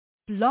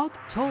Blog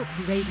Talk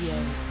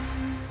Radio.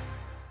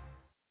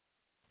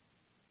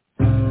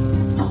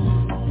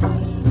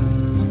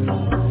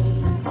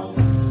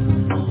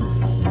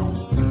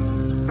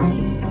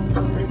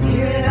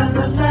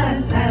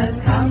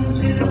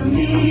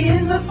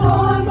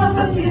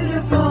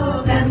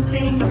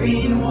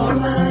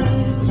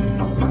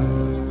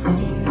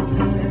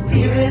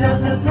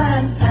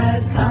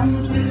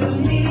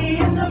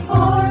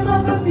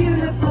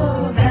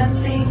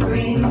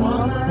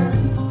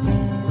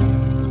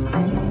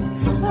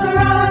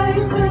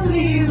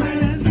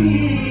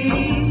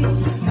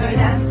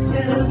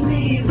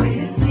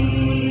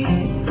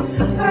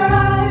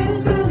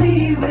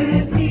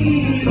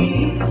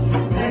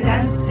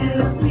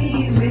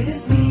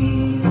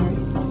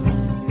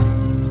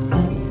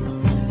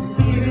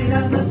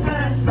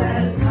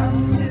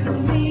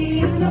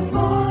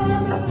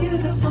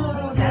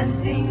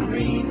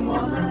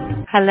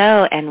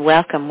 Hello and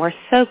welcome. We're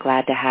so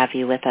glad to have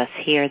you with us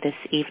here this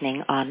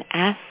evening on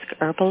Ask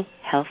Herbal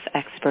Health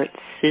Expert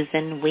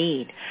Susun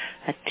Weed,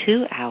 a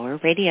 2-hour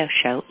radio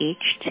show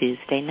each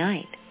Tuesday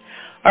night.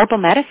 Herbal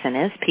medicine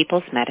is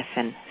people's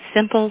medicine,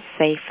 simple,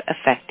 safe,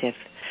 effective.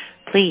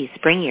 Please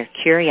bring your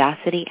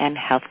curiosity and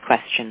health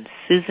questions.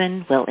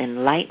 Susun will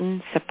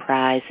enlighten,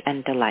 surprise,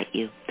 and delight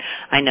you.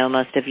 I know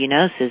most of you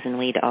know Susun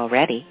Weed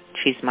already.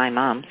 She's my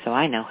mom, so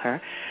I know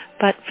her.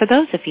 But for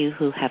those of you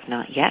who have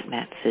not yet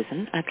met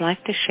Susun, I'd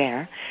like to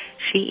share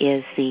she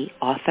is the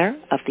author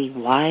of the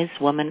Wise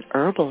Woman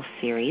Herbal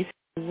series,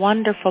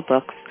 wonderful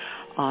books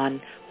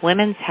on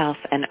women's health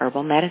and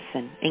herbal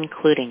medicine,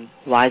 including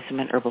Wise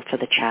Woman Herbal for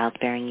the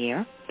Childbearing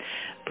Year,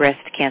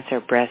 Breast Cancer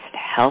Breast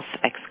Health !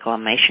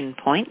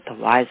 The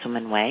Wise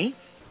Woman Way,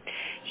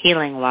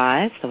 Healing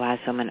Wise, the Wise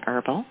Woman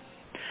Herbal,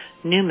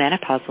 New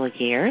Menopausal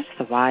Years,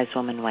 the Wise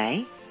Woman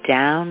Way,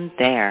 Down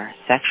There,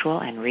 Sexual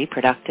and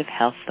Reproductive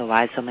Health, the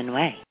Wise Woman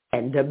Way.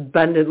 And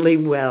Abundantly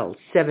Well,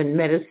 7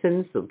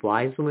 Medicines, the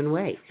Wise Woman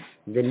Way,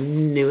 the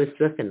newest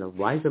book in the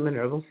Wise Woman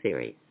Herbal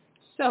series.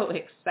 So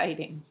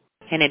exciting.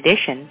 In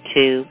addition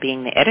to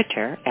being the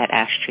editor at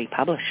Ash Tree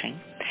Publishing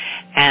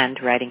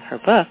and writing her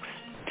books,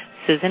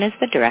 Susun is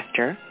the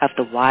director of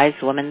the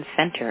Wise Woman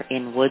Center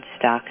in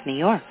Woodstock, New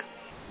York.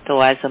 The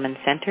Wise Woman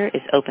Center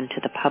is open to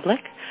the public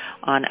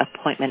on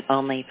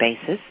appointment-only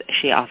basis.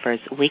 She offers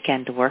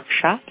weekend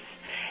workshops,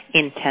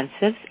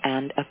 intensives,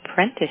 and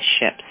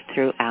apprenticeships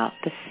throughout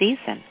the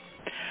season.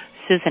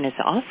 Susun is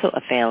also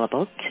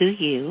available to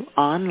you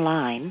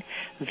online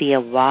via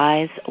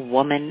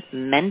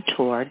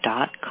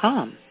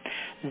wisewomanmentor.com.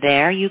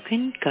 There you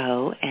can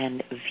go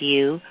and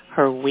view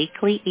her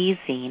weekly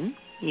e-zine.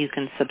 You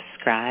can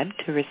subscribe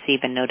to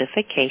receive a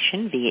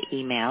notification via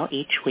email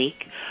each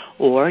week,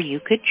 or you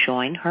could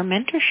join her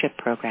mentorship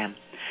program.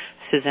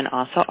 Susun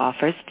also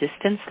offers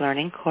distance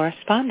learning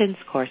correspondence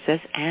courses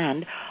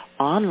and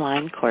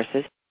online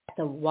courses at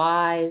the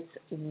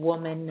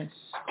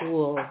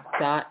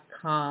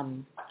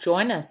wisewomanschool.com.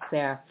 Join us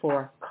there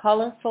for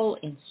colorful,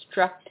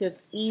 instructive,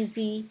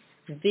 easy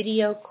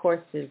video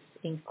courses,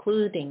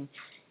 including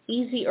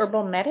Easy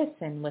Herbal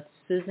Medicine with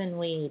Susun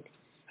Weed,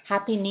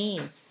 Happy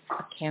Knees,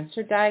 a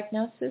cancer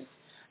diagnosis,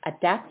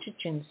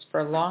 adaptogens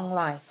for long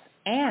life,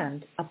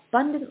 and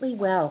Abundantly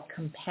Well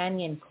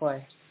companion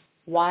course,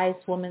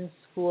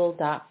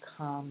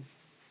 wisewomanschool.com.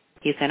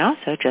 You can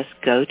also just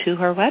go to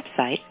her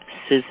website,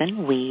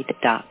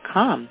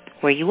 susunweed.com,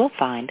 where you will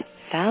find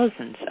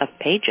thousands of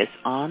pages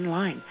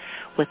online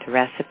with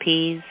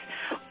recipes,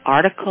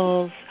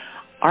 articles,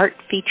 art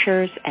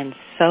features, and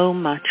so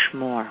much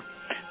more.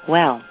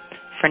 Well,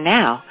 for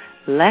now,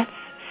 let's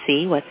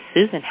see what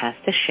Susun has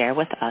to share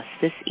with us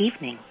this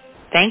evening.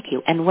 Thank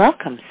you, and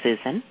welcome,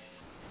 Susun.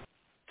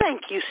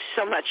 Thank you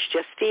so much,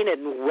 Justine,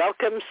 and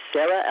welcome,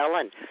 Sarah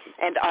Ellen.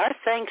 And our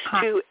thanks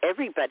to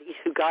everybody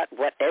who got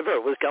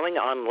whatever was going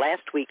on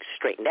last week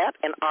straightened out,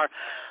 and our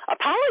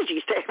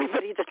apologies to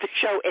everybody that the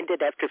show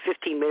ended after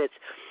 15 minutes.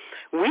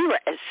 We were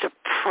as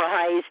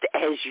surprised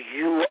as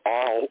you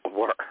all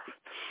were.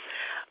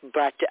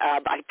 But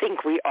I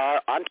think we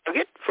are on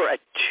target for a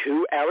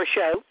 2-hour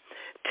show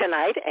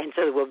tonight, and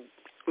so we'll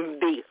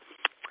be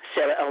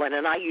Sarah Ellen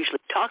and I usually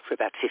talk for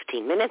about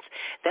 15 minutes.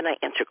 Then I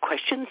answer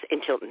questions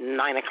until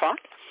 9 o'clock.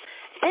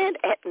 And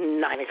at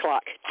 9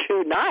 o'clock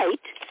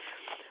tonight,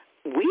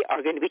 we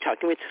are going to be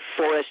talking with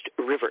Forrest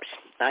Rivers.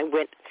 I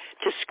went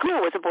to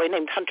school with a boy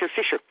named Hunter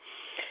Fisher,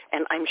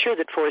 and I'm sure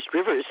that Forrest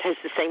Rivers has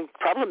the same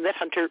problem that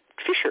Hunter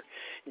Fisher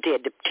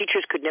did. The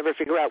teachers could never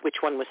figure out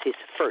which one was his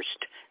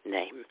first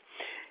name.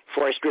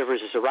 Forrest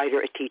Rivers is a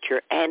writer, a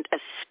teacher, and a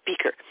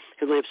speaker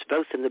who lives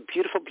both in the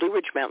beautiful Blue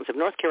Ridge Mountains of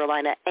North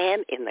Carolina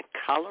and in the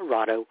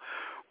Colorado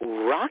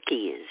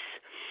Rockies.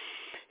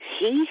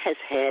 He has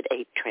had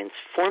a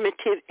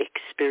transformative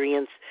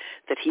experience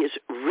that he has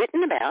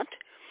written about,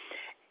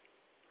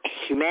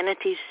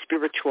 Humanity's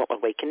Spiritual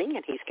Awakening,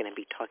 and he's going to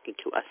be talking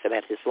to us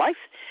about his life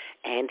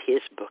and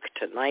his book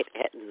tonight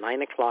at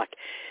 9 o'clock.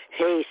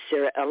 Hey,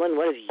 Sarah Ellen,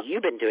 what have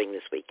you been doing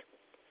this week?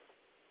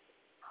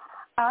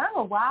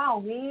 Oh, wow.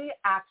 We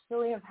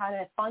actually have had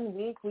a fun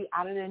week. We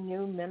added a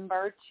new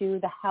member to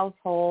the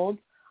household.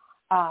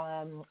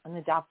 an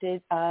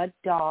adopted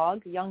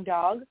dog, young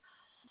dog.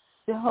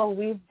 So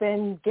we've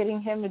been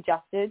getting him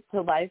adjusted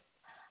to life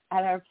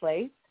at our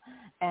place.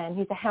 And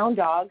he's a hound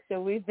dog, so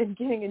we've been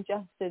getting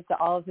adjusted to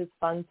all of his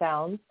fun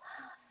sounds.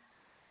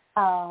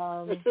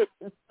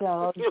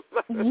 So,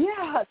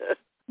 yeah.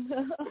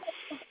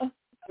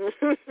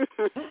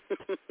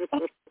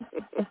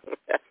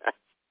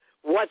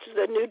 What's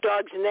the new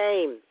dog's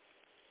name?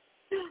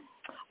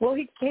 Well,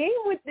 he came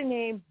with the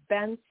name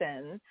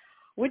Benson,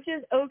 which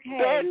is okay.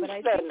 Benson. But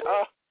I think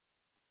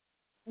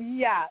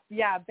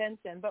yeah,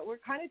 Benson. But we're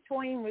kind of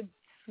toying with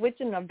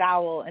switching a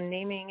vowel and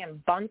naming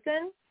him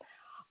Bunsen.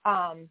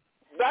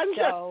 Bunsen.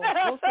 So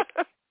we'll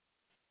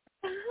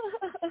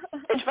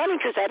It's funny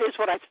because that is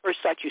what I first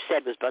thought you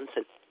said was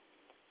Bunsen.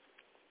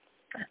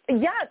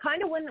 Yeah,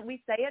 kind of when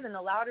we say it, and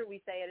the louder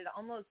we say it, it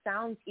almost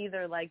sounds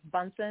either like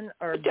Bunsen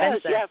or it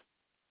does, Benson. yeah.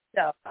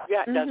 So,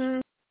 yeah, it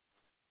does.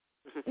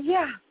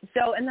 Yeah.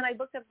 So, and then I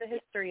looked up the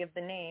history of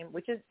the name,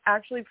 which is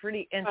actually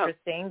pretty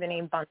interesting. The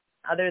name Bunsen,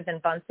 other than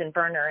Bunsen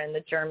Burner and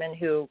the German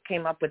who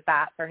came up with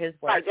that for his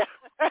work.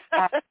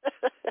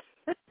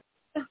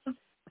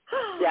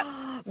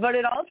 Yeah. But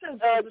it also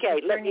okay.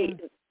 Let me.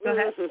 Go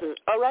ahead.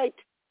 All right.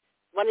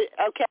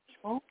 Okay.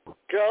 Oh.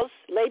 Girls,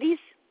 ladies,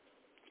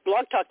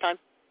 blog talk time.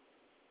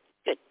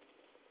 Good.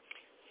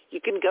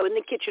 You can go in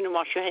the kitchen and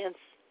wash your hands.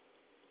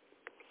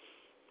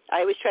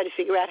 I always try to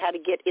figure out how to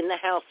get in the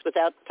house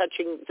without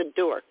touching the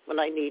door when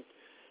I need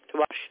to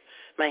wash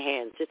my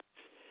hands. It's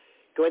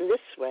going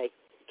this way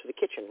to the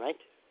kitchen, right?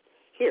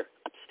 Here,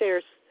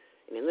 upstairs,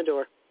 and in the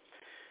door.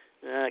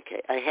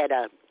 Okay. I had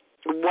a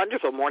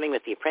wonderful morning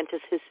with the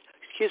apprentices.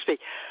 Excuse me.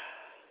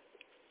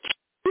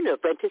 You know,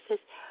 apprentices.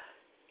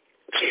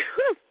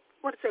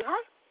 Want to say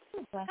hi?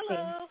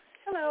 Hello.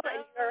 Hello.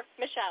 I'm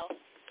Michelle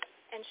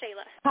and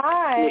Shayla.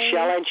 Hi.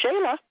 Michelle and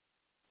Shayla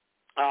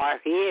are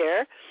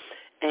here.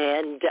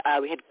 And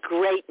we had a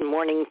great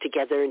morning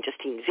together, and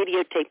Justine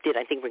videotaped it.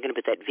 I think we're going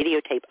to put that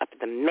videotape up at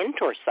the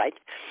Mentor site,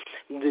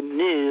 the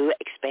new,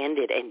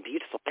 expanded, and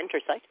beautiful Mentor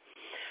site,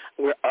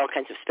 where all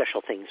kinds of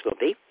special things will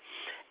be.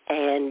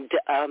 And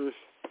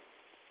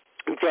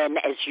then,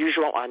 as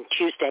usual, on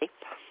Tuesday,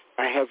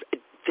 I have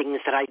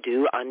things that I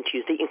do on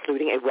Tuesday,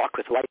 including a walk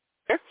with white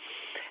hair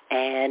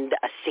and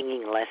a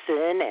singing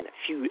lesson and a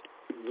few,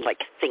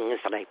 things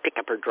that I pick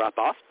up or drop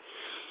off.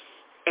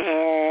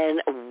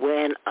 And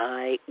when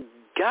I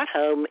got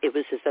home, it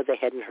was as though they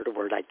hadn't heard a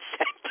word I'd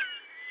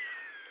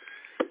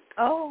said.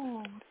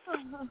 Oh.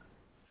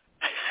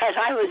 And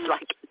I was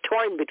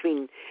torn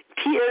between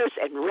tears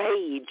and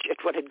rage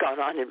at what had gone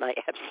on in my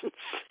absence.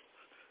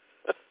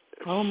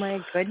 Oh my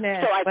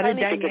goodness! So I what a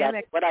finally figured out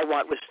dynamic. what I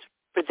want was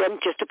for them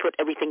just to put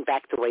everything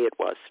back the way it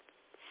was.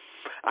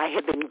 I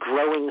had been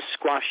growing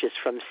squashes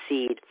from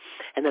seed,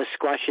 and those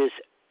squashes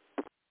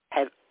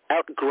have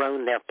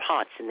outgrown their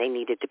pots, and they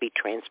needed to be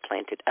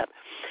transplanted up.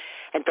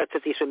 And both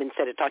of these women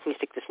said at Talking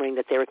Stick this morning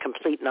that they were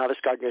complete novice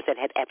gardeners that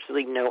had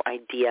absolutely no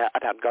idea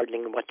about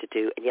gardening and what to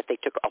do, and yet they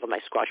took all of my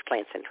squash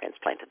plants and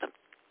transplanted them.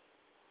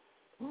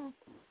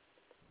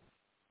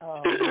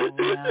 Oh, no.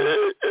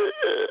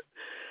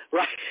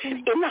 Right,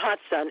 in the hot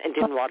sun, and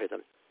didn't water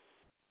them.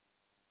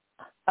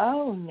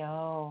 Oh,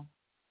 no.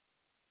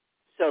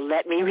 So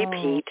let me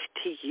repeat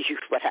to you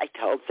what I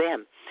told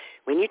them.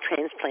 When you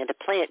transplant a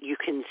plant, you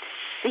can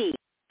see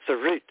the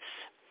roots.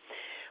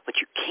 What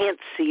you can't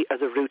see are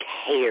the root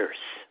hairs.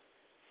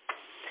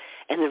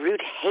 And the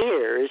root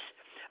hairs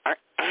are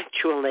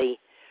actually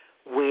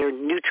where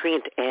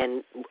nutrient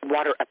and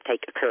water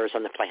uptake occurs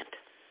on the plant.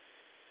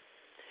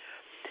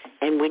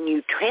 And when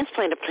you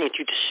transplant a plant,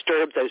 you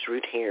disturb those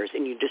root hairs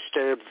and you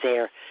disturb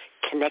their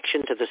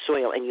connection to the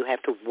soil, and you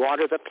have to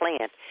water the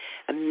plant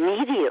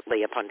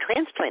immediately upon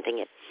transplanting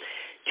it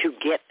to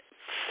get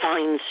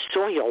fine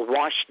soil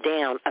washed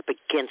down up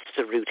against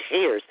the root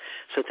hairs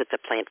so that the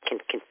plant can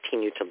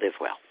continue to live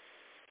well.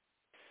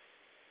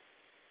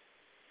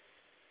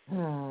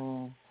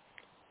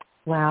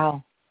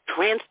 Wow.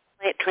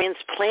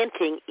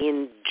 Transplanting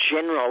in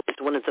general is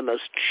one of the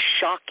most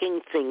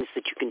shocking things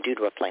that you can do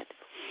to a plant.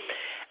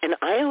 And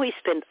I always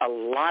spend a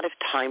lot of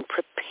time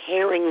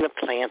preparing the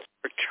plants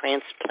for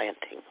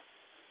transplanting.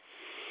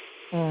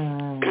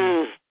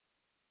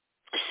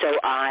 So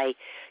I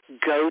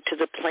go to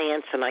the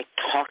plants and I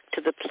talk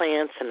to the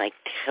plants and I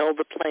tell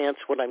the plants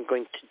what I'm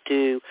going to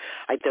do.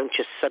 I don't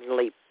just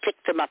suddenly pick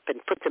them up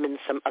and put them in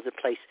some other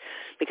place,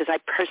 because I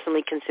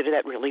personally consider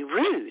that really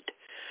rude.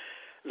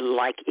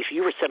 Like if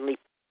you were suddenly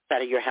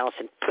out of your house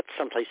and put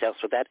someplace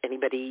else without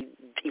anybody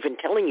even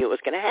telling you it was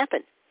going to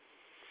happen.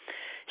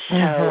 So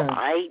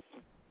I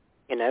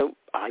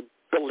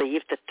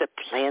believe that the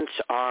plants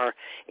are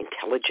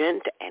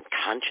intelligent and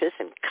conscious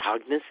and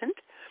cognizant.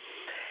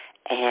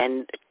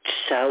 And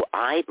so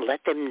I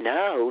let them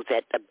know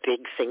that a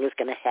big thing is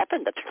going to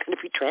happen, that they're going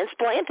to be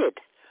transplanted.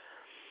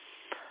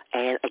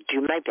 And I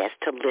do my best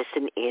to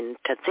listen in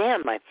to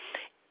them. I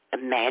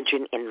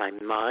imagine in my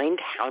mind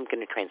how I'm going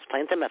to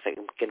transplant them, if I'm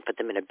going to put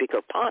them in a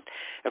bigger pot,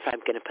 or if I'm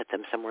going to put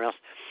them somewhere else.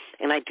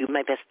 And I do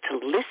my best to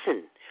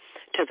listen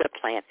to the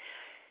plant.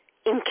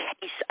 in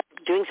case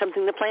I'm doing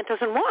something the plant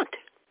doesn't want.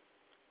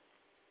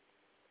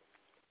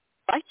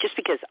 Right? Just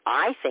because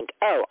I think,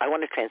 I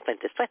want to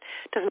transplant this plant,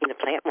 doesn't mean the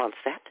plant wants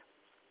that.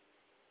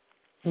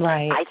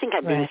 Right. I think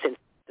I'm being sensitive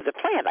to the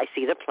plant. I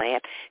see the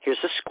plant. Here's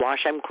a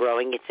squash I'm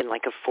growing. It's in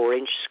like a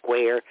 4-inch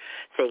square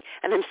thing,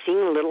 and I'm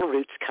seeing little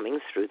roots coming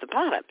through the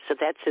bottom. So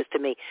that says to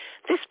me,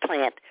 this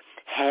plant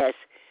has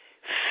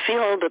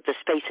filled up the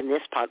space in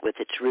this pot with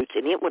its roots,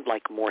 and it would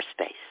like more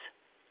space.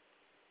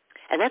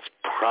 And that's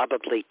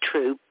probably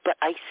true, but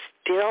I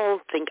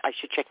still think I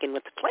should check in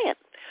with the plant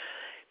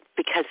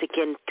because,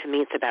 again, to me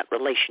it's about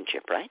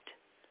relationship, right?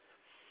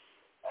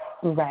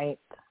 Right.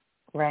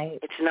 Right.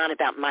 It's not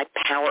about my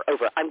power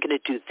over, I'm going to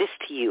do this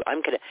to you.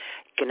 I'm going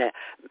to,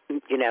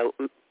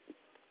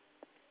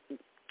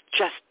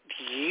 just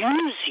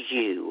use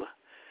you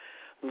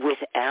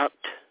without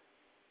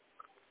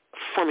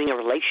forming a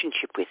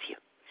relationship with you.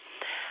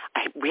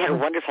 We had a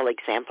wonderful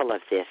example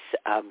of this.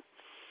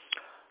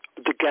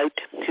 The goat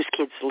whose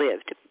kids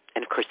lived,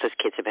 and of course those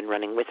kids have been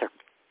running with her,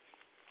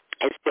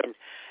 has been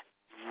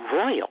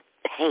royal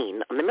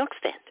pain on the milk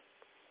stand.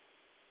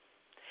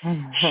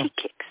 She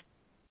kicks.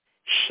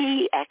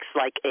 She acts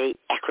like a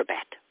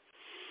acrobat.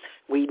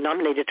 We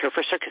nominated her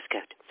for circus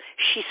goat.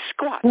 She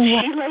squats. She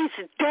lays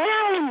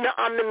down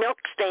on the milk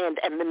stand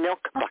and the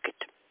milk bucket.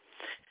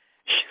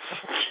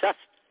 Just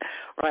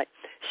right.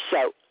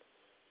 So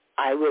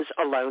I was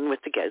alone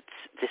with the goats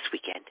this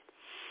weekend,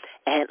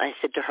 and I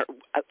said to her,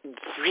 I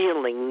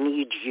really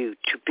need you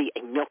to be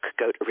a milk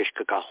goat,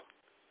 Arishkagal.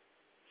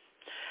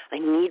 I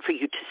need for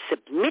you to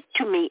submit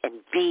to me and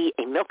be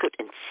a milk goat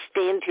and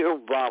stand here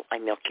while I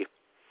milk you.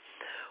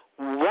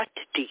 What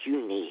do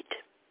you need?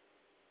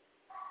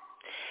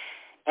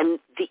 And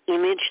the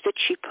image that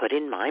she put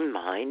in my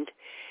mind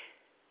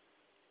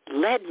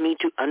led me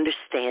to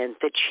understand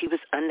that she was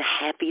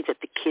unhappy that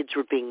the kids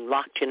were being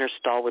locked in her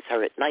stall with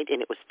her at night,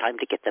 and it was time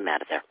to get them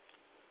out of there.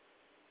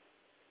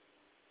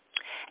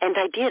 And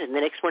I did, and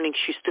the next morning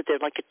she stood there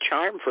like a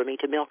charm for me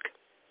to milk.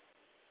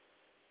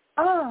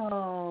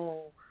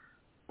 Oh,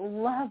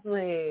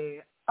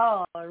 lovely.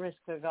 Oh,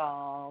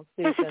 Arishkagal.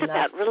 This is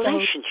about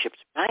relationships,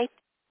 right?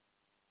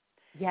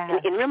 Yeah.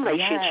 And in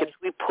relationships,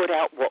 we put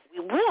out what we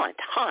want.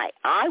 Hi,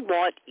 I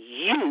want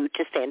you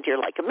to stand here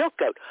like a milk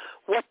goat.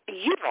 What do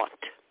you want?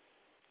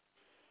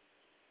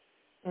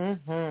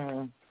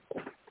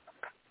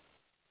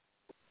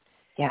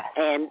 Yes.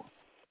 And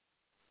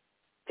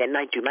then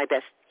I do my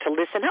best to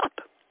listen up.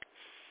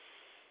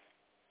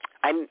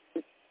 I'm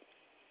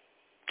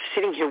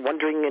sitting here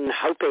wondering and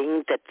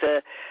hoping that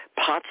the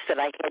pots that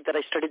I had that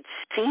I started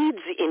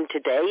seeds in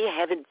today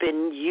haven't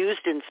been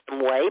used in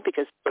some way,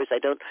 because of course I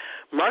don't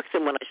mark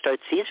them when I start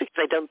seeds because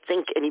I don't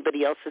think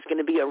anybody else is going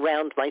to be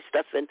around my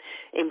stuff and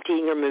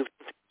emptying or moving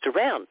things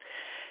around.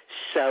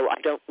 So I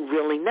don't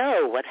really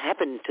know what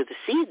happened to the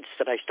seeds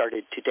that I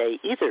started today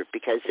either,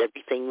 because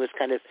everything was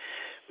kind of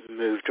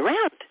moved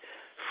around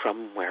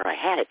from where I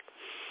had it.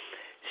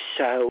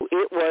 So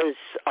it was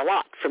a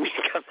lot for me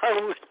to come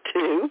home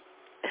to.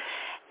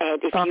 And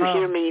if you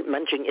hear me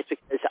munching, it's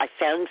because I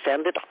found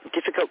it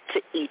difficult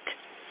to eat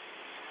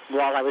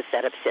while I was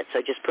that upset. So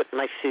I just put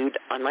my food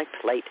on my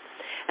plate.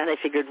 And I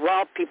figured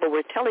while people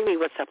were telling me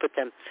what's up with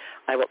them,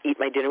 I will eat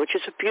my dinner, which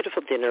is a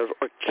beautiful dinner of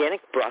organic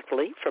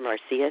broccoli from our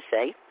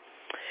CSA,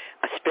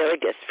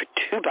 asparagus for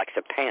 $2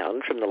 a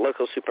pound from the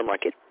local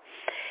supermarket,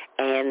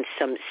 and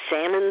some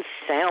salmon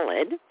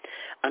salad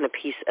on a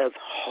piece of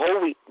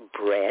whole wheat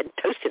bread,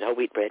 toasted whole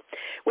wheat bread,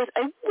 with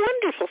a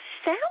wonderful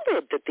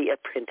salad that the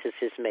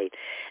apprentices made.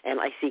 And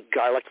I see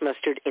garlic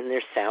mustard in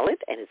their salad,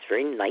 and it's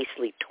very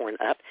nicely torn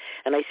up.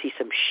 And I see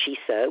some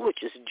shiso,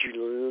 which is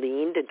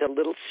julienned into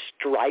little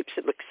stripes.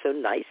 It looks so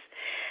nice.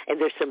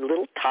 And there's some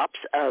little tops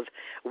of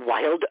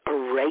wild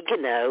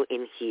oregano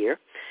in here.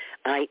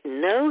 I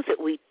know that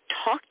we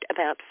talked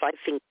about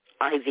five-finger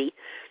ivy.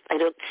 I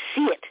don't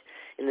see it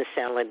in the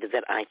salad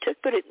that I took,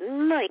 but it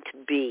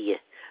might be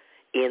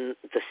in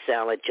the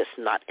salad, just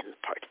not in the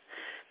part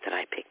that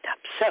I picked up.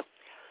 So,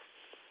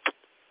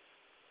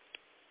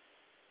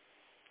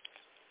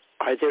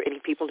 are there any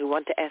people who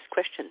want to ask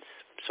questions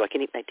so I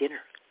can eat my dinner?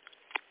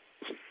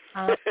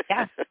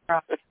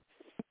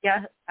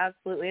 Yeah,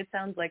 absolutely. It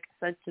sounds like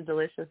such a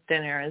delicious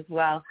dinner as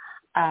well.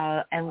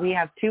 And we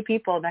have 2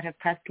 people that have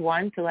pressed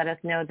 1 to let us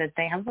know that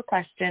they have a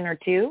question or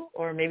 2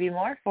 or maybe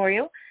more for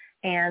you.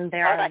 And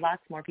there are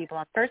lots more people.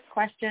 Our first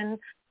question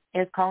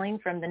is calling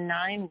from the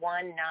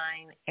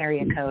 919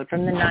 area code,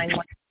 from the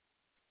 919.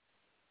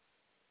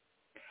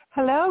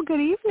 Hello,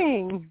 good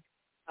evening.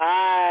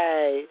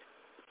 Hi.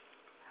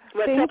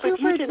 What's up with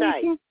you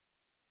tonight?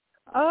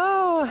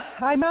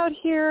 I'm out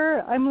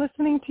here. I'm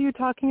listening to you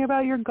talking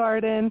about your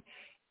garden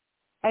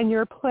and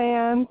your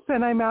plants,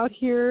 and I'm out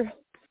here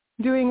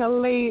doing a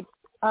late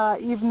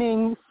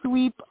evening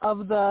sweep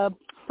of the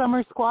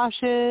summer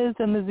squashes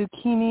and the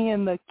zucchini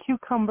and the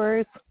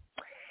cucumbers,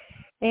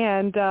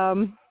 and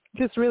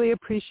just really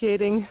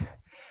appreciating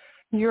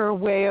your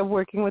way of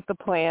working with the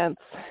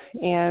plants.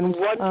 And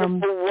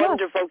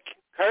wonderful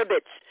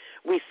herbits,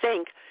 we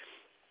think.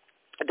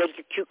 that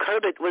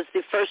cucurbit was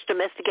the first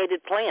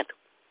domesticated plant.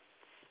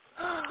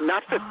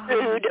 Not for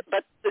food,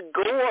 but the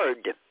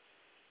gourd.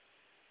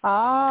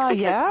 Ah,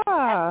 because yeah.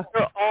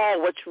 After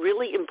all, what's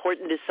really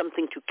important is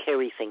something to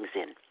carry things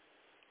in.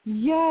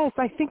 Yes,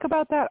 I think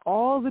about that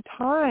all the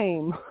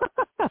time.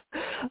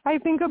 I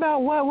think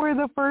about what were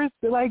the first,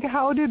 like,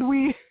 how did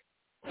we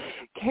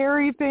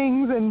carry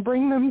things and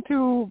bring them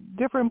to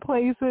different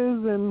places,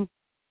 and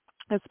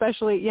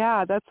especially,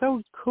 yeah, that's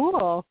so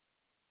cool.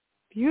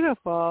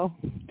 Beautiful.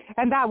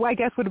 And that, I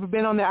guess, would have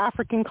been on the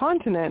African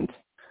continent.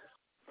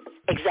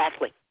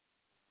 Exactly.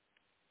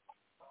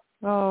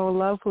 Oh,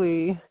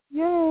 lovely.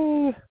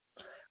 Yay.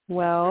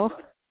 Well,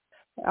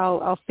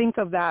 I'll think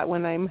of that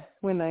when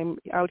I'm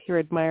out here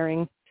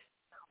admiring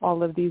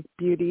all of these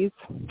beauties.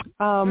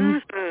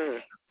 I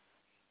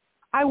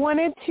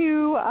wanted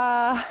to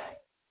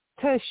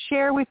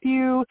share with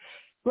you,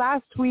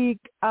 last week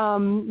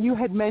you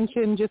had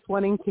mentioned just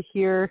wanting to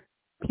hear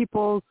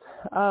people's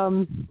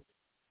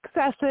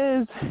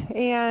successes,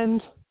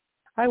 and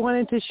I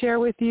wanted to share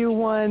with you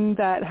one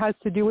that has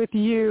to do with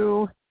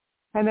you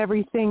and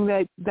everything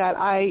that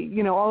I,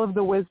 all of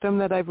the wisdom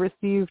that I've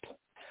received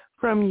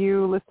from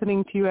you,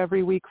 listening to you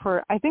every week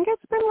for, I think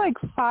it's been like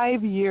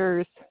 5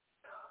 years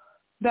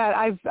that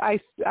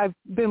I've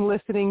been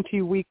listening to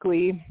you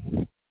weekly.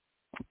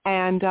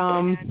 And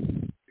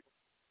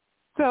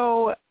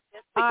so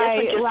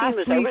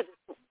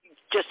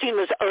Justine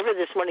was over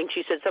this morning.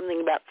 She said something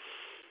about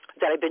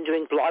that I've been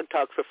doing blog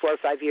talk for 4 or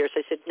 5 years.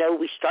 I said, no,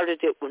 we started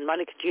it when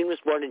Monica Jean was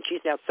born, and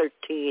she's now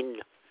 13.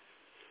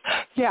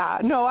 Yeah,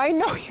 no, I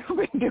know you've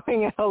been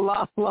doing it a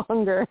lot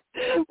longer.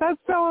 That's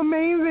so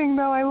amazing,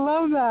 though. I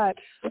love that.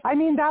 I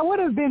mean, that would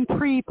have been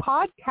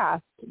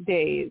pre-podcast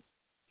days.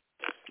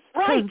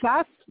 Right.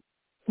 That's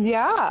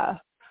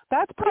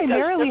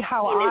primarily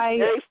how I...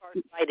 very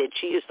far-sighted.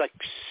 She is, like,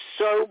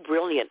 so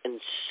brilliant and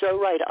so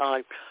right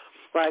on.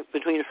 Right,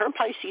 between her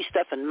Pisces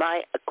stuff and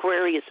my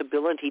Aquarius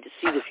ability to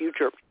see the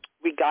future,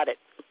 we got it.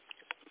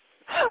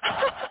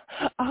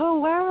 Oh,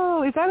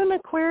 wow. Is that an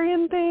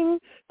Aquarian thing,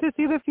 to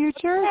see the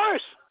future?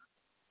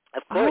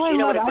 Of course. Oh, you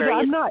know what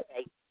Aquarius I'm not...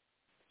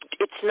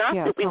 It's not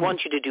that we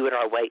want you to do it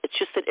our way. It's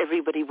just that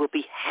everybody will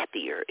be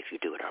happier if you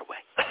do it our way.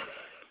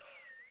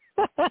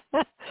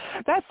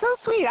 That's so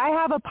sweet. I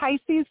have a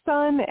Pisces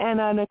sun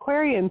and an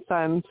Aquarian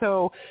sun,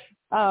 so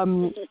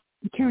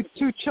two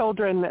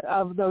children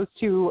of those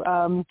two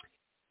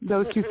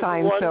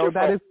signs.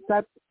 Wonderful.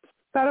 So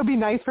that'll be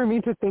nice for me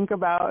to think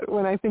about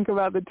when I think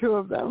about the two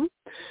of them.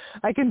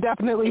 I can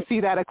definitely see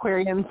that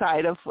Aquarian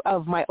side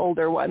of my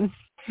older one.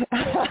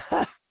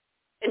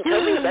 And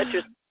tell me about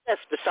your success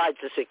besides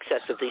the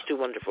success of these two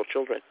wonderful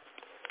children.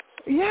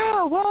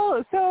 Yeah,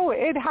 well, so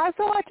it has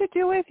a lot to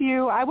do with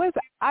you.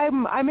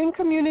 I'm in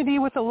community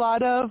with a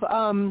lot of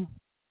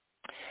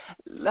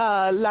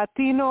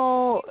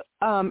Latino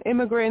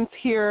immigrants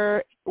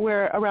here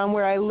around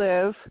where I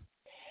live.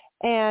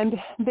 And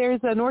there's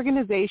an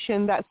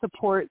organization that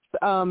supports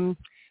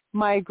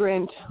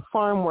migrant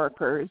farm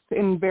workers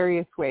in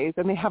various ways,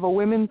 and they have a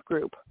women's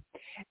group.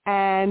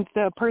 And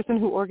the person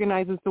who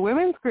organizes the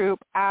women's group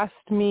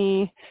asked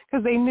me,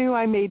 because they knew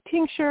I made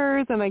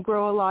tinctures and I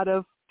grow a lot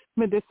of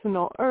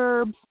medicinal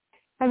herbs,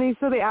 and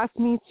so they asked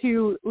me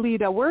to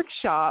lead a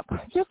workshop,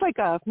 just like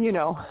a,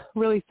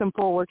 really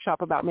simple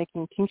workshop about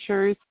making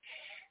tinctures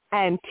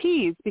and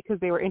teas, because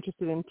they were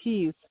interested in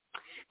teas.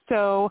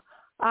 So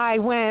I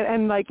went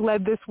and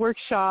led this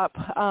workshop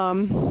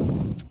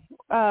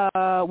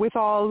with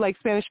all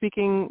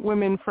Spanish-speaking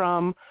women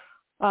from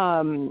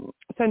all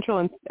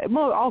Central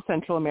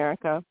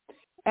America,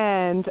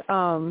 and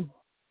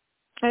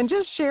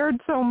just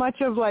shared so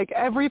much of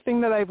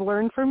everything that I've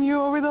learned from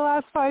you over the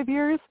last 5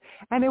 years,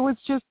 and it was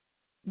just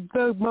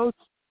the most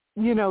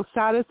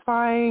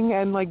satisfying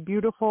and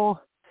beautiful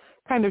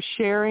kind of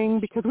sharing,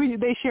 because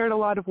they shared a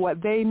lot of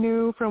what they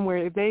knew from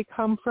where they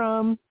come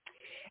from.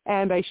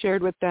 And I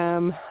shared with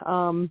them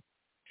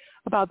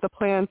about the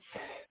plants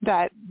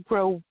that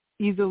grow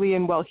easily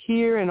and well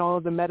here, and all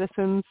of the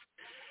medicines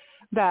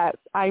that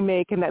I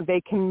make and that they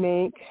can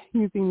make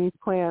using these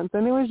plants.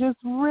 And it was just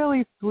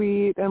really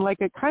sweet and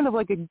kind of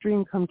like a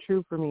dream come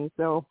true for me.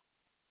 So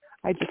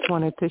I just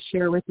wanted to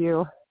share with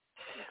you.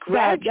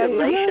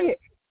 Congratulations.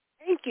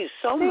 Thank you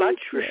so much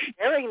for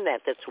sharing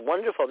that. That's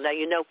wonderful. Now,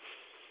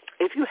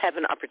 if you have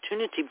an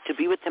opportunity to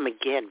be with them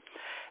again,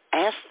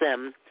 ask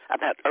them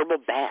about herbal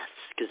baths,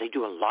 because they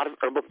do a lot of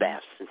herbal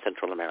baths in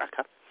Central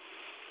America.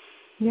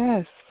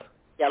 Yes.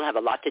 They'll have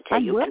a lot to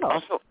tell you. Will. And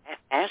also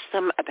ask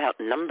them about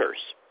numbers.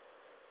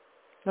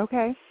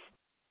 Okay.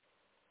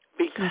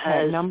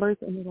 Because numbers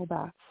and herbal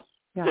baths.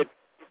 Yeah.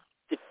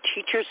 The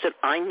teachers that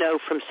I know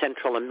from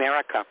Central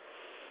America,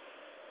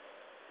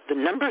 the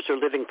numbers are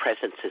living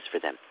presences for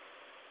them.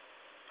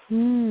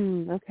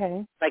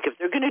 Okay. If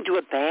they're going to do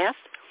a bath,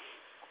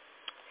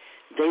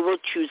 they will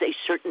choose a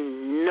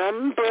certain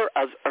number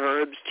of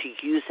herbs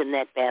to use in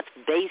that bath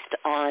based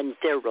on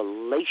their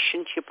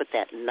relationship with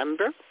that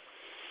number.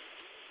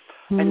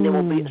 And there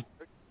will be a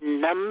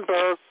certain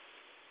number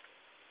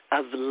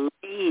of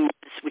leaves,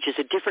 which is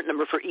a different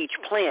number for each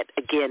plant,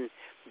 again,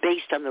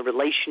 based on the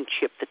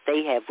relationship that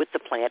they have with the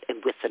plant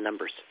and with the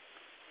numbers.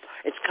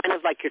 It's kind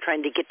of like you're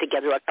trying to get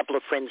together a couple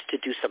of friends to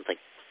do something.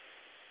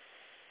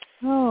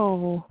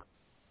 Oh,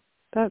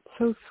 that's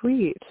so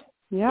sweet.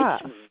 Yeah,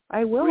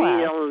 I will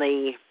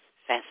really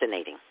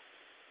fascinating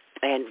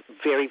and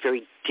very,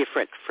 very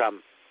different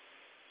from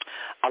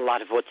a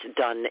lot of what's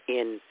done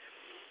in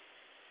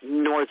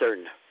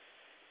northern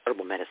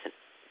herbal medicine.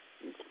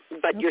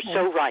 But you're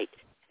so right.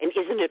 And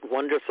isn't it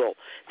wonderful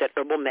that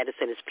herbal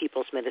medicine is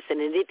people's medicine?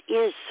 And it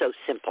is so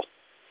simple.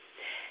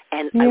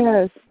 And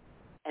yes.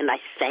 I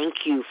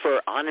thank you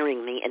for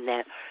honoring me in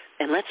that.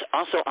 And let's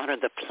also honor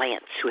the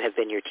plants who have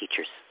been your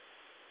teachers.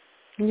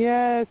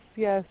 Yes,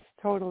 yes,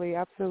 totally,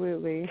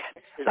 absolutely.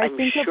 I'm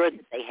sure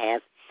that they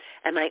have.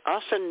 And I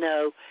also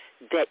know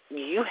that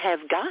you have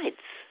guides.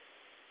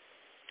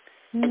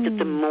 And that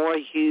the more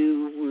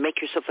you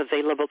make yourself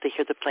available to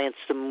hear the plants,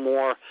 the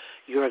more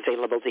you're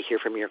available to hear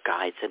from your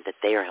guides and that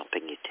they are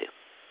helping you too.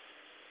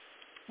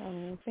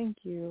 Oh, thank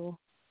you.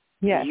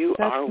 Yes, you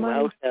are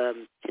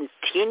welcome.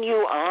 Continue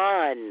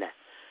on.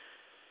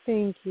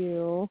 Thank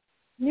you.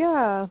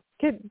 Yeah.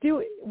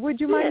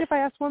 Would you mind if I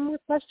ask one more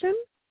question?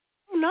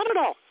 Not at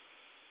all.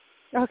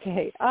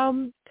 Okay.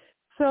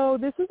 So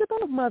this is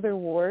about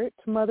motherwort.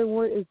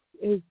 Motherwort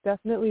is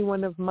definitely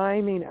one of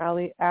my main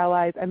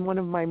allies and one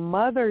of my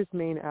mother's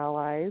main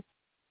allies.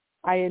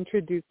 I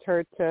introduced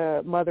her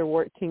to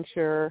motherwort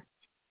tincture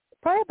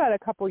probably about a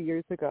couple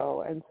years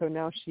ago, and so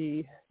now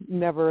she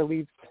never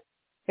leaves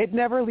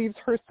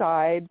her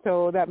side,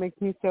 so that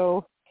makes me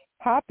so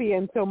happy.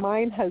 And so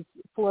mine has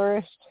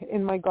flourished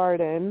in my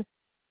garden.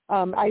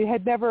 I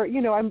had never,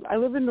 I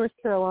live in North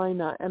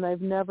Carolina, and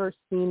I've never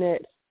seen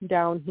it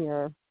down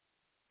here,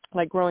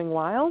 like growing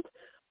wild,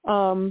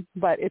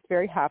 but it's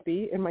very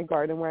happy in my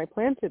garden where I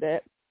planted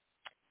it.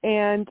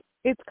 And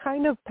it's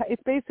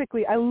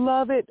basically, I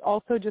love it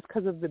also just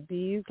because of the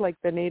bees, like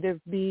the native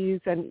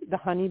bees and the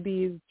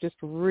honeybees just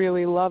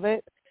really love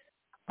it.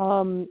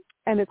 And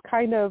it's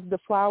kind of, the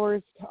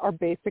flowers are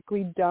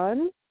basically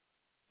done.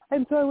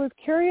 And so I was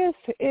curious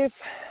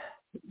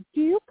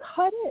do you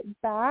cut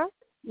it back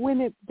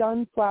when it's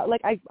done flower?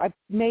 Like I've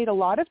made a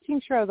lot of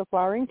tincture out of the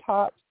flowering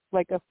tops,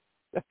 like a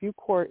few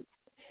quarts.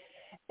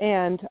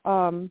 And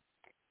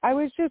I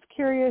was just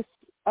curious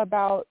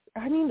about,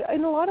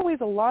 in a lot of ways,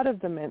 a lot of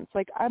the mints,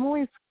 like I'm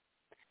always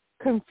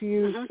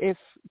confused if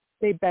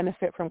they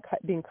benefit from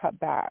being cut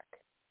back.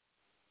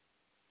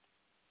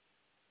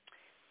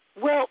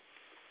 Well,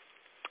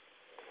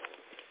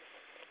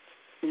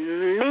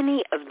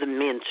 many of the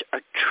mints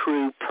are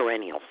true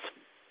perennials.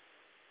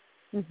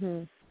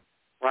 Mm-hmm.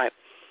 Right.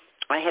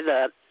 I have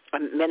a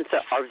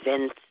Mentha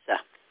arvensa,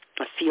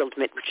 a field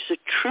mint, which is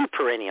a true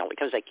perennial. It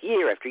goes like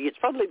year after year. It's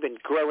probably been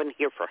growing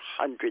here for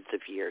hundreds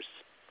of years.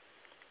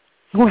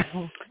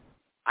 Wow.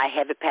 I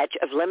have a patch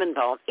of lemon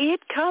balm. It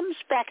comes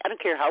back. I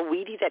don't care how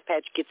weedy that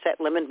patch gets, that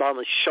lemon balm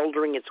is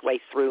shouldering its way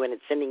through, and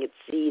it's sending its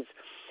seeds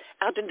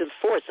out into the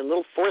forest, and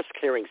little forest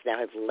clearings now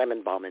have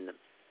lemon balm in them.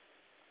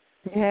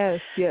 Yes,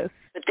 yes.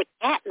 But the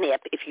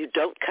catnip, if you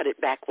don't cut it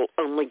back, will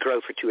only grow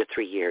for 2 or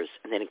 3 years,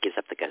 and then it gives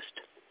up the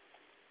ghost.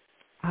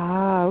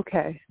 Ah,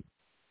 okay.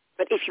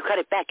 But if you cut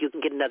it back, you can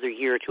get another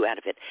year or 2 out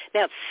of it.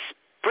 Now, it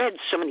spreads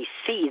so many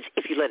seeds,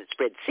 if you let it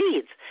spread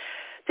seeds,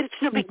 that it's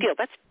no big deal.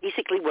 That's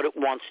basically what it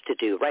wants to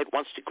do, right? It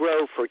wants to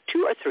grow for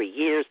 2 or 3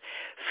 years,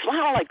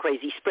 flower like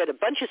crazy, spread a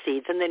bunch of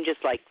seeds, and then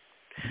just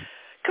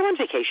go on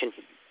vacation.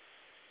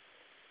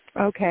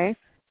 Okay.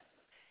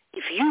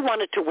 If you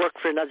want it to work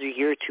for another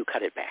year or 2,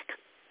 cut it back.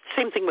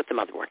 Same thing with the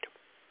motherwort.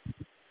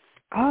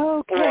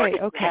 Okay, or if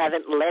you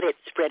haven't let it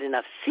spread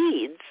enough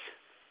seeds,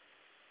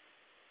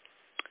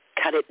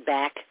 cut it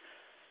back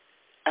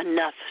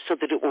enough so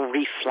that it will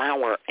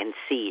reflower and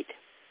seed.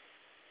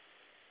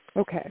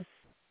 Okay.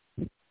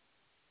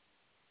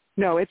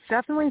 No, it's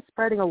definitely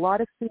spreading a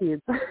lot of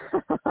seeds.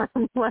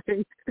 I'm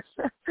like,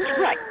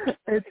 right.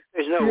 There's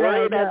no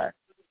worry about it.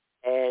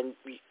 And,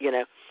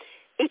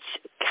 it's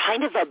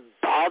kind of a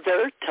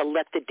bother to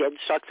let the dead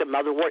stalks of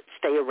motherwort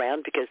stay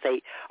around because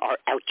they are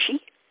ouchy.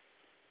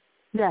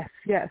 Yes,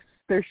 yes.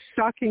 They're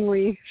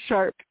shockingly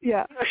sharp.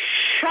 Yeah. They're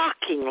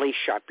shockingly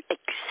sharp.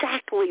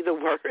 Exactly the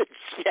words,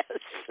 yes.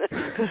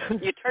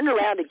 You turn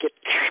around and get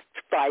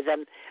tripped by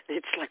them, and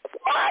it's like,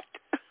 what?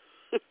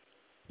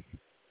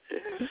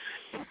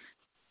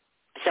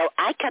 So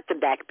I cut them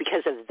back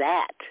because of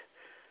that.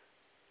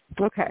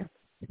 Okay.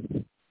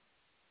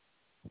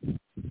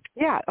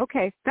 Yeah,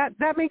 okay.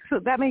 That makes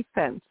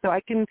sense. So I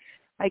can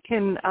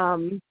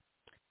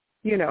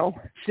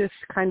just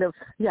kind of,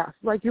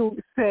 like you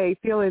say,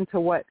 feel into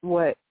what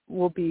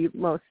will be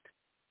most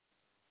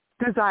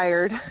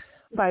desired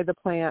by the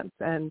plants,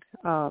 and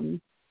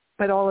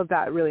but all of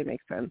that really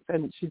makes sense,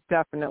 and she's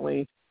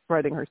definitely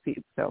spreading her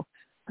seeds, so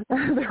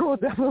there will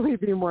definitely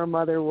be more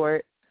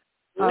motherwort.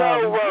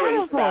 No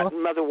worries about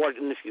motherwort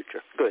in the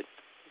future. Good.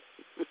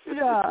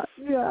 Yeah.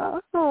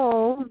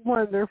 Oh,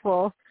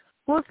 wonderful.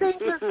 Well, thank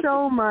you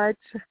so much.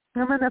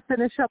 I'm going to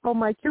finish up on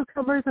my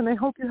cucumbers, and I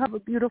hope you have a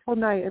beautiful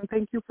night, and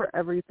thank you for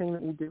everything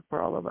that you do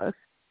for all of us.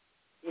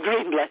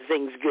 Great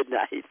blessings. Good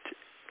night.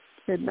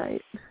 Good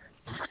night.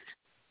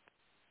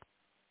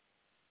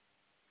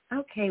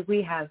 Okay,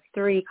 we have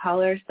 3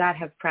 callers that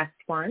have pressed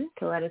 1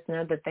 to let us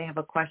know that they have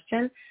a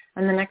question.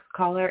 And the next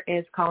caller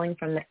is calling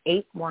from the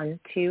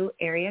 812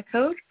 area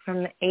code.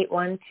 From the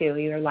 812,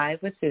 you're live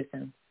with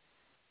Susan.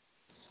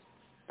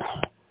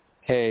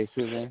 Hey,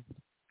 Susan.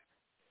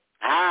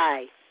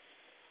 Hi.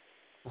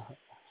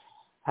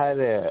 Hi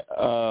there.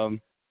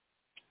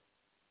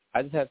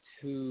 I just have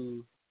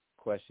 2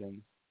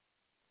 questions.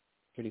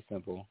 Pretty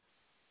simple.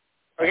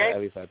 Okay. At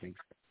least I think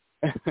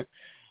so.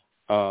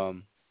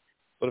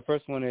 Well, the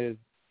first one is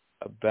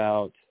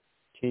about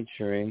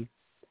tincturing.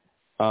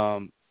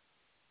 I'm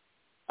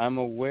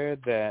aware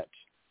that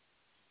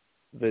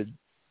the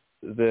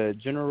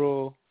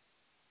general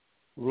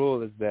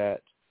rule is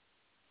that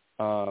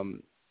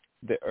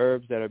the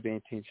herbs that are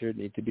being tinctured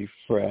need to be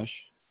fresh,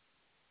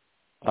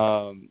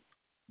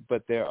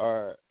 but there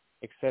are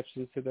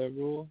exceptions to that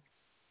rule,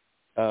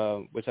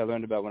 which I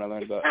learned about when I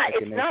learned about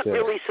It's not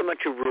really so much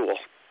a rule.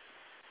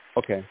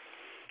 Okay.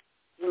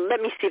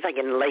 Let me see if I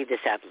can lay this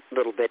out a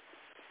little bit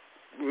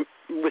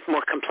with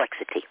more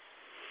complexity.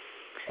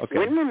 Okay.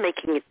 When we're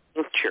making a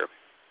tincture,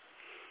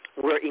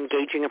 we're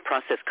engaging a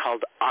process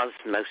called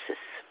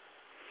osmosis.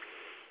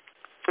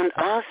 And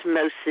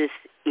osmosis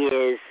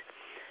is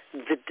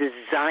the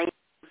design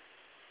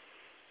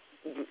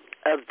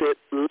of the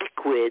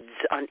liquids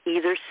on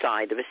either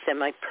side of a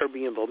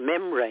semi-permeable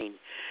membrane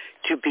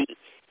to be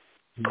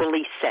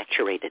fully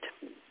saturated.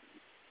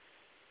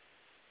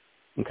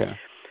 Okay.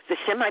 The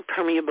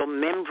semi-permeable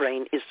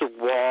membrane is the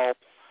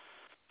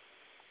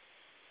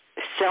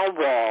cell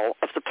wall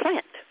of the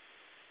plant.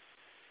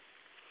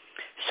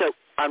 So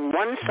on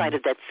one side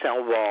of that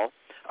cell wall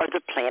are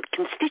the plant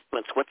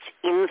constituents, what's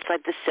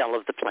inside the cell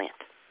of the plant.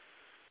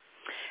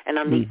 And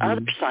on the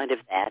other side of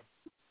that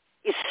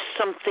is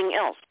something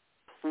else,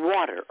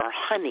 water or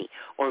honey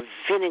or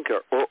vinegar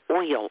or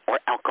oil or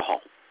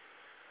alcohol.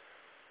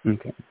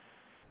 Okay.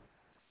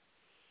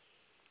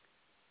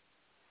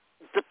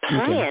 The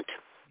plant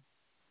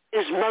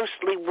is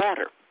mostly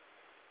water.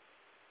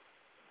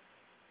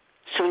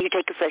 So when you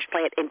take a fresh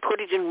plant and put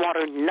it in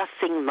water,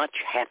 nothing much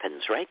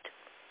happens, right?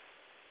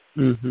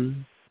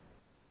 Mm-hmm.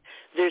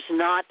 There's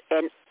not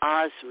an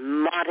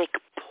osmotic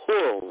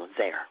pull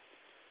there.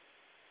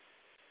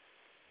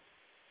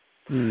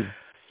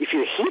 If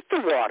you heat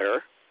the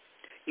water,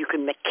 you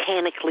can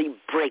mechanically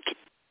break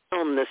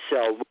down the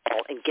cell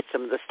wall and get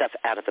some of the stuff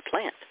out of the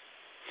plant.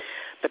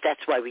 But that's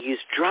why we use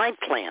dried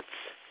plants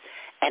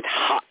and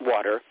hot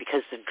water,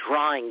 because the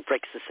drying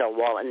breaks the cell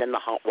wall and then the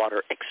hot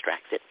water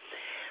extracts it.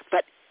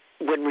 But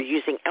when we're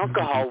using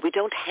alcohol, we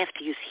don't have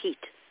to use heat,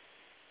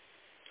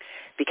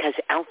 because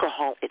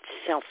alcohol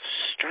itself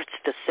starts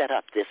to set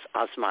up this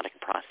osmotic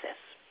process.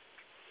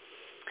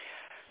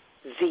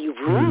 The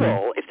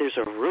rule, if there's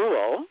a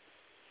rule,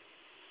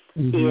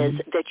 is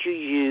that you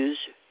use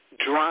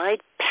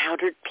dried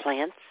powdered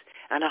plants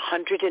and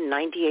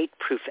 198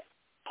 proof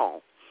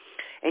alcohol,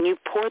 and you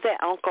pour the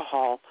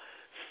alcohol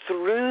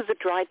through the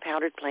dried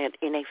powdered plant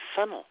in a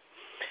funnel.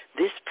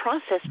 This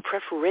process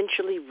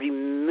preferentially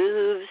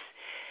removes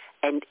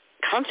and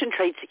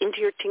concentrates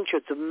into your tincture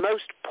the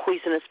most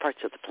poisonous parts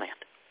of the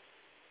plant.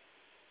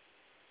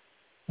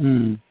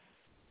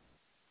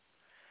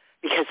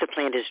 Because the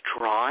plant is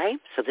dry,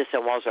 so the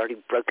cell wall is already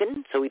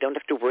broken, so we don't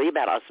have to worry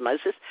about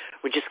osmosis.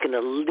 We're just going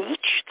to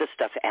leach the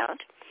stuff out.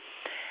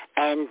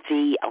 And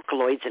the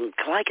alkaloids and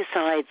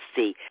glycosides,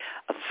 the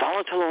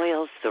volatile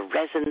oils, the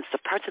resins, the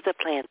parts of the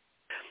plant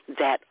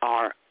that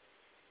are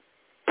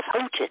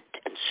potent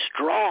and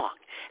strong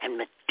and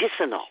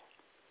medicinal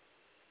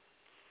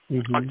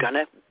are going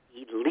to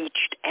be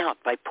leached out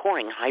by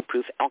pouring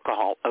high-proof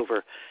alcohol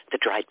over the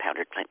dried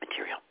powdered plant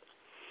material.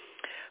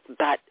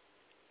 But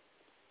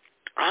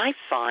I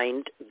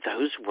find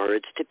those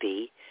words to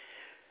be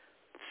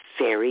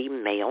very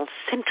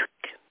male-centric.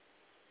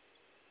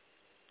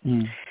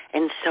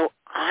 And so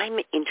I'm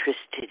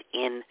interested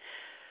in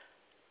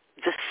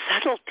the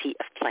subtlety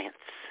of plants.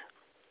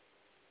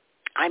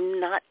 I'm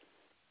not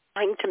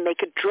trying to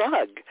make a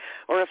drug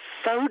or a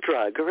faux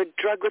drug or a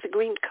drug with a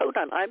green coat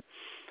on. I'm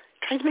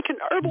trying to make an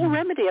herbal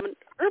remedy. I'm an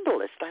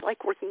herbalist. I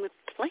like working with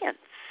plants.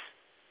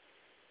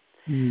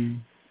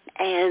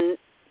 And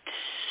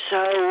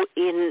so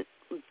in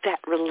that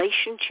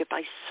relationship,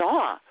 I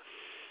saw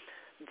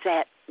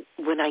that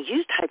when I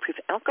used high-proof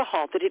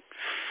alcohol, that it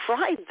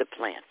fried the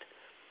plant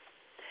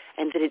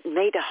and that it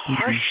made a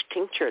harsh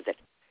tincture that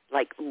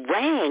like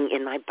rang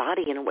in my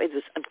body in a way that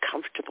was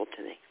uncomfortable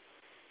to me.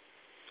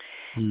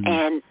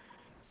 And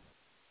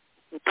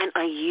when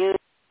I used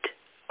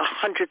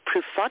 100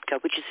 proof vodka,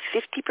 which is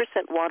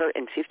 50% water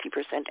and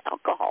 50%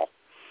 alcohol,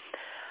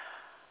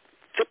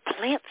 the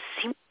plants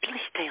seem to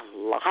really stay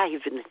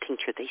alive in the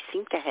tincture. They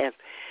seem to have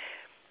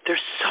their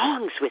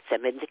songs with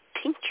them, and the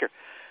tincture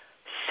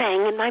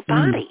sang in my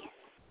body.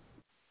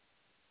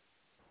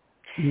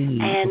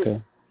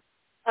 And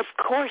of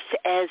course,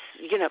 as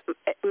you know,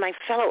 my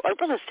fellow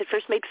herbalists at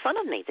first made fun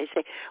of me. They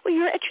say, well,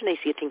 your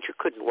echinacea tincture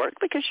couldn't work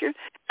because you're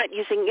not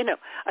using,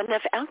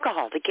 enough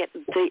alcohol to get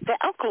the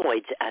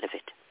alkaloids out of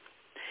it.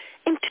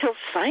 until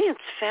science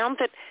found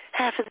that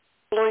half of the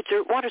alkaloids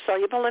are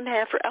water-soluble and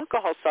half are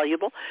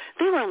alcohol-soluble.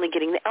 They were only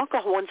getting the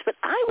alcohol ones, but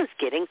I was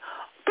getting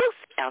both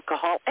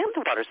alcohol and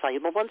the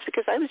water-soluble ones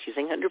because I was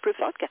using 100 proof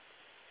vodka.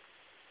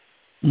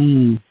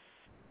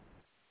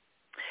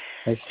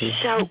 I see.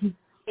 So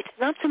it's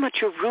not so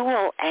much a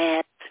rule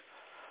as,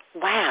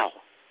 wow,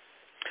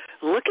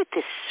 look at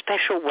this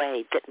special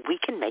way that we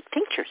can make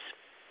tinctures.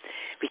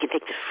 We can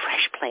take the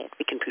fresh plant,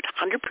 we can put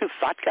 100 proof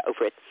vodka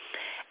over it,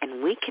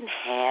 and we can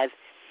have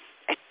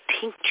a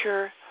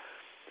tincture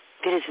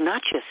that is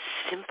not just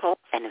simple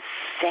and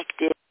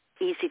effective,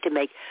 easy to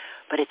make,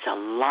 but it's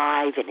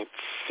alive and it's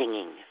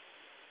singing.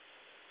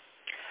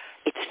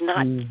 It's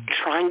not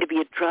trying to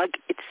be a drug.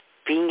 It's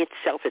being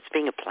itself. It's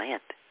being a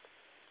plant.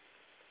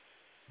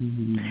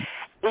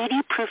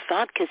 80 proof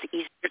vodka is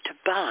easier to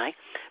buy,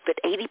 but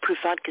 80 proof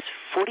vodka is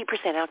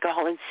 40%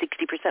 alcohol and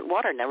 60%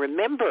 water. Now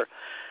remember,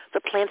 the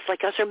plants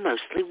like us are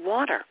mostly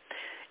water.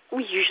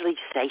 We usually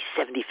say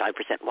 75%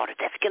 water.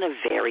 That's going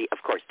to vary, of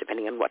course,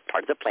 depending on what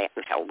part of the plant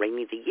and how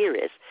rainy the year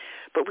is.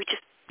 But we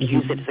just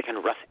use it as a kind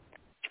of rough.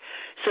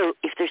 So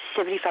if there's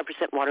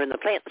 75% water in the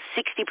plant,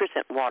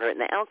 60% water in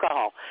the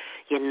alcohol,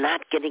 you're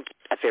not getting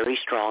a very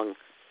strong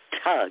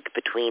tug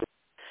between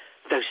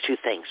those two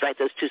things, right?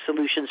 Those two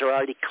solutions are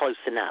already close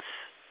enough.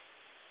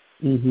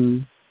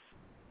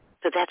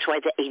 So that's why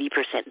the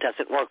 80%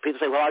 doesn't work. People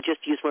say, well, I'll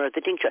just use more of the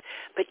tincture.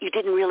 But you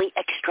didn't really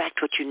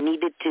extract what you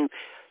needed to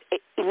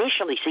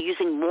initially, so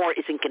using more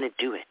isn't going to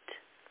do it.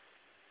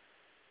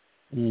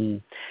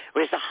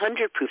 Whereas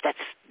 100 proof, that's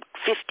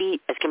 50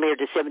 as compared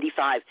to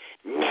 75.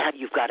 Now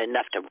you've got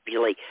enough to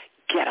really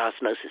get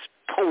osmosis,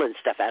 pulling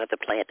stuff out of the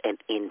plant and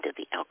into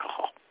the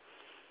alcohol.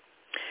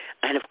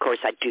 And, of course,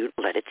 I do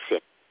let it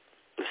sit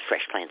with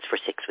fresh plants for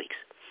 6 weeks.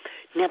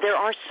 Now, there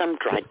are some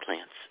dried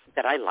plants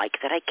that I like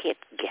that I can't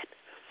get.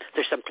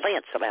 There's some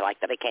plants that I like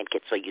that I can't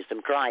get, so I use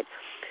them dried.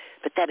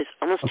 But that is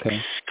almost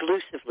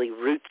exclusively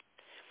roots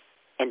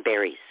and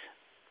berries.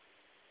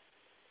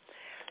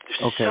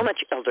 There's so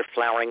much elder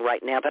flowering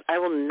right now, but I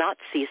will not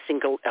see a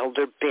single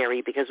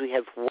elderberry because we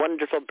have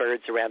wonderful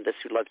birds around us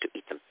who love to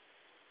eat them.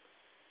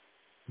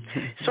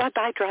 So I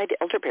buy dried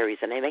elderberries,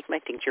 and I make my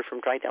tincture from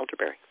dried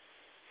elderberry.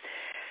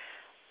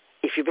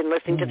 If you've been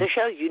listening to the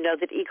show, you know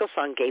that Eagle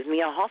Song gave me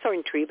a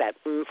hawthorn tree about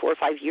 4 or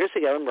 5 years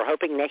ago, and we're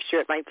hoping next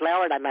year it might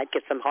flower and I might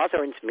get some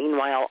hawthorns.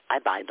 Meanwhile, I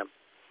buy them,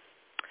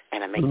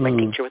 and I make my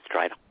tincture with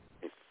dried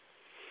hawthorn.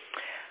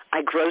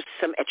 I grow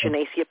some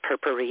Echinacea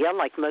purpurea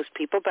like most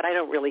people, but I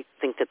don't really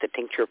think that the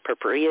tincture of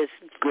purpurea is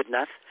good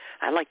enough.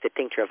 I like the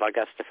tincture of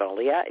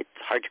augustifolia. It's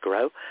hard to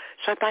grow,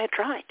 so I buy it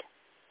dried,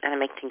 and I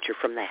make tincture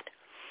from that.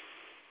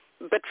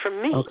 But for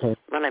me,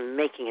 when I'm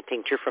making a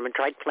tincture from a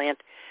dried plant,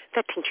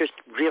 that tincture's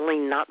really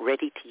not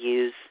ready to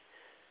use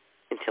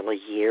until a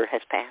year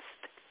has passed.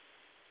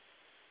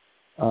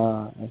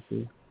 I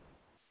see.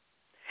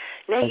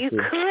 Now, you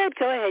could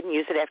go ahead and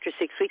use it after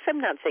 6 weeks. I'm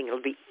not saying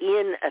it'll be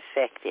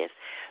ineffective,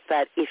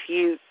 but if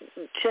you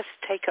just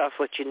take off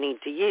what you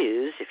need to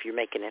use, if you're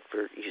making it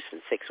for use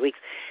in 6 weeks,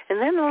 and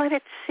then let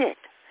it sit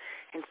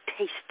and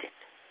taste it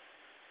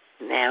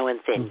now and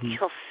then,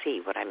 you'll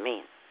see what I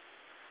mean.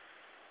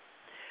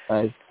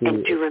 I see.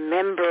 And to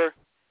remember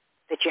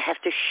that you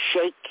have to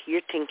shake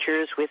your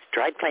tinctures with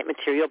dried plant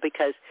material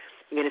because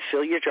you're going to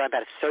fill your jar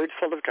about a third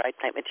full of dried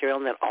plant material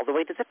and then all the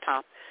way to the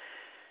top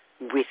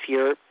with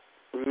your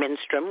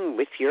menstruum,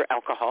 with your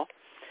alcohol.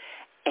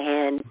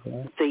 And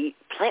the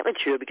plant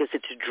material, because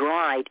it's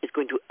dried, is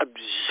going to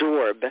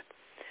absorb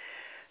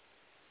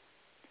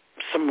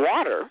some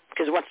water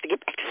because it wants to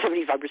get back to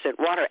 75%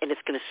 water, and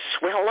it's going to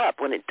swell up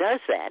when it does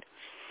that.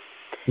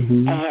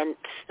 And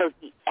so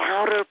the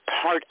outer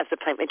part of the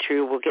plant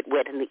material will get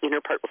wet and the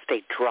inner part will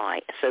stay dry.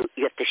 So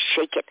you have to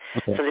shake it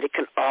so that it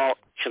can all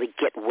actually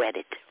get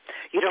wetted.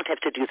 You don't have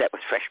to do that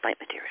with fresh plant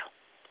material.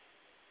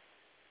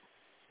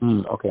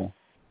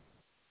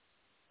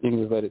 You can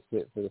just let it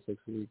sit for the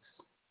 6 weeks.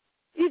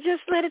 You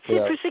just let it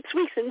sit for 6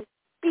 weeks and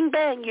bing,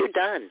 bang, you're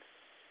done.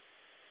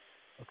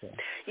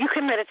 You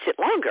can let it sit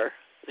longer.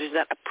 There's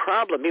not a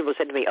problem. People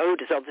said to me, oh,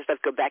 does all this stuff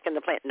go back in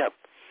the plant? No.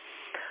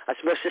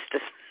 Osmosis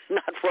does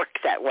not work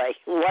that way.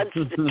 Once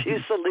the two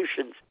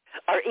solutions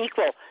are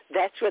equal,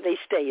 that's where they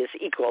stay, is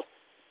equal.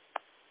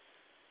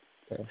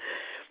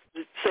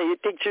 So your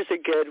tinctures are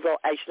good. Well,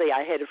 actually,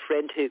 I had a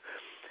friend who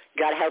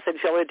got a house in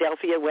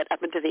Philadelphia, went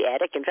up into the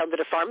attic, and found that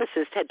a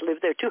pharmacist had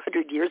lived there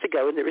 200 years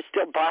ago, and there were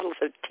still bottles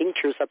of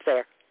tinctures up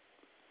there.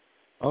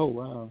 Oh,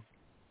 wow.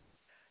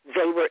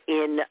 They were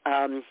in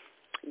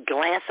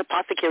glass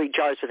apothecary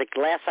jars with a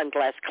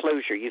glass-on-glass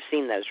closure. You've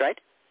seen those, right?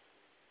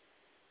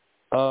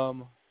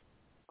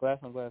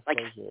 Glass-on-glass like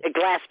closure. A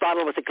glass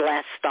bottle with a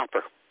glass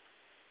stopper.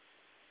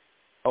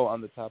 Oh,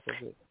 on the top of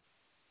it?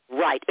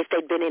 Right. If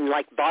they'd been in,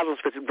 like, bottles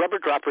with rubber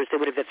droppers, they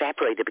would have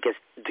evaporated because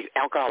the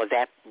alcohol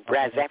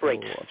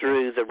evaporates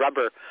through the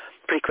rubber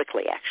pretty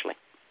quickly, actually.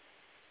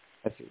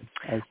 I see.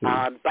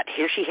 But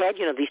here she had,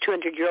 these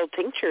 200-year-old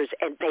tinctures,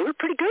 and they were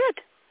pretty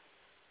good.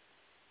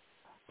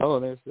 Oh,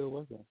 they're still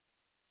working.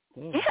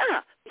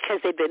 Yeah, because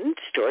they'd been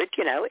stored,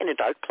 in a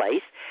dark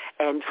place.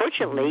 And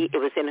fortunately, it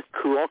was in a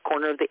cool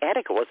corner of the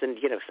attic. It wasn't,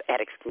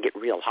 attics can get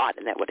real hot,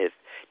 and that would have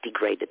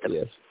degraded them.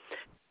 Yes.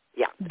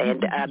 Yeah,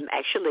 and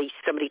actually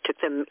somebody took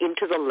them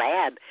into the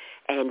lab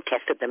and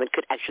tested them and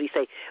could actually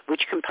say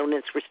which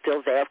components were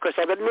still there. Of course,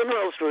 all the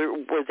minerals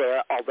were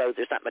there, although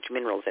there's not much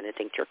minerals in a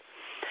tincture.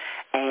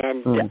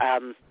 And,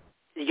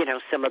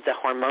 some of the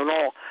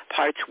hormonal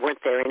parts weren't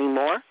there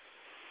anymore.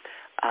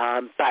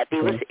 But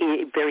it was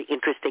very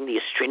interesting, the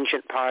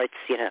astringent parts,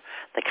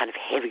 the kind of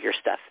heavier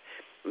stuff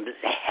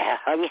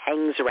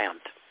hangs around.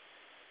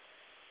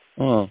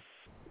 Oh.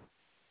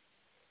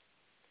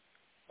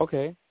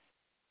 Okay.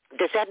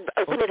 Does that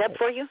open it up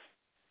for you?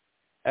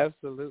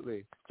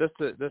 Absolutely. Just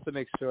to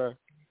make sure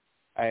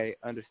I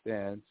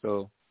understand.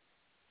 So,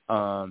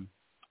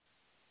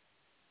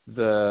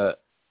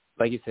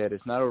 like you said,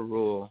 it's not a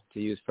rule to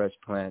use fresh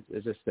plants.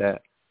 It's just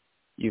that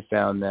you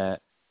found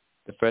that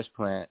the fresh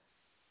plant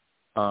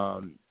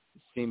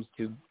seems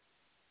to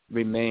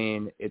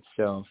remain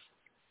itself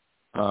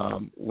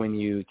when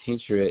you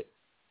tincture it,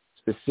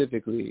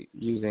 specifically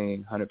using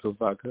 100 proof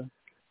vodka.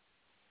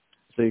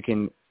 So you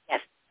can,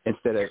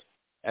 instead of,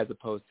 as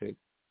opposed to,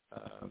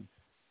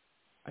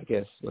 I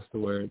guess, what's the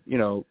word,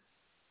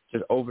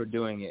 just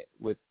overdoing it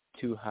with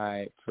too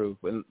high proof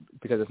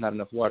because there's not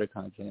enough water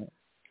content.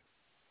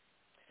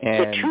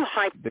 And the too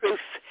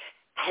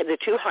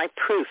high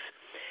proof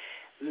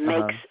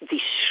makes the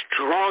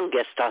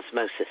strongest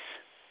osmosis.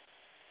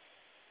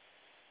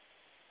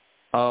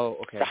 Oh,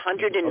 okay. The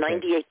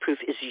 198 proof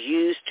is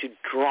used to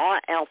draw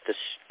out the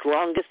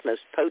strongest,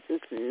 most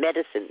potent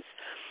medicines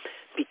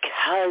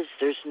because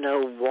there's no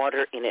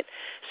water in it.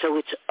 So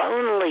it's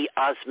only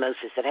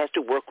osmosis that has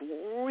to work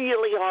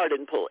really hard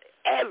and pull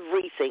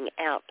everything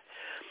out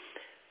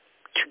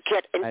to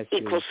get an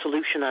equal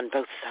solution on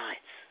both sides.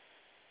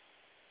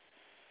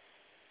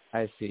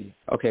 I see.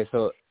 Okay,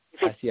 so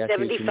if it's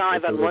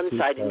 75 on one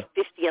side and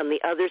 50 on the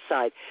other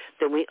side,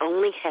 then we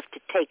only have to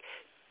take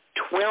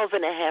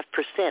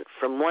 12.5%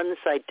 from one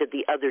side to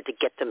the other to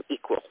get them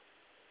equal.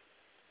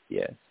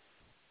 Yes.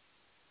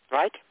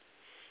 Right?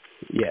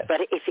 Yes.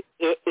 But if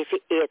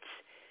it's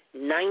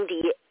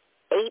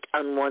 98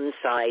 on one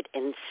side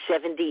and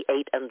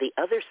 78 on the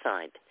other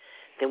side,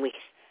 then we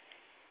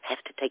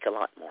have to take a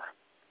lot more.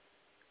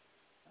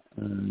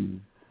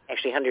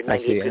 Actually,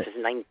 198 proof is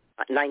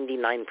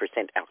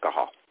 99%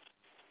 alcohol.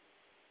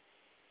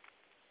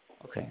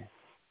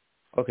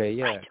 Okay,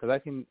 yeah, because I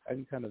can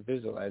kind of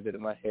visualize it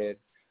in my head,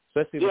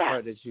 especially the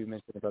part that you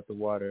mentioned about the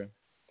water.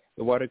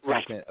 The water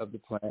content of the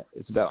plant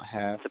is about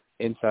half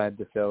inside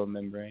the cell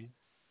membrane.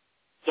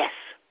 Yes.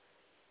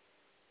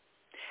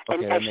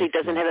 Okay, and actually it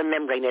doesn't have a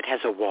membrane, it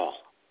has a wall.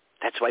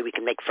 That's why we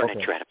can make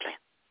furniture out of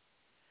plants.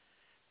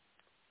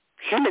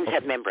 Humans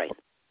have membranes.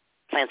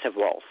 Plants have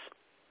walls.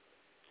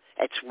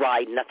 That's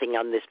why nothing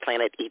on this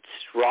planet eats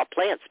raw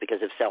plants,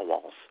 because of cell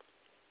walls.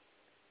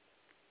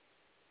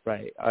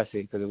 Right, I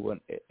see, because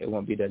it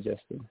won't be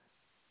digested.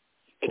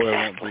 Exactly. Or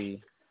it won't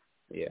be,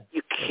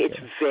 It's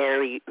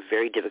very,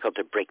 very difficult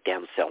to break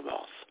down cell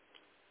walls.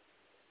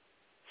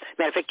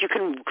 Matter of fact, you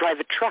can drive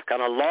a truck on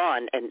a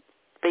lawn and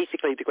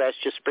basically the grass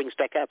just springs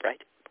back up,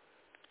 right?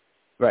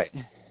 Right.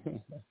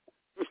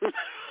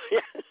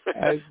 Yeah.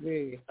 I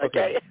see.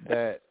 Okay.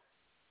 That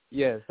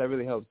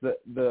really helps.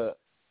 The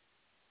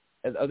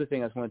other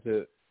thing I just wanted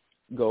to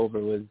go over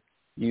was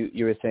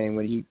you were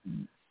saying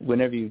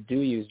whenever you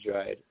do use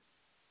dried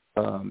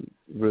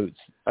roots,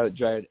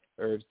 dried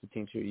herbs to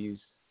tincture, you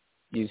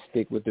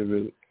stick with the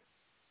root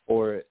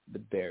or the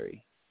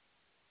berry,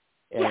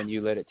 and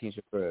you let it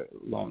tincture for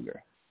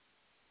longer.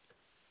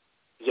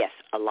 Yes,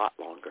 a lot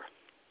longer.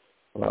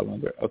 A lot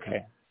longer.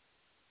 Okay.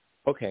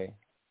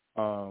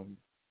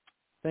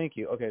 Thank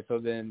you. Okay, so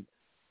then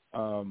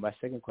my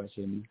second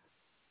question.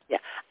 Yeah,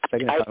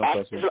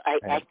 I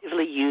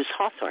actively use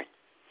hawthorn.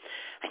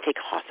 I take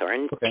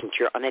hawthorn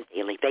tincture on a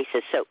daily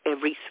basis. So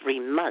every 3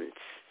 months,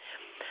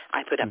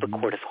 I put up a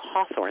quart of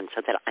hawthorn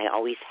so that I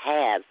always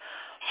have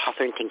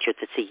hawthorn tincture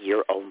that's a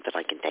year old that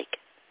I can take.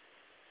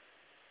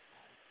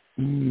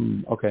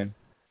 Okay.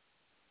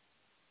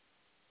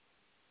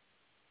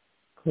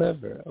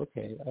 Clever.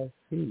 Okay, I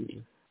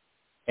see.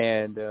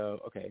 And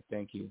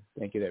thank you.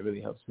 That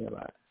really helps me a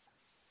lot.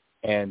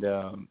 And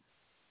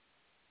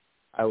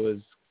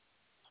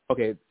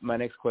my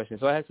next question.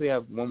 So I actually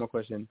have one more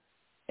question,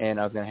 and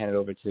I was going to hand it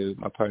over to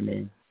my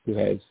partner who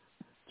has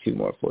 2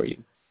 more for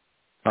you.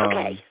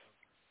 Okay.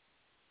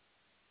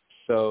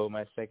 So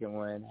my second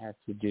one has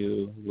to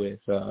do with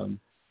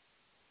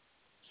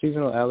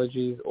seasonal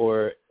allergies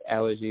or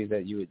allergies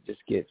that you would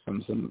just get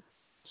from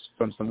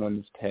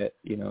someone's pet,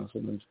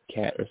 someone's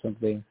cat or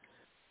something.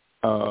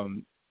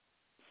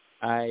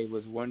 I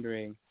was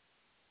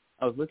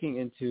looking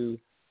into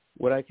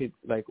what I could,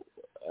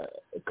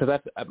 because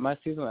my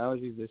seasonal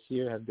allergies this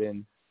year have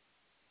been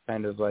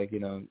kind of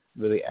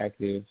really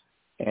active,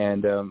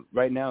 and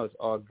right now it's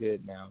all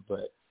good now,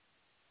 but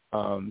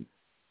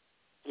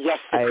yes,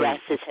 the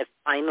grasses have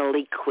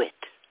finally quit.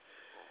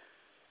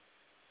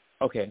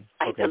 Okay.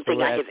 I don't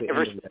think I have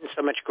ever seen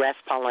so much grass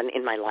pollen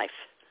in my life.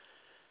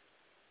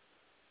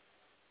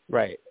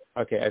 Right.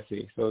 Okay, I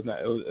see. So it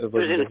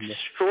was an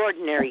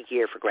extraordinary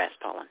year for grass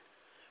pollen.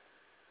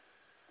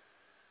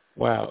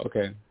 Wow,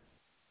 okay.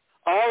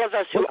 All of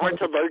us who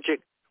aren't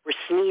allergic were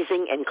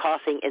sneezing and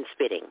coughing and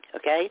spitting,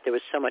 okay? There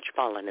was so much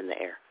pollen in the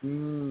air.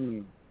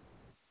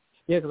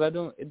 Yeah,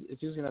 because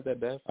it's usually not that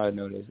bad, I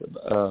noticed.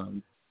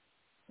 And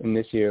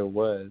this year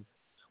was.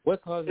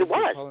 What caused the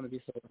pollen to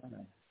be so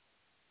high?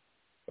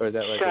 Or is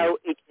that like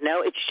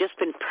it's just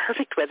been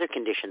perfect weather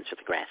conditions for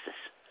the grasses.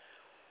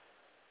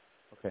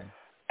 Okay.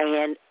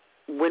 And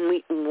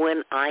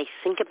when I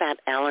think about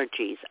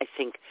allergies, I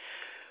think,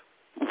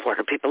 what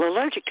are people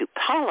allergic to?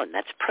 Pollen,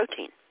 that's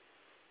protein.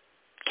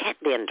 Cat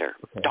dander,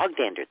 dog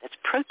dander, that's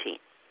protein.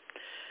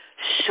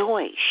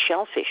 Soy,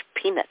 shellfish,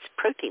 peanuts,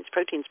 proteins.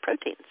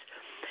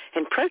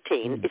 And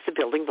protein is the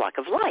building block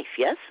of life,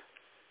 yes?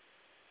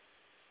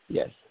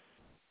 Yes.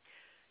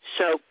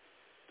 So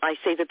I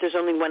say that there's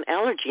only one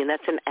allergy, and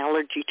that's an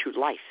allergy to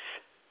life.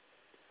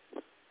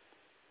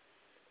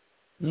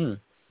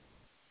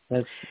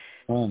 That's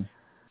fun.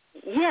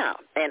 Yeah,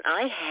 and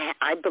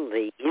I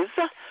believe,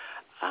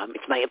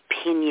 it's my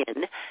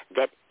opinion,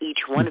 that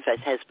each one of us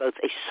has both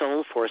a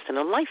soul force and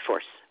a life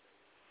force.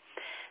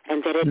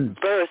 And that at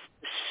birth,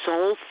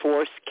 soul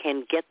force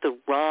can get the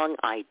wrong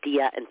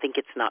idea and think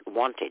it's not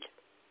wanted.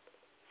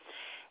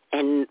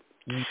 And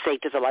say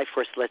to the life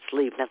force, let's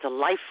leave. Now, the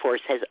life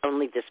force has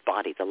only this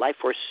body. The life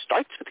force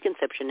starts with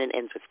conception and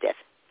ends with death.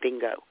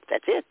 Bingo.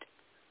 That's it.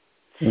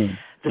 The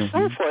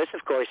soul force,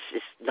 of course,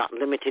 is not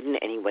limited in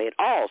any way at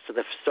all. So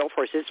the soul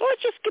force is,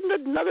 just give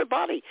it another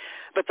body.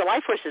 But the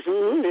life force is,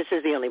 this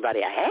is the only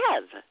body I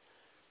have.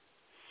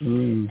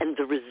 And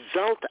the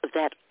result of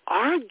that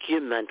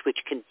argument,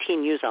 which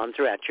continues on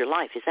throughout your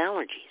life, is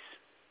allergies.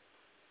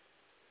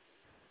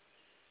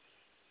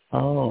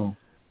 Oh.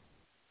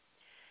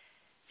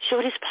 So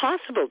it is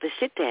possible to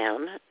sit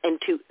down and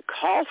to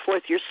call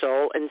forth your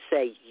soul and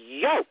say,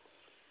 yo,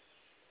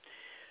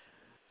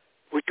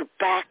 would you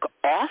back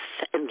off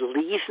and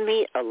leave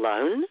me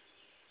alone?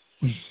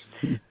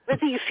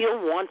 Whether you feel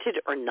wanted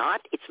or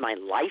not, it's my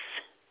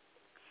life.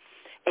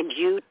 And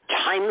you,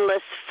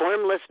 timeless,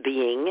 formless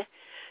being,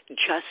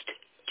 just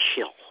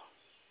chill.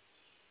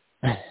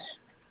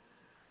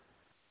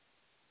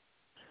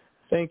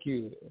 Thank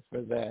you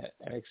for that,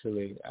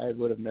 actually. I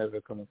would have never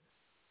come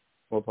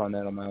upon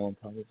that on my own,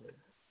 probably.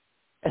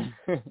 I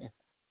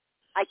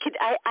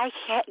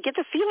get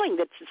the feeling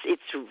that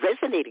it's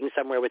resonating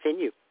somewhere within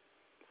you.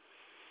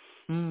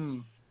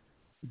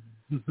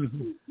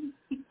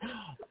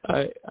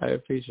 I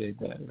appreciate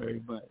that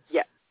very much.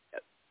 Yeah.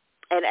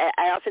 And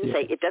I often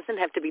say it doesn't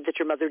have to be that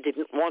your mother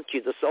didn't want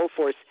you. The soul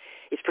force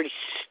is pretty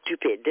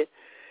stupid,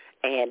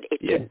 and it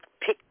can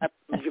pick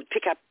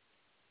up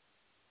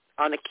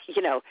on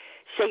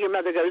say your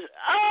mother goes,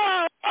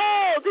 oh,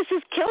 this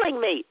is killing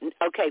me.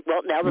 Okay,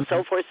 well, now the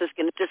soul force is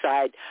going to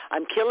decide,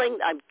 I'm killing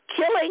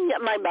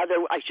my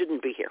mother. I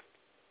shouldn't be here.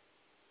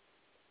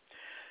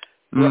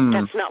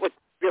 That's not what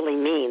it really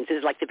means.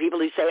 It's like the people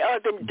who say,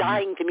 I've been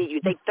dying to meet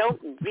you. They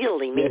don't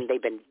really mean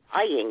they've been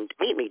dying to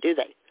meet me, do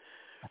they?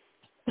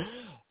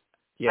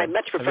 I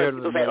much prefer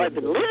people say, I've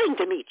been living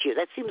to meet you.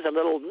 That seems a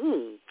little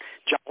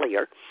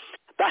jollier.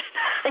 But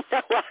I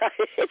know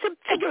it's a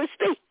figure of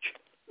speech.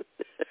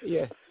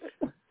 Yes.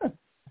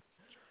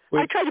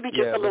 I try to be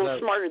just a little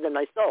smarter than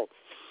my soul.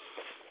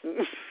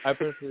 I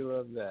personally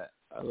love that.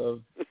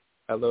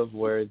 I love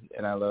words,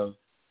 and I love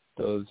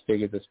those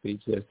figures of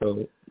speech. They're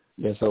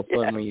so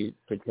fun when you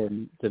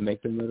pretend to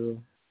make them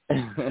literal.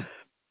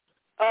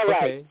 All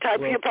right. Time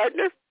for your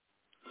partner?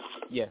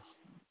 Yes.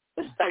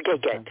 Okay,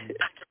 good.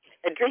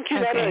 And drink your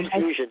nettle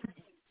infusion.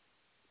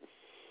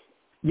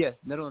 Yes,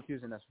 nettle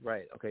infusion, that's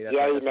right. Okay, that's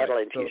nettle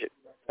infusion.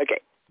 So, okay.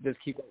 Just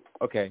keep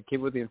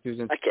with the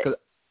infusion. Okay.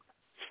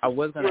 I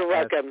was going to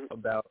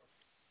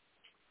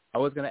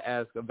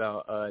ask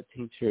about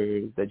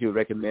tinctures that you would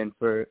recommend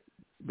for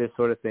this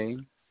sort of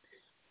thing,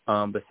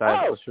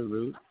 besides osha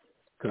root.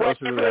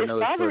 Whatever is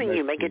bothering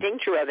you, make a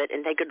tincture of it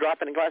and take a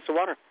drop in a glass of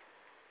water.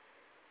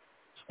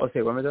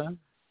 Okay, one more time.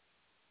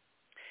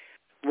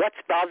 What's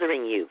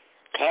bothering you?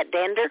 Cat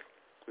dander?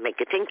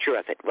 Make a tincture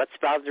of it. What's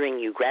bothering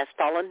you? Grass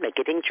pollen? Make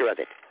a tincture of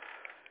it.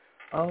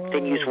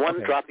 Then use one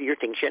drop of your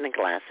tincture in a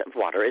glass of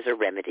water as a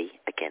remedy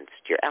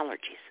against your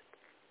allergies.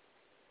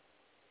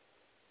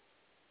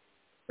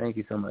 Thank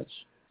you so much.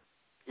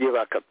 You're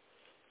welcome.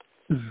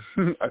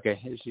 Okay,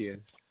 here she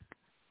is.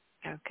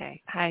 Okay.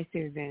 Hi,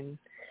 Susan.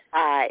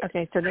 Hi.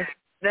 Okay, so the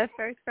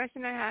first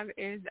question I have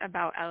is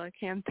about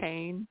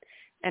elecampane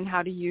and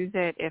how to use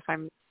it if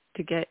I'm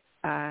to get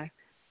to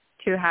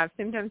have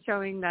symptoms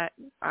showing that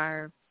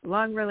are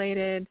lung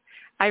related.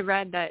 I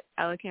read that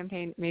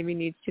elecampane maybe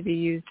needs to be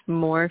used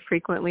more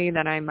frequently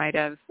than I might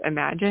have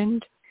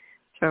imagined.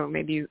 So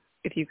maybe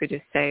if you could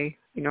just say,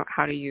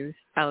 how to use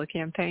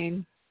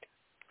elecampane.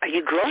 Are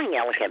you growing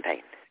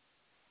elecampane?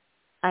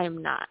 I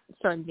am not.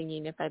 So I'm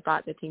thinking if I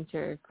bought the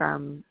tincture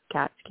from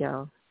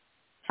Catskill,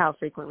 how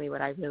frequently would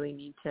I really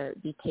need to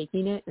be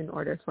taking it in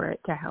order for it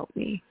to help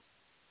me?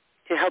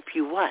 To help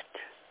you what?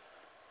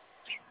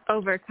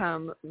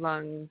 Overcome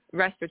lung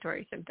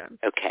respiratory symptoms.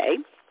 Okay.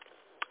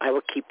 I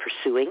will keep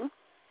pursuing.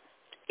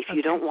 If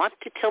you don't want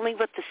to tell me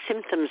what the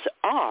symptoms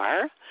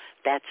are,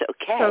 that's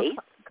okay.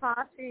 So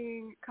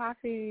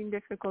coughing,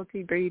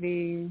 difficulty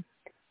breathing.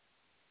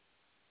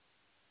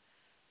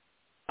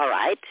 All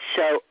right.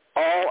 So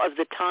all of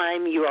the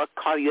time you have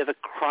a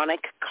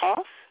chronic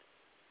cough?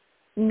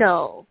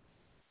 No.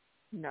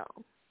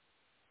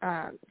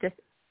 Just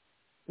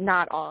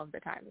not all of the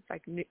time. It's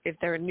like if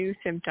there are new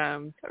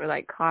symptoms or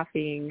like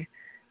coughing,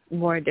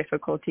 more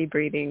difficulty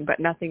breathing, but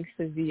nothing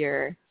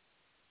severe.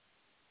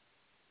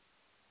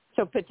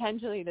 So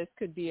potentially this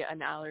could be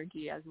an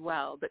allergy as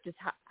well, but just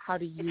how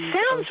do you... It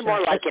sounds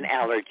more like an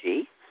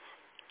allergy.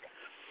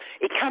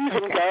 It comes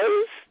and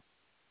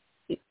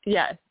goes?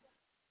 Yes.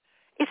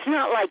 It's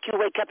not like you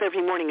wake up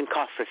every morning and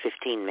cough for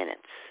 15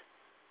 minutes.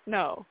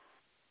 No.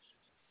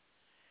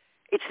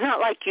 It's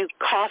not like you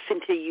cough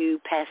until you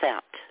pass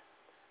out.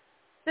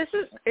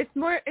 It's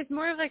more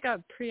of like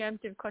a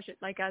preemptive question,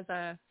 like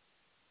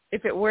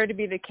if it were to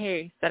be the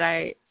case that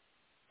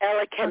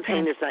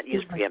Elecampane is not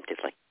used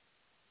preemptively.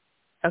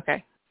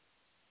 Okay.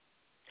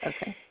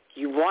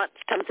 You want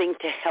something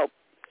to help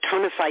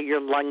tonify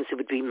your lungs, it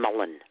would be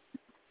mullein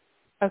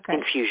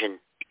infusion.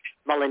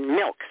 Mullein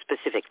milk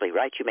specifically,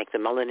 right? You make the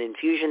mullein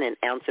infusion, an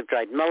ounce of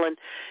dried mullein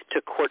to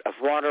a quart of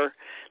water,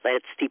 let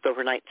it steep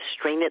overnight,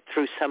 strain it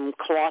through some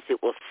cloth.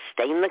 It will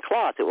stain the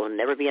cloth. It will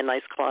never be a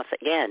nice cloth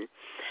again.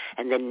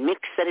 And then mix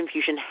that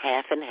infusion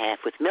half and half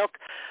with milk,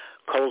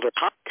 cold or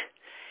hot.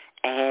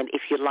 And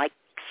if you like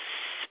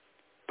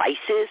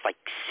spices like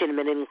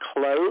cinnamon and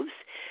cloves,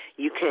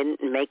 you can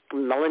make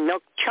mullein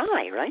milk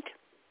chai, right?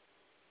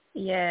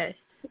 Yes.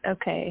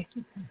 Okay.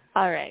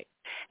 All right.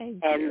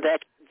 Thank you.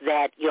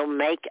 That you'll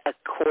make a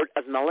quart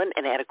of mullein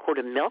and add a quart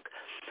of milk.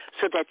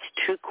 So that's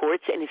 2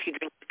 quarts, and if you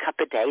drink a cup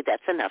a day,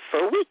 that's enough for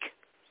a week.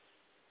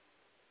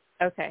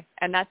 Okay.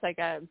 And that's like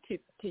to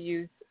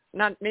use,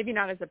 maybe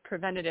not as a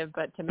preventative,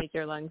 but to make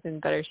your lungs in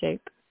better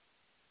shape?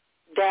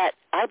 That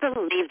I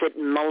believe that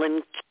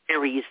mullein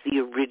carries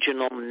the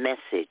original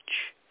message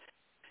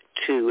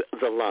to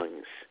the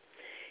lungs.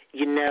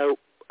 You know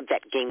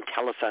that game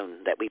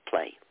telephone that we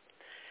play?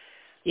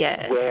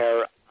 Yes.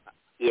 Where,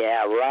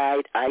 yeah,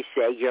 right, I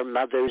say your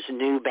mother's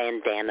new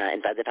bandana,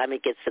 and by the time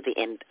it gets to the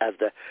end of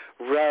the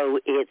row,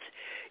 it's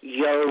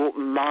yo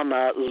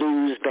mama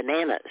lose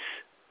bananas.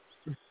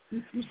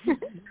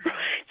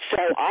 So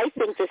I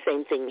think the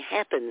same thing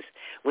happens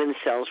when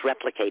cells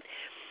replicate.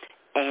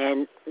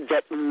 And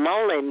that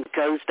mullein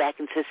goes back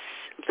and says,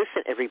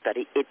 listen,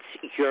 everybody, it's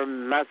your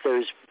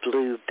mother's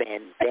blue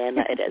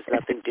bandana. It has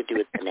nothing to do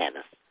with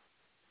bananas.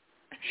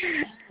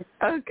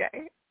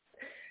 Okay.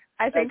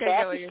 I think I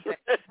know what you're saying.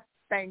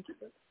 Thank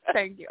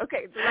you.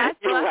 Okay, the last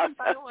and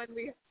final one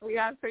we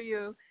have for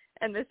you,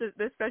 and this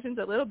question's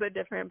a little bit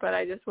different, but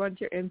I just want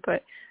your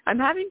input. I'm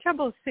having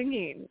trouble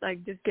singing,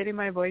 like just getting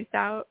my voice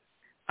out,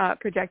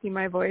 projecting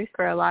my voice.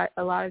 For a lot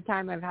of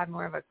time I've had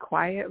more of a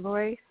quiet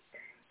voice.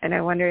 And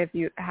I wonder if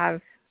you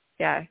have,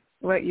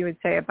 what you would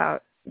say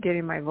about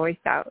getting my voice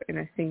out in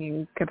a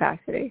singing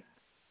capacity.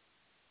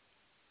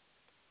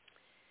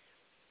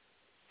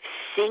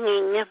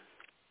 Singing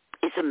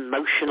is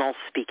emotional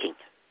speaking.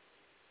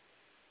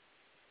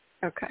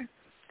 Okay.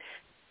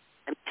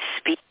 I'm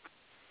speaking.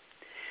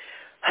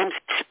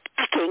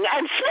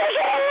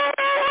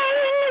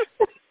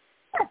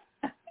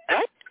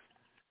 Right?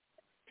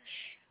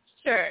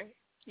 Sure.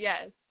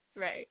 Yes.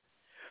 Right.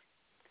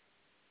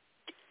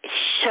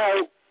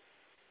 So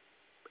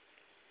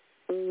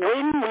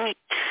when we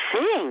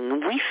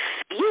sing, we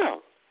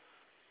feel.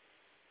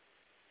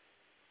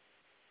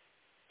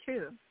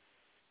 True.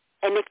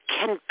 And it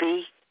can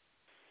be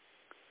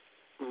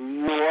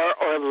more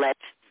or less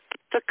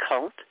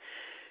difficult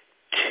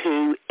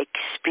to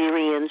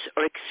experience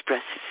or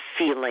express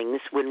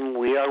feelings when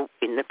we are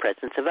in the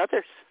presence of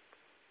others.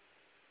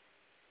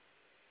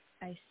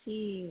 I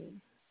see.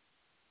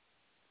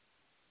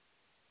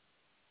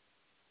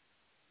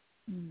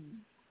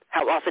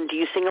 How often do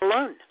you sing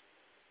alone?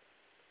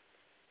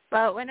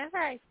 Well, whenever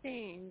I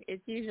sing,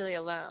 it's usually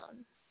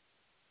alone.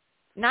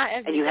 Not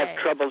every day. And you have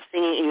trouble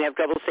singing. And you have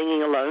trouble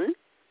singing alone?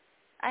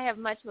 I have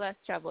much less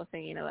trouble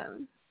singing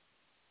alone.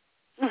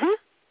 Mm-hmm.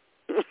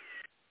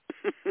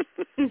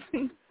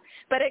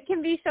 But it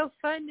can be so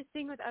fun to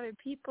sing with other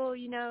people.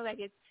 Like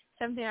it's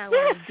something I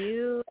want to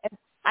do.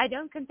 I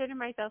don't consider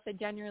myself a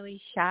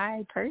generally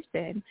shy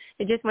person.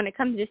 It just when it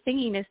comes to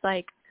singing, it's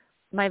like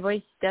my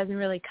voice doesn't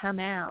really come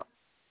out.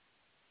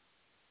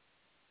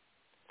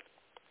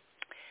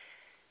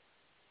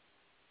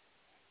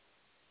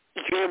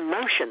 Your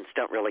emotions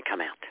don't really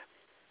come out.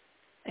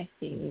 I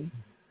see.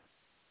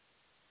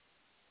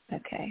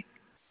 Okay.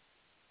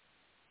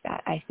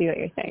 I see what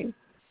you're saying.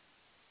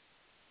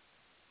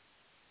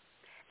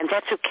 And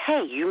that's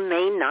okay. You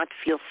may not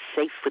feel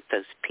safe with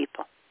those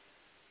people.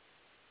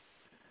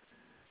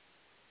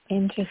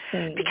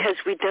 Interesting. Because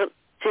we don't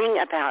sing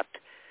about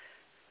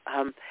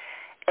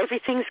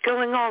everything's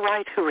going all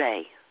right,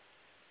 hooray.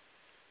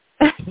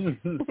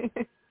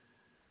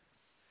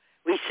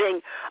 We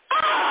sing,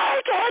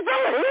 I can't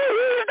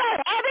believe that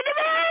happened to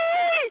me!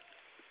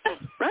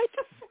 Right?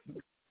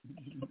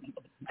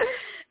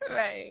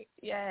 Right.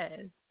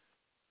 Yes.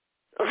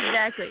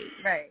 Exactly.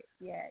 Right.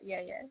 Yeah.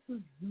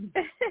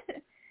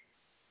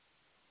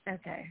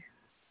 Okay.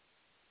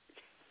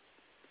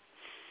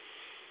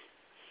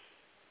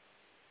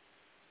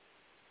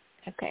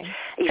 Okay.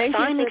 You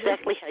find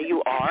exactly how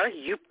you are.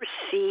 You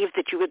perceive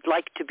that you would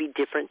like to be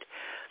different.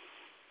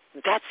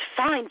 That's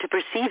fine to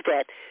perceive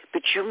that,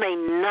 but you may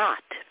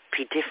not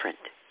be different.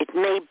 It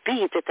may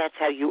be that that's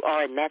how you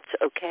are, and that's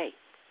okay.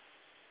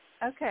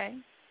 Okay.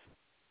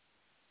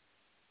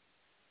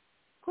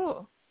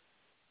 Cool.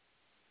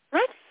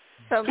 Right?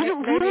 So you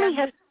don't maybe really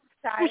have,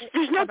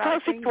 there's no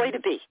perfect way to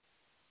be.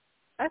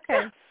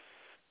 Okay.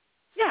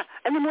 Yeah,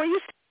 and the more you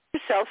see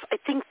yourself, I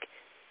think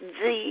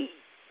the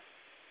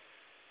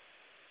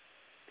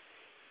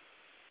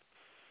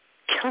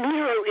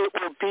clearer it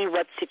will be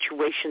what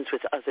situations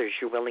with others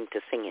you're willing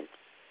to sing in.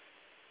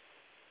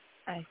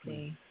 I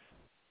see.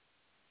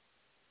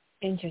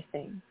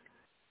 Interesting.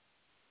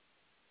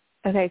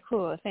 Okay,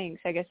 cool.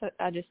 Thanks. I guess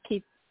I'll just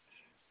keep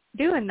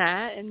doing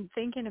that and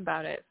thinking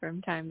about it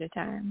from time to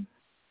time.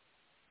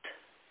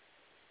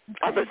 Okay.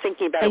 Although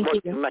thinking about it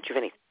won't do much of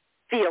anything.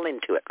 Feel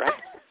into it, right?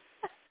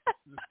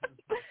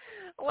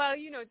 Well,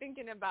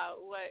 thinking about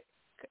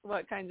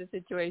what kinds of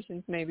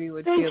situations maybe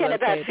would thinking feel okay.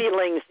 Thinking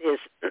about feelings is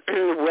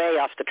way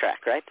off the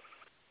track, right?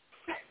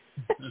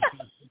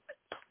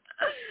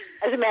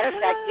 As a matter of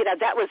fact,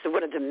 that was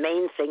one of the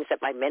main things that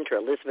my mentor,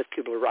 Elizabeth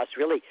Kubler-Ross,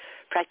 really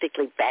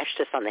practically bashed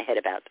us on the head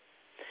about,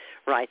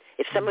 right?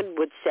 If someone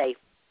would say,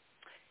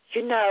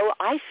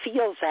 I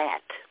feel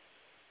that,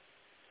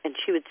 and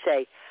she would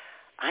say,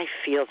 I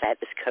feel that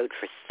is code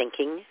for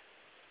thinking.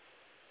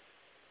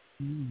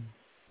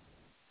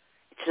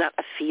 It's not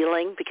a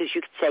feeling, because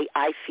you could say,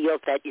 I feel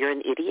that you're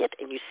an idiot,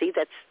 and you see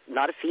that's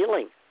not a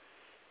feeling.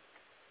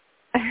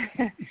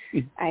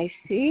 I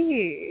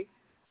see.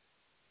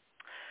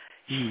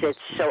 She said,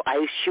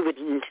 she would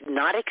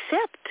not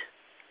accept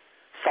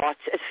thoughts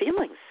as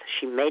feelings.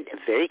 She made a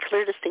very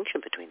clear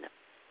distinction between them.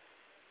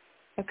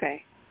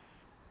 Okay.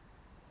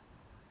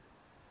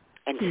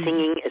 And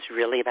singing is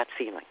really about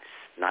feelings,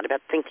 not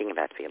about thinking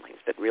about feelings,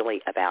 but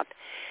really about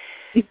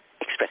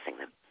expressing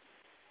them.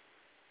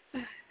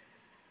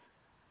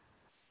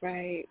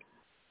 Right.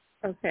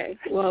 Okay.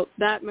 Well,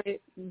 that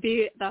might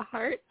be the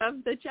heart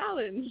of the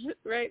challenge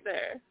right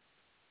there.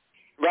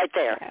 Right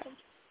there.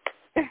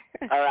 Yeah.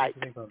 All right.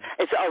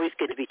 It's always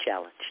good to be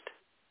challenged.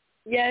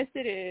 Yes,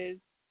 it is.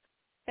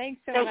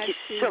 Thanks so much. Thank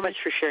you so much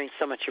for sharing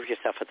so much of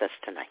yourself with us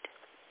tonight.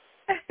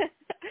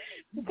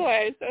 Of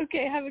course.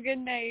 Okay, have a good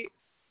night.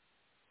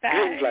 Bye.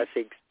 Good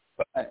blessings.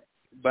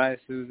 Bye,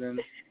 Susan.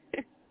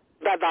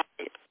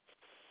 Bye-bye.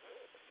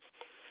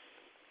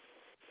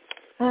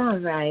 All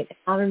right.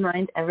 I'll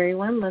remind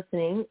everyone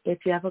listening,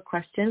 if you have a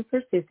question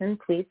for Susan,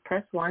 please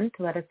press 1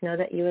 to let us know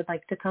that you would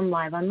like to come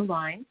live on the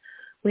line.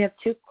 We have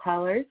 2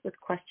 callers with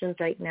questions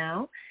right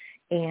now,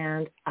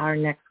 and our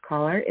next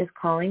caller is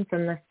calling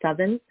from the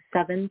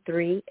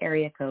 773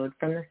 area code,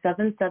 from the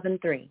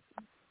 773.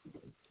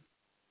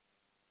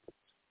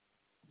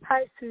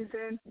 Hi,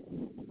 Susan.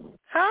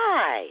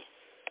 Hi.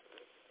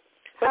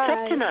 What's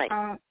up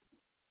tonight?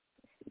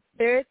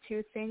 There are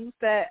 2 things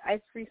that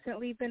I've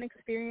recently been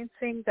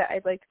experiencing that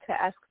I'd like to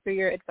ask for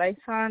your advice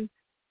on.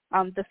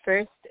 The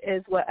first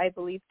is what I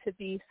believe to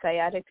be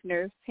sciatic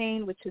nerve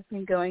pain, which has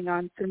been going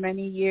on for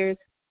many years.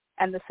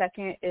 And the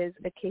second is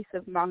a case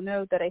of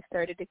mono that I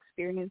started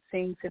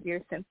experiencing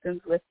severe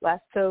symptoms with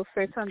last. So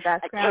for some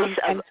background.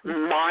 A case of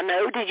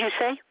mono, did you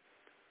say?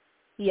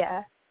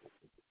 Yeah.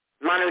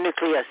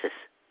 Mononucleosis.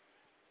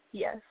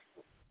 Yes.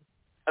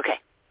 Okay.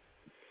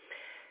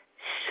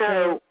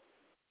 So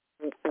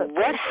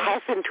what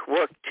hasn't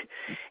worked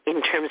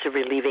in terms of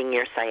relieving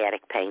your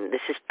sciatic pain?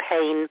 This is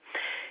pain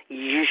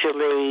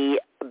usually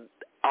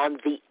on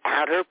the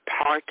outer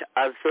part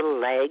of the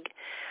leg,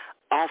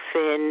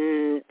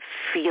 often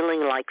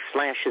feeling like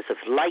flashes of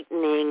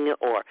lightning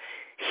or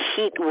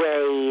heat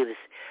waves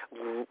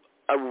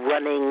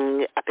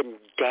running up and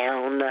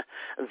down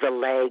the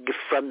leg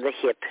from the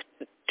hip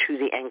to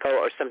the ankle,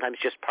 or sometimes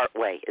just part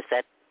way. Is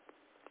that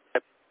a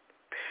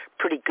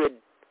pretty good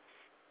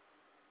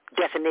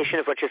definition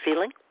of what you're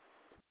feeling?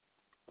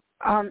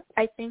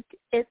 I think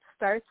it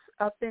starts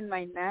up in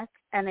my neck,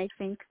 and I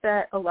think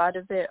that a lot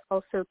of it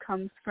also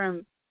comes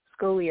from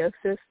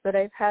scoliosis that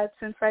I've had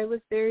since I was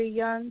very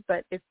young,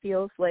 but it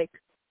feels like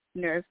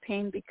nerve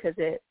pain because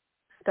it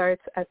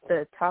starts at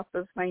the top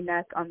of my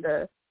neck on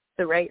the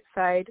right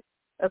side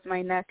of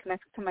my neck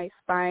next to my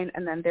spine,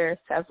 and then there are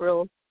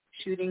several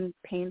shooting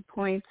pain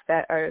points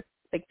that are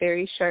like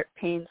very sharp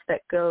pains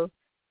that go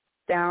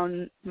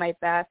down my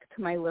back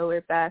to my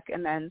lower back,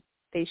 and then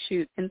they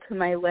shoot into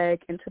my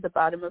leg, into the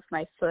bottom of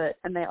my foot,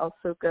 and they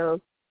also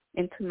go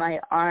into my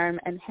arm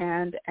and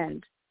hand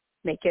and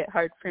make it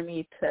hard for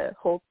me to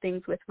hold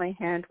things with my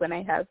hand when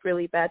I have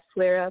really bad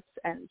flare-ups,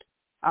 and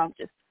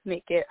just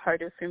make it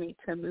harder for me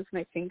to move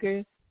my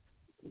fingers.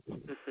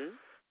 Mm-hmm.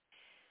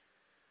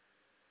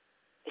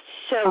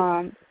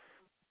 So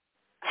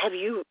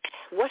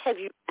What have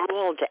you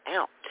ruled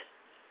out?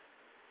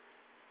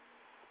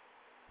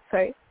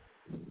 Sorry?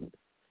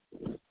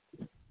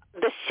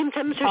 The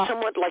symptoms are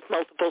somewhat like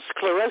multiple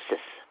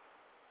sclerosis.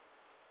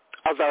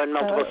 Although in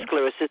multiple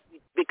sclerosis,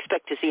 we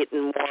expect to see it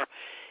in more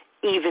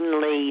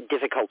evenly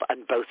difficult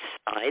on both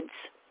sides.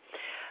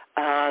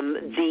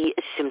 The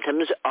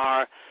symptoms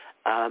are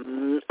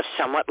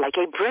somewhat like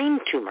a brain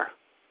tumor,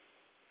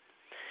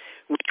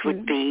 which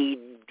would be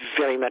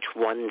very much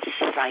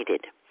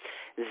one-sided.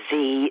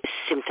 The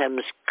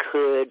symptoms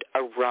could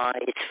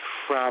arise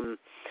from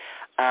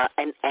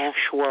an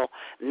actual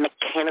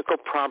mechanical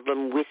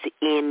problem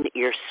within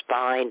your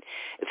spine.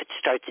 If it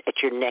starts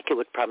at your neck, it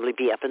would probably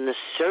be up in the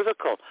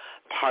cervical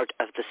part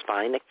of the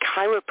spine. A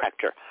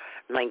chiropractor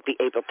might be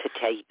able to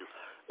tell you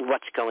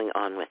what's going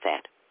on with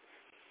that.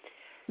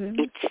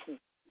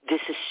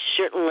 This is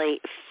certainly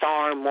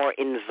far more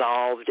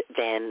involved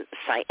than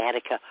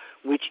sciatica,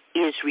 which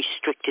is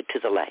restricted to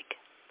the leg,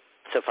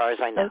 so far as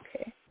I know.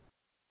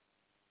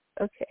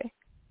 Okay.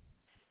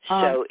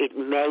 So it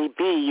may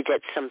be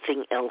that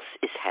something else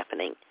is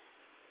happening.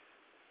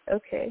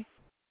 Okay.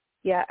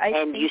 Yeah,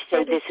 and you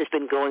say this has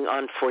been going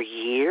on for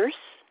years?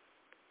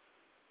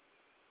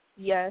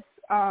 Yes.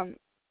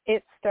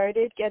 It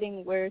started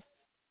getting worse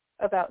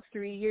about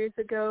 3 years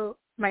ago.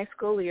 My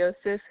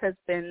scoliosis has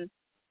been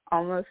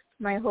almost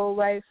my whole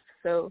life.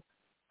 So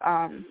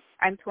I'm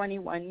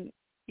 21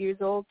 years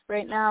old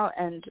right now,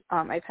 and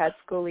I've had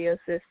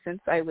scoliosis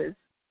since I was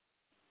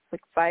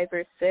like 5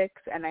 or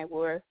 6, and I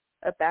wore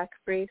a back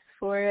brace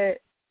for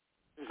it.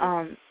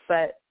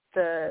 But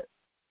the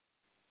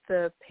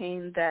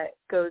pain that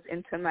goes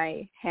into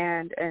my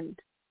hand and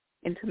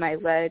into my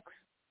legs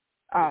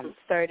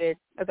started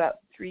about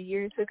 3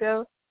 years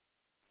ago.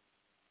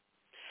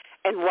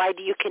 And why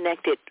do you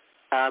connect it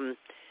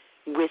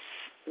with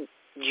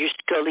your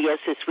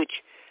scoliosis,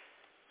 which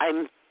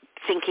I'm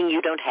thinking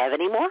you don't have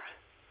anymore?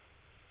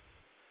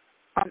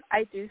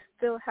 I do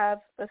still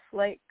have a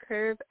slight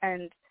curve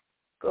and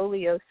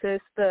scoliosis.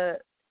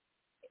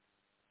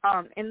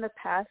 In the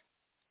past,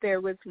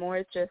 there was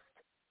more just,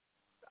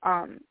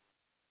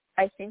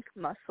 I think,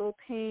 muscle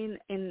pain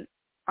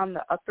on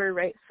the upper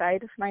right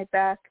side of my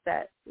back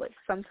that, like,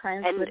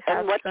 sometimes would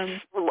have some.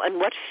 And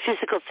what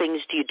physical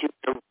things do you do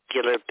on a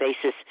regular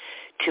basis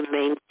to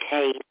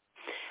maintain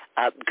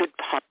good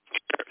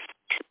posture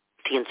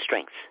and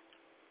strength?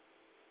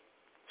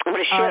 I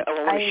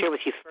want to share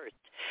with you first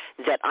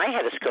that I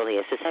have a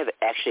scoliosis. I have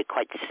actually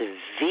quite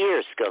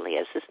severe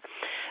scoliosis.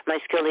 My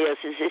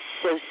scoliosis is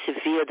so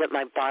severe that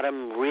my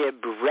bottom rib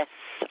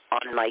rests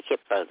on my hip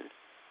bone.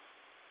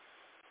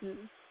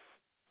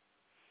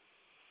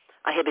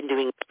 I have been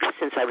doing this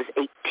since I was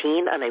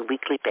 18 on a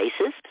weekly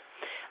basis.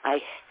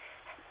 I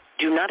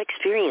do not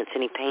experience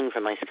any pain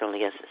from my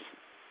scoliosis.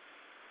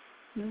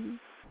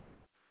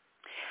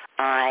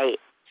 I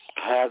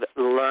have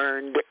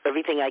learned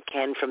everything I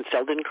can from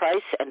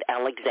Feldenkrais and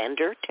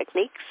Alexander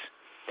techniques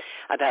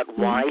about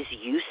wise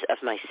use of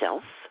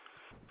myself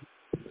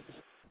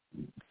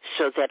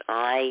so that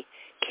I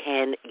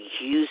can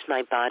use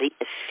my body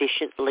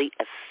efficiently,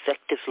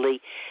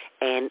 effectively,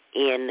 and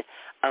in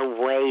a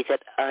way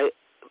that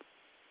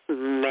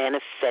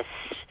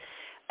manifests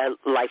a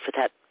life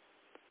without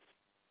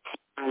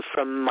pain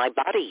from my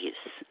body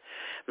use.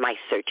 My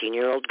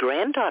 13-year-old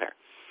granddaughter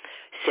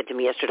said to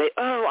me yesterday,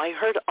 I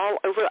heard all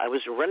over. I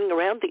was running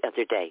around the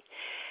other day.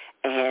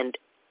 And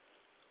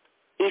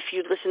if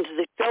you listen to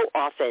the show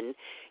often,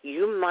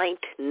 you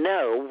might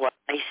know what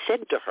I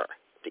said to her.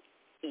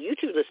 You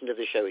two listen to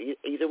the show.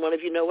 Either one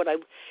of you know what I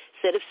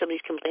said if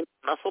somebody's complaining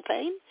of muscle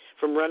pain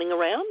from running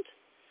around?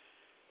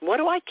 What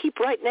do I keep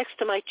right next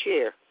to my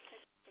chair?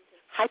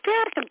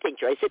 Hypericum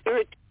tincture. I said, there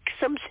is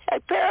some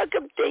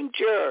hypericum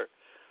tincture.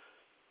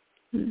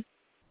 The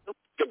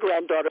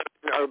granddaughter of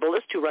an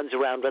herbalist who runs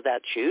around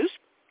without shoes,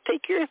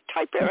 take your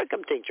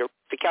hypericum tincture.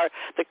 The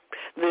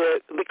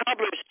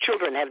cobbler's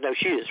children have no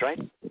shoes, right?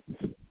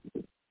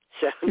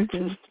 So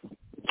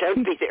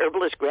don't be the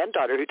herbalist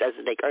granddaughter who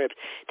doesn't take herbs.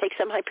 Take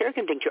some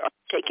hypericum tincture.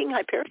 Taking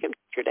hypericum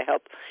tincture to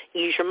help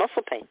ease your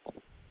muscle pain.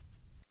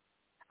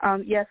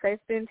 Yes,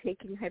 I've been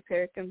taking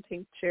hypericum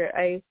tincture.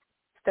 I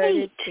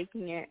started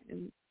taking it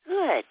in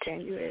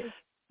January.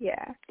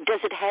 Yeah. Does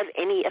it have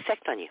any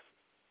effect on you?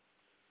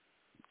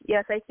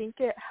 Yes, I think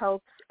it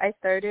helps.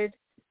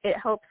 It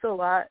helps a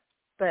lot,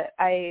 but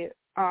I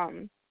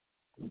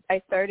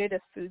started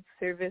a food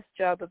service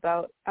job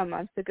about a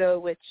month ago,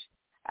 which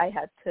I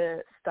had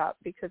to stop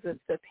because of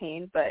the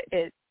pain, but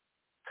it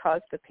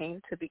caused the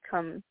pain to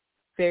become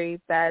very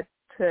bad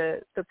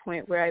to the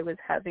point where I was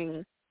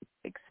having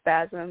like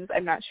spasms.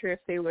 I'm not sure if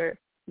they were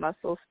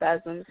muscle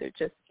spasms or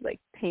just like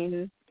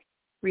pain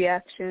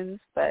reactions,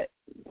 but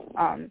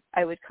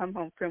I would come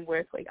home from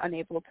work like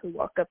unable to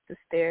walk up the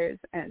stairs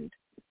and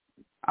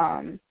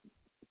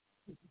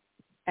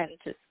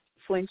just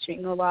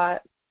flinching a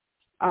lot.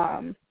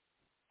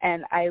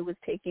 And I was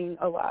taking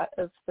a lot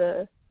of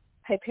the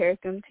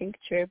hypericum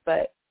tincture,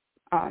 but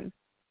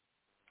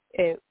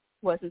it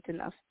wasn't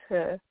enough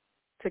to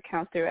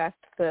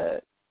counteract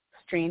the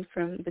strain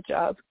from the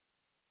job.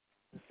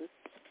 Mm-hmm.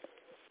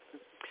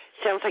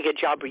 Sounds like a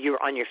job where you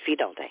were on your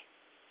feet all day.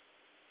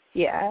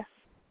 Yeah.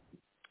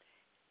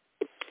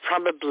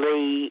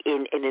 Probably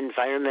in an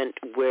environment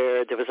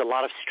where there was a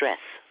lot of stress.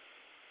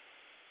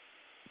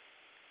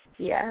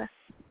 Yeah.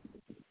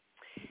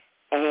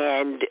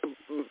 And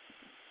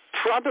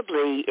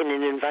probably in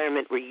an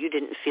environment where you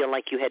didn't feel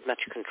like you had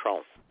much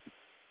control.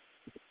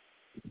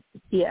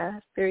 Yeah,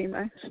 very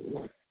much.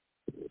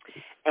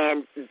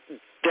 And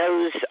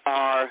those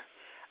are,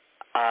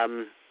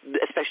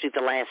 especially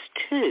the last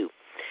two,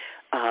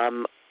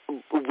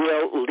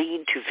 will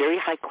lead to very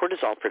high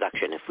cortisol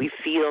production. If we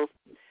feel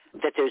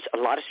that there's a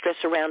lot of stress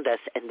around us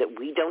and that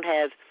we don't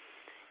have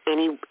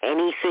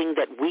anything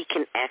that we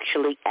can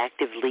actually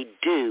actively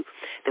do,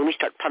 then we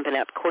start pumping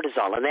out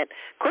cortisol. And that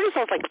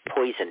cortisol is like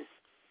poison.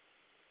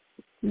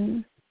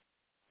 Mm.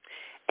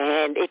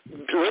 And it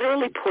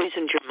literally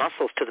poisoned your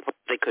muscles to the point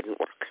they couldn't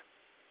work.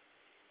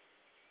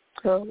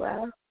 Oh,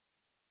 wow.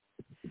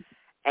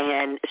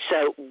 And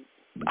so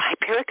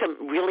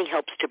hypericum really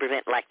helps to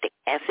prevent lactic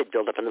acid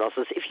buildup in the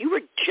muscles. If you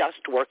were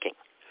just working,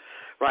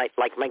 right,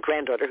 like my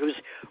granddaughter who's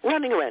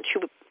running around, she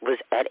was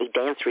at a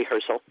dance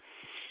rehearsal,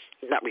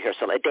 not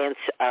rehearsal, a dance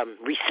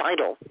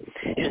recital.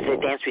 She was at a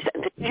dance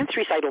recital. The dance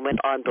recital went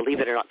on, believe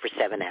it or not, for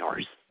 7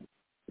 hours.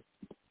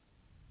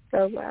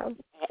 Oh, wow.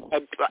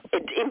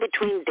 And in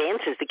between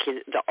dances,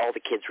 all the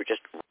kids were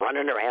just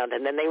running around,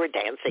 and then they were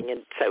dancing,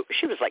 and so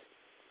she was like,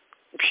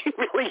 she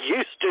really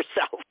used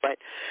herself. But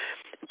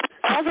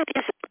all that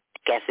is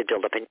acid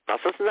buildup in your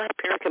muscles, and the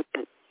hypericum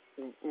can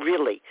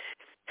really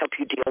help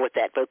you deal with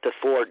that, both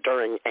before,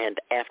 during, and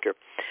after.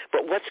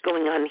 But what's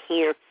going on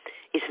here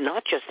is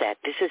not just that.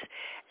 This is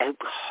a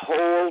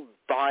whole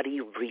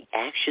body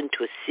reaction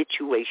to a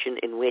situation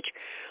in which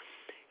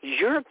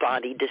your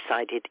body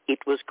decided it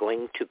was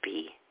going to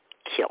be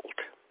killed.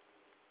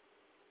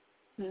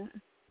 Mm.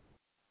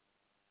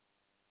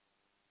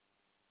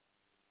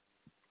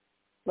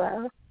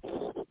 Wow.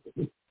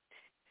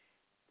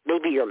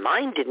 Maybe your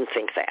mind didn't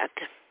think that,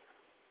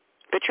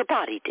 but your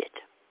body did.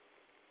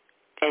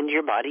 And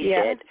your body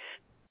said,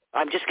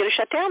 I'm just going to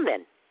shut down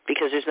then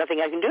because there's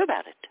nothing I can do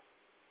about it.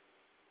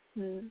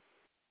 Mm.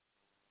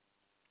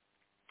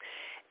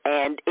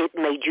 And it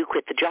made you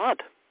quit the job.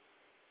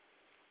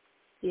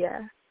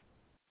 Yeah.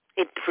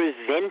 It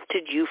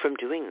prevented you from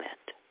doing that.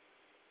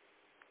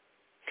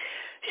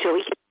 So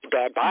we can say,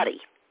 bad body,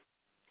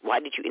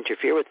 why did you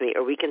interfere with me?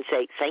 Or we can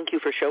say, thank you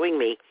for showing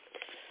me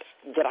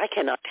that I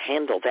cannot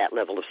handle that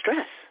level of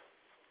stress.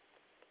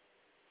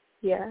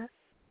 Yeah.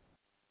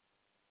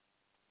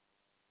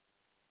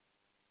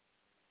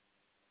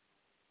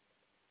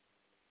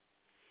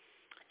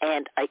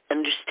 And I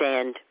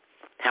understand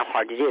how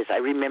hard it is. I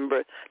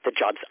remember the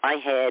jobs I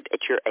had at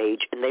your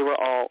age, and they were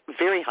all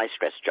very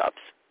high-stress jobs.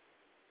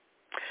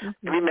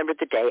 Mm-hmm. I remember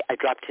the day I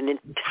dropped an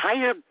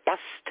entire bus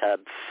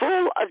tub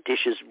full of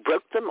dishes,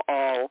 broke them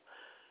all,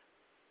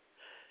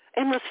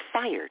 and was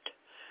fired.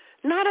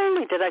 Not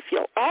only did I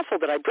feel awful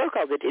that I broke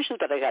all the dishes,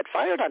 but I got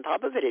fired on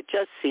top of it. It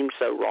just seemed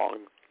so wrong.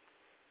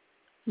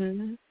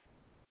 Mm-hmm.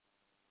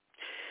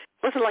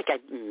 It wasn't like I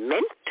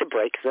meant to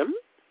break them.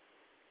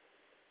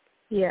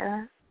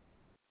 Yeah.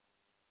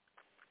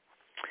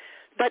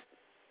 But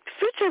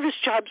food service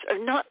jobs are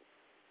not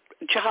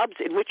jobs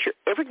in which you're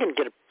ever going to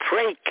get a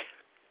break.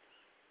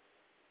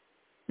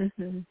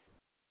 Mm-hmm.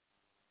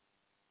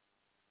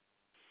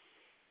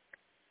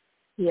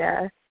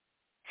 Yeah.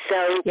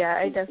 So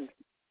I just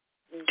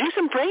do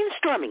some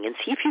brainstorming and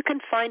see if you can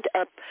find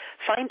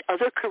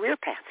other career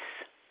paths.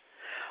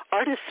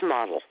 Artist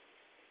model,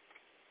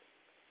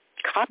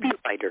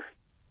 copywriter,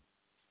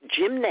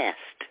 gymnast,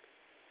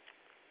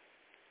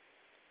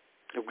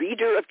 a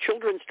reader of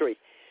children's stories.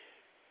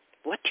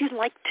 What do you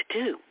like to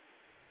do?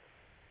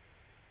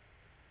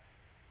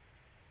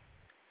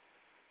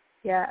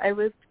 Yeah, I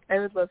would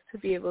love to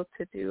be able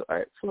to do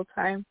art full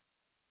time.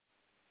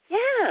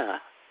 Yeah.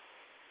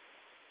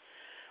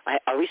 I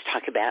always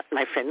talk about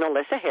my friend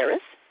Melissa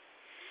Harris,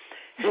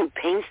 who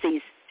paints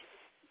these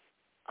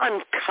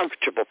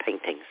uncomfortable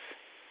paintings.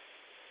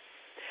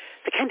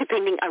 The kind of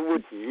painting I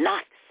would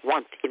not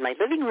want in my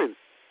living room.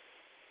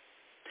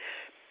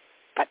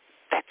 But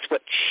that's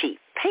what she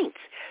paints.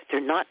 They're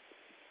not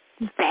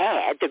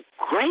bad. They're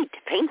great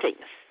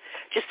paintings.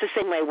 Just the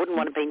same way I wouldn't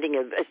want a painting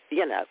of, a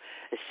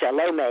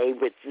Salome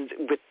with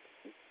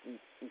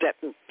that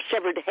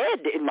severed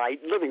head in my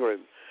living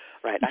room.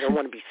 Right? I don't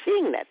want to be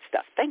seeing that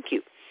stuff. Thank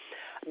you.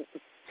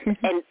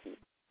 And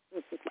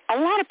a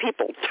lot of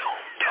people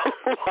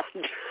don't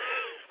want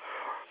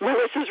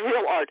Melissa's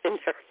real art in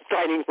their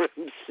dining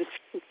rooms.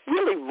 It's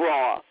really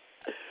raw.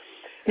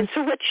 And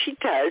so what she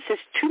does is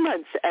 2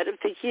 months out of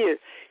the year,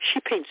 she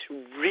paints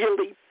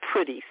really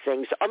pretty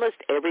things. Almost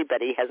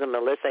everybody has a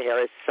Melissa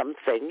Harris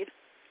something.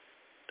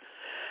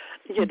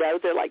 You know,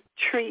 they're like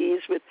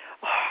trees with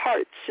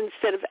hearts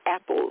instead of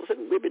apples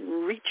and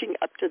women reaching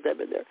up to them,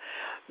 and they're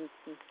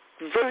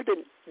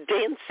verdant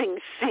dancing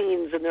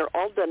scenes, and they're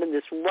all done in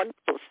this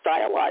wonderful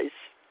stylized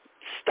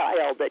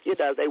style that,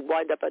 they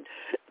wind up on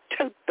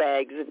tote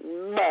bags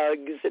and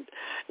mugs and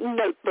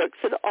notebooks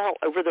and all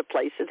over the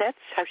place. And that's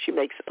how she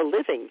makes a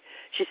living.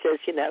 She says,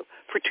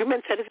 for 2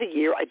 months out of the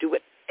year, I do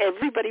what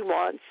everybody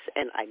wants,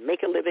 and I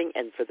make a living,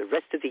 and for the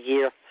rest of the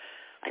year,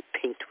 I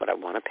paint what I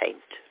want to paint.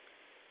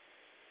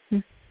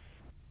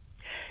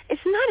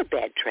 It's not a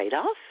bad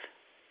trade-off.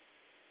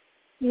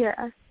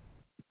 Yeah.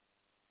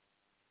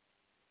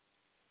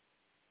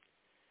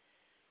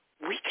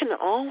 We can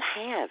all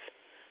have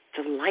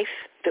the life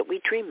that we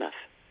dream of.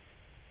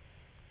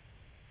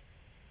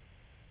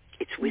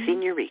 It's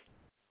within your reach.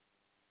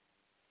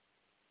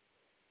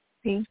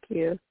 Thank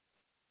you.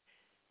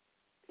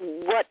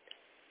 What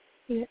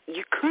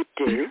you could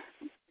do,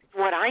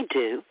 what I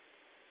do,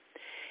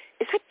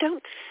 is I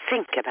don't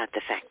think about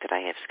the fact that I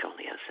have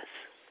scoliosis.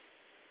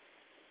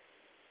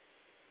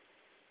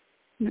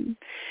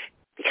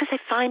 Because I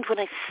find when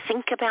I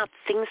think about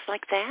things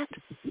like that,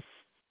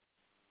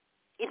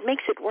 it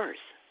makes it worse.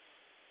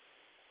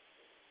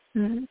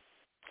 And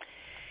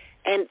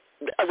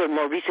other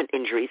more recent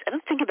injuries, I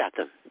don't think about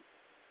them.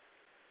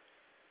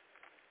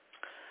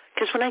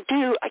 Because when I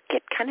do, I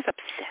get kind of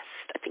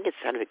obsessed. I think it's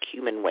kind of a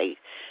human way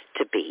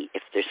to be.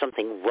 If there's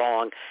something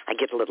wrong, I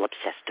get a little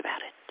obsessed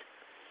about it.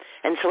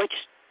 And so I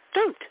just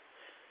don't.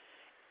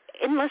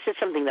 Unless it's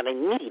something that I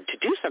need to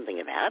do something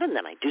about, and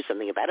then I do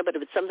something about it. But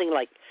if it's something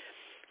like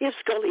you have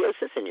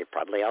scoliosis, and you're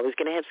probably always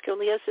going to have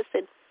scoliosis,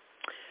 then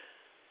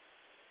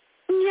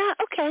yeah,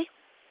 okay.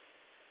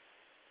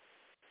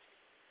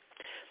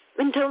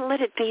 And don't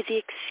let it be the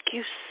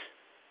excuse.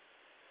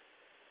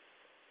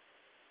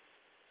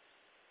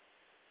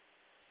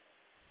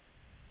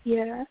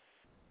 Yeah.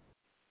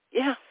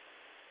 Yeah.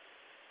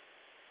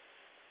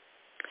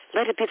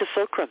 Let it be the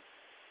fulcrum.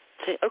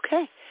 Say,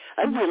 okay,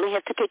 I really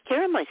have to take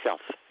care of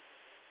myself.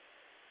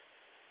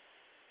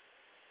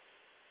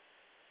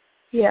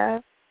 Yeah.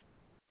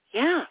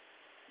 Yeah.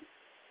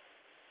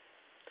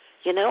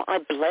 I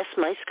bless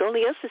my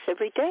scoliosis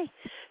every day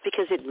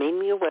because it made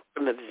me aware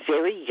from a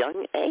very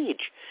young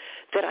age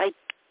that I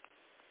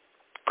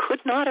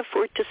could not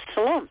afford to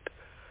slump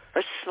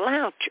or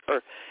slouch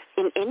or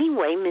in any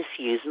way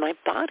misuse my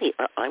body,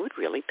 or I would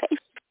really pay for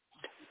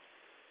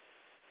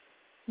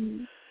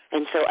it.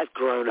 And so I've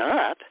grown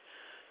up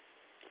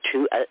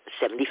to a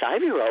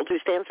 75-year-old who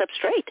stands up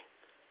straight.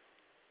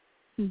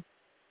 I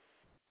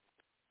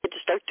had to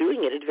start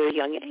doing it at a very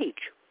young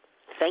age.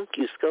 Thank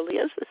you,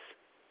 scoliosis.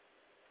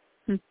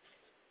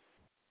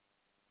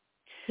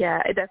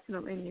 Yeah, I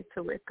definitely need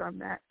to work on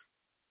that.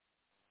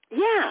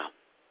 Yeah.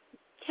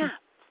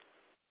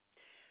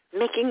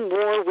 Making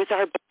war with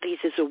our bodies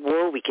is a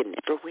war we can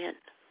never win.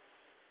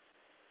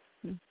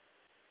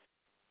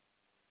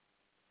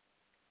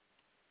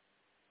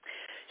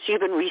 So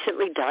you've been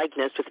recently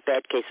diagnosed with a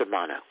bad case of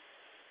mono.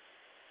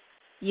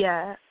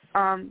 Yeah,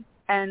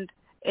 and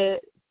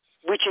it...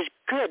 Which is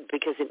good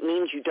because it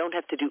means you don't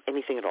have to do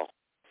anything at all.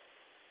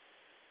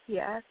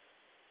 Yeah,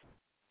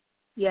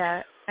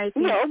 I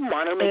think...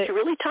 mono makes you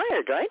really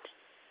tired, right?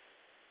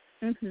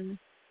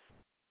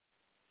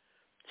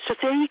 So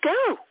there you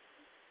go.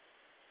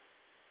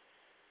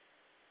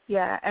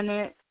 Yeah, and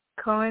it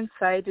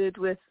coincided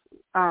with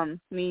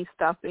me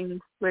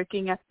stopping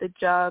working at the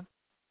job.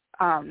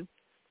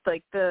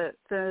 Like the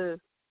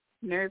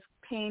nerve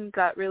pain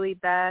got really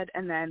bad,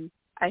 and then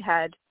I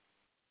had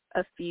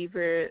a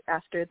fever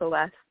after the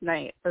last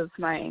night of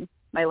my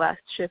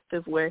last shift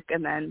of work,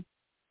 and then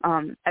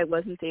I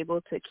wasn't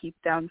able to keep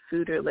down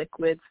food or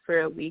liquids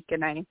for a week,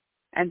 and I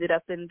ended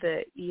up in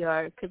the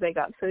ER because I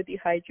got so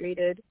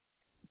dehydrated.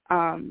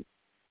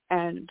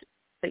 And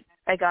like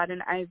I got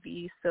an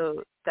IV,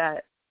 so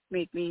that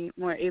made me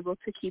more able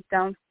to keep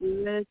down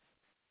fluids.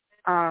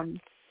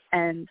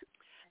 And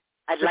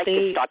I'd like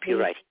to stop you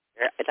right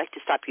here. I'd like to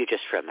stop you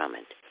just for a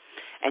moment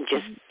and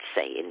just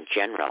say in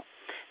general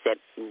that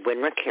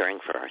when we're caring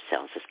for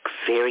ourselves, it's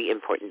very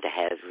important to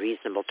have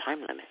reasonable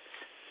time limits.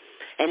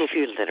 And if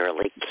you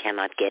literally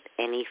cannot get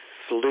any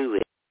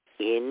fluid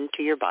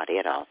into your body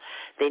at all,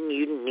 then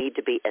you need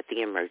to be at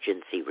the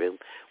emergency room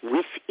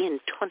within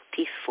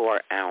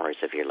 24 hours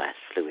of your last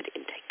fluid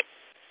intake.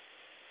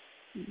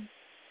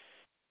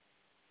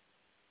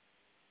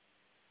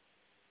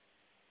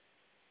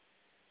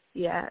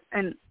 Yeah,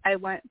 and I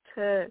went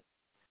to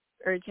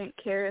urgent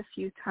care a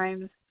few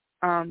times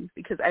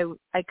because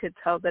I could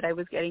tell that I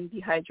was getting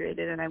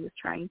dehydrated, and I was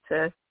trying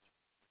to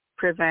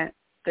prevent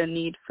the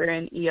need for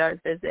an ER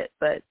visit,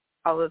 but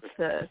all of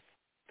the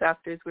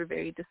doctors were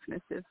very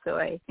dismissive, so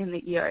I in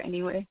the ER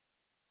anyway.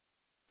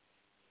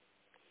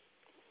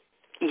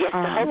 Yes,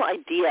 the whole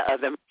idea of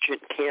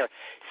emergent care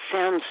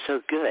sounds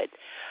so good,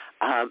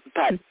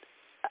 but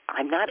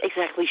I'm not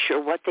exactly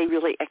sure what they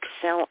really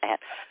excel at.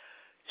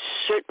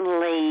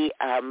 Certainly,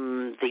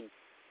 they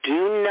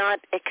do not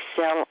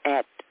excel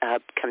at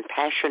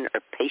compassion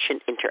or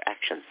patient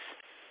interactions.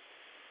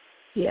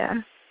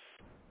 Yeah.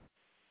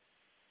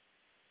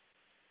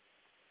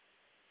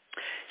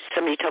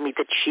 Somebody told me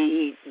that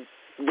she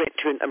went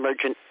to an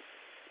emergent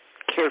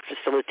care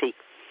facility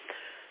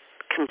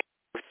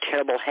with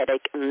terrible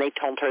headache, and they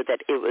told her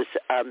that it was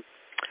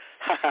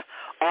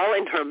all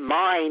in her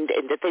mind,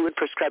 and that they would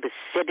prescribe a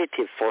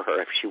sedative for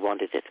her if she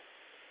wanted it.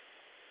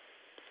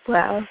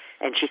 Wow.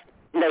 And she,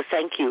 no,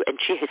 thank you. And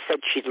she has said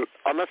she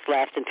almost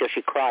laughed until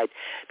she cried,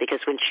 because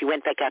when she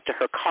went back out to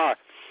her car,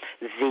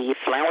 the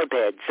flower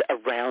beds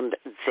around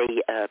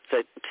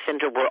the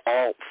center were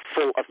all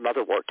full of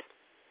motherwort.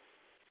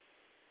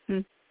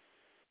 Hmm.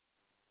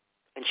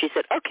 And she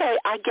said, okay,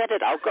 I get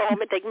it. I'll go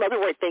home and take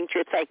motherwort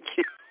tincture. Thank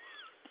you.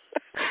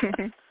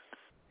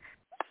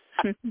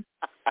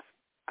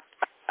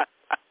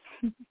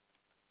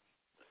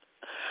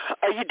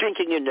 Are you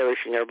drinking your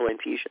nourishing herbal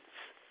infusions?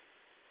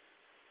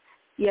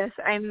 Yes,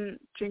 I'm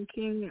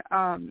drinking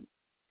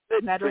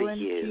Good nettle for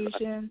you.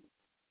 infusion.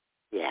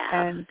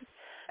 Yeah. And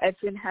I've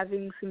been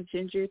having some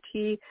ginger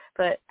tea,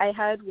 but I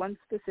had one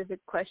specific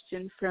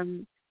question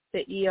from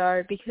the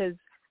ER because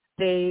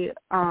they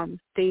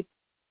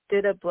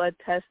did a blood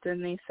test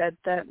and they said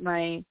that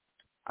my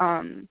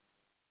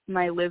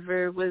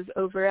liver was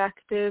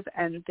overactive,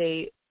 and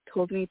they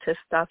told me to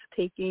stop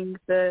taking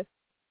the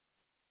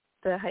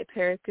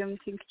hypericum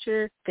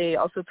tincture. They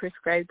also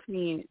prescribed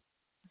me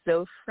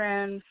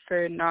Zofran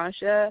for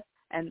nausea,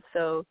 and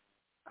so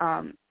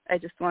I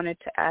just wanted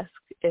to ask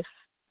if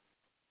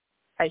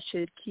I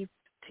should keep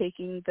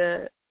taking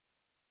the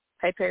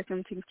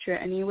hypericum tincture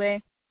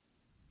anyway.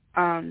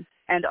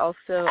 And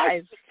also,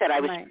 I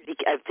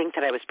think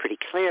that I was pretty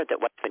clear that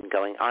what's been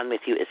going on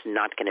with you is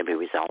not going to be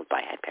resolved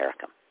by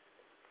hypericum.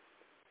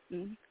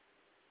 Mm-hmm.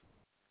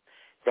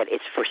 That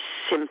it's for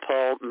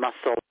simple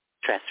muscle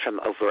stress from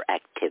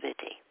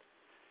overactivity.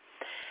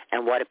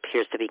 And what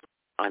appears to be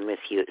going on with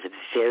you is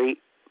a very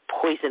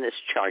poisonous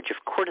charge of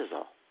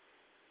cortisol,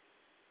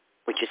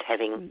 which is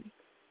having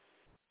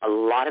a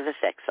lot of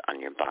effects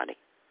on your body.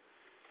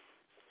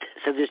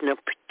 So there's no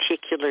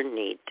particular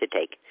need to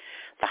take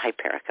the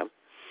hypericum.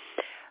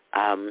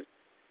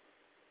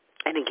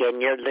 And again,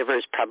 your liver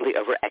is probably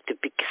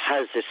overactive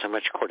because there's so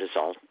much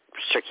cortisol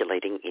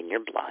circulating in your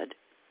blood.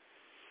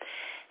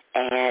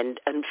 And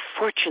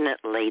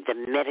unfortunately, the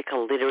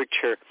medical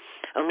literature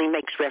only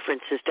makes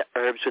references to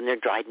herbs when they're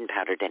dried and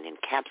powdered and in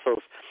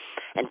capsules.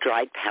 And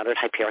dried powdered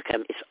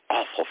hypericum is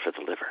awful for the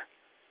liver.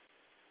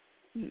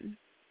 Mm.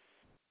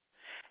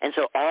 And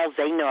so all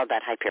they know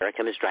about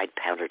hypericum is dried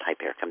powdered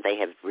hypericum. They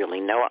have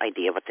really no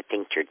idea what the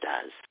tincture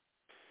does.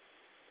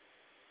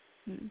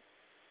 Mm.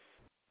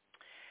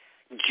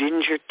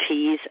 Ginger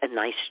tea is a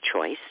nice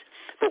choice.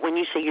 But when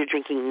you say you're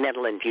drinking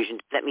nettle infusion,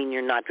 does that mean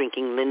you're not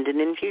drinking linden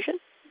infusion?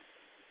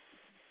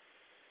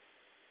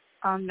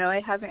 No, I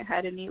haven't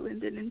had any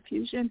linden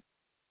infusion.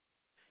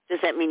 Does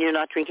that mean you're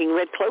not drinking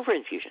red clover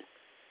infusion?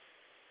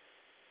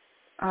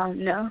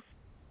 No.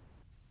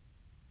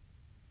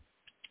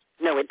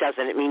 No, it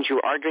doesn't. It means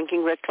you are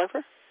drinking red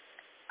clover?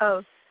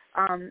 Oh,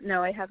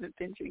 no, I haven't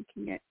been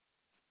drinking it.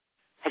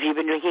 Have you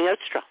been drinking oat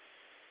straw?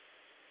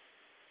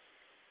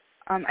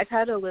 I've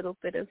had a little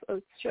bit of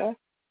oat straw.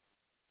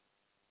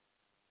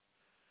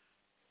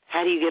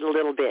 How do you get a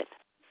little bit?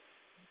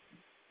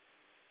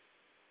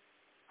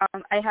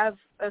 I have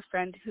a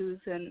friend who's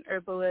an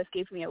herbalist,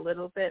 gave me a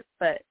little bit,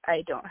 but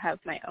I don't have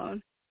my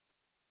own.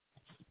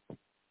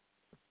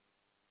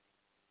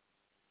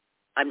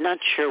 I'm not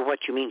sure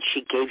what you mean.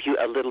 She gave you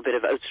a little bit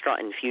of oat straw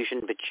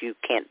infusion, but you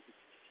can't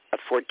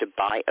afford to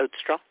buy oat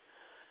straw?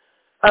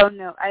 Oh,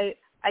 no, I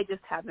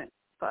just haven't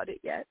bought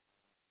it yet.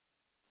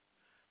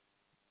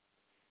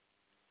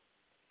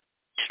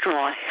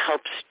 Straw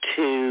helps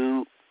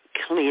to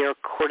clear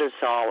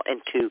cortisol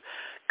and to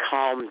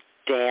calm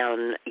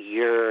down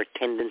your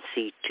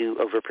tendency to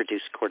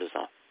overproduce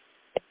cortisol.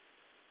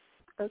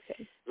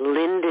 Okay.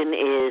 Linden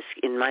is,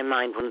 in my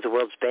mind, one of the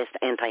world's best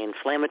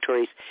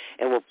anti-inflammatories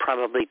and will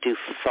probably do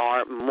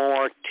far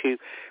more to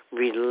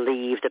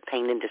relieve the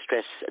pain and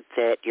distress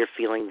that you're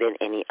feeling than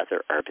any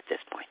other herb at this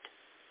point.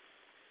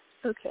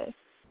 Okay.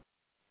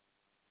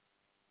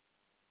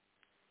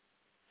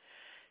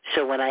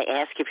 So when I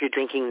ask if you're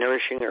drinking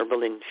nourishing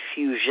herbal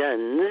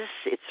infusions,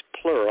 it's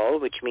plural,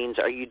 which means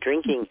are you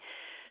drinking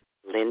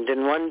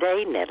linden one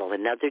day, nettle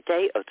another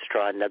day, oat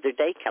straw another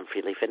day,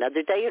 comfrey leaf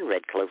another day, and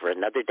red clover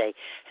another day?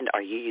 And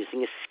are you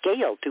using a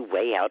scale to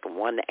weigh out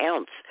 1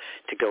 ounce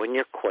to go in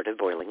your quart of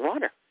boiling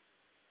water?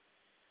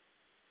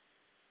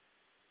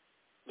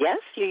 Yes,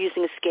 you're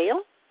using a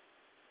scale?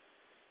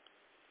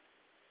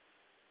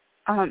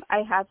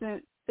 I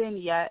haven't been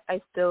yet.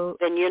 I still...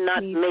 Then you're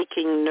not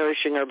making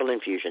nourishing herbal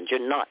infusions.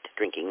 You're not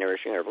drinking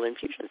nourishing herbal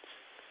infusions.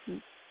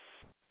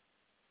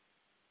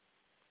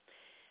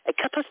 A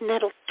cup of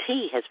nettle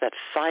tea has about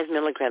 5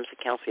 milligrams of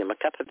calcium. A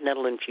cup of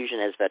nettle infusion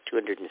has about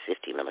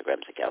 250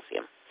 milligrams of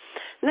calcium.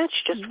 And that's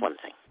just one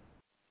thing.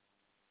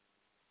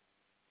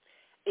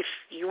 If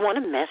you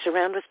want to mess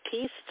around with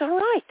teas, it's all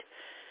right.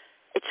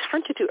 It's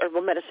hard to do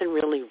herbal medicine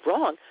really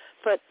wrong,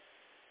 but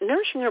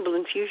nourishing herbal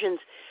infusions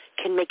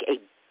can make a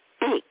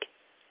big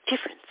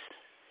difference.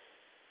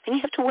 And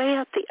you have to weigh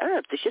out the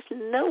herb. There's just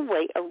no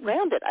way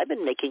around it. I've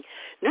been making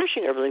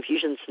nourishing herbal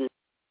infusions for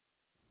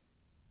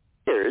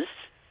years,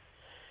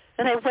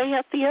 and I weigh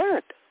out the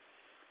herb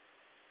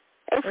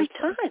every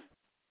time.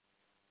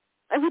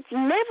 I would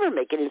never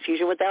make an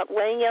infusion without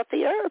weighing out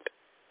the herb.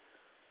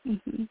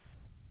 Mm-hmm.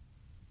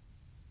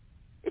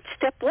 It's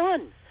step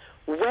 1.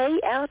 Weigh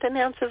out an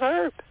ounce of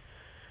herb.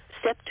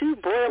 Step 2,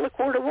 boil a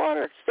quart of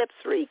water. Step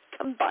 3,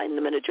 combine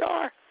them in a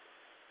jar.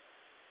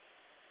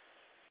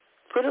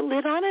 Put a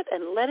lid on it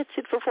and let it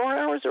sit for 4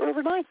 hours or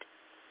overnight.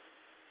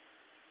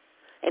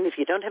 And if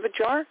you don't have a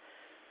jar,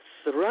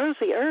 throw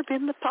the herb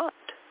in the pot.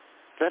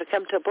 Let it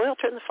come to a boil,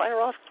 turn the fire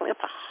off, clamp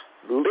a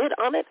lid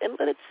on it, and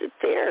let it sit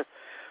there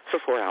for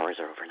 4 hours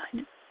or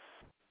overnight.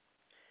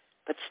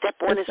 But step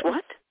 1 is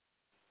what?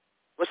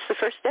 What's the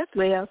first step?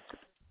 Weigh out.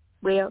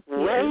 Weigh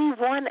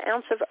 1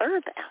 ounce of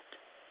herb out.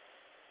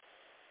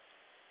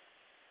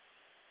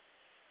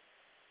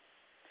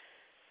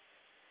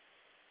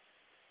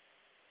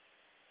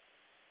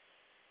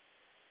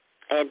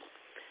 And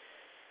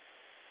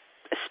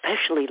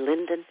especially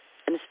linden,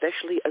 and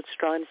especially oat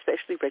straw, and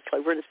especially red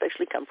clover, and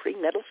especially comfrey.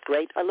 Nettle's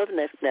great. I love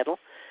nettle.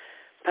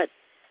 But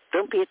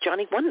don't be a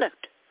Johnny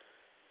One-Note.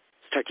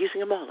 Start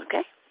using them all,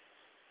 okay?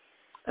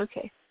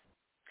 Okay.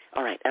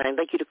 All right. And I'd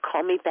like you to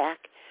call me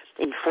back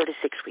in 4 to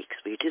 6 weeks.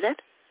 Will you do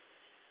that?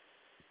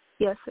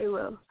 Yes, I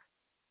will.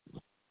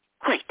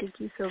 Great. Thank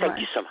you so much. Thank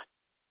you so much.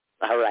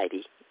 All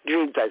righty.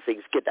 Dream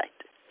blessings. Good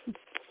night. All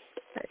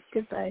right,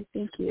 goodbye.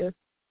 Thank you.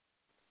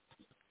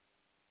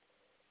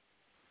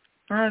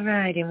 All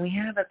right, and we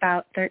have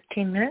about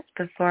 13 minutes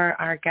before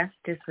our guest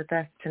is with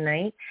us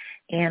tonight,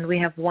 and we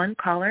have one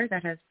caller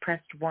that has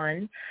pressed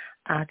 1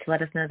 to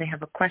let us know they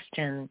have a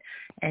question,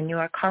 and you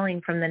are calling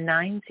from the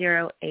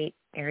 908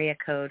 area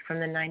code. From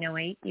the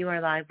 908, you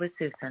are live with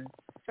Susun.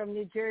 From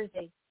New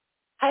Jersey.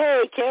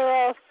 Hey,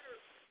 Carol.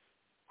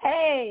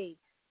 Hey.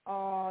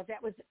 Oh,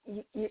 that was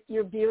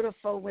you're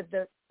beautiful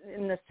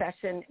in the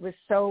session. It was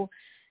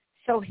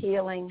so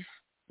healing.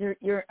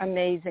 You're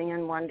amazing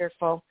and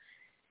wonderful.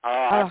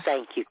 Oh,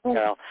 thank you,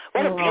 Carol.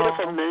 What a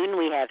beautiful moon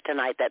we have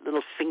tonight, that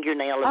little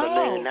fingernail of a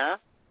moon, huh?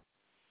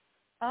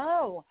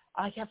 Oh,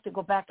 I have to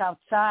go back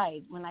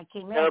outside. When I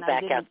came in, Go back I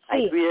didn't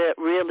outside. see.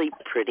 Really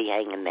pretty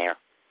hanging there.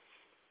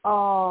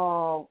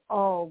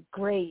 Oh,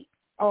 great.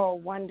 Oh,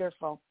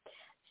 wonderful.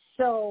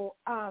 So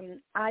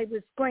I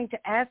was going to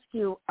ask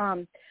you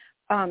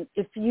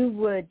if you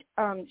would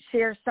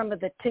share some of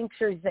the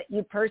tinctures that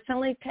you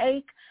personally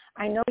take.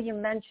 I know you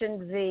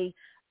mentioned the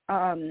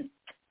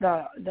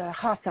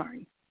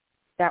hawthorn.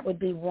 That would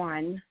be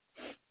one.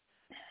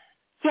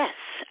 Yes.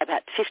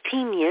 About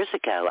 15 years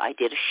ago, I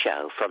did a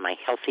show for my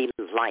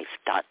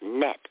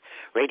healthylife.net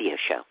radio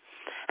show,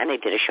 and I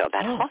did a show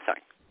about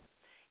hawthorn.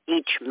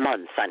 Each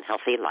month on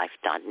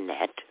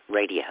healthylife.net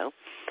radio,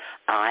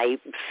 I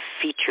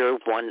feature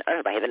one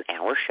herb. I have an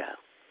hour show.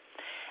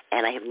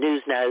 And I have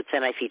news notes,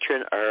 and I feature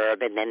an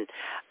herb, and then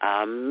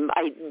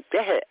I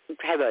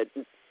have a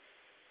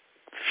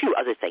few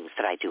other things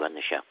that I do on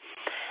the show.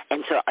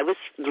 And so I was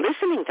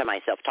listening to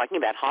myself talking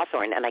about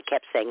hawthorn, and I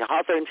kept saying,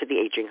 hawthorn for the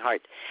aging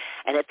heart.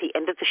 And at the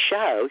end of the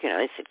show,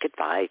 I said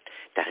goodbye,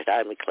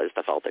 and we closed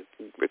off all the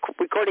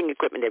recording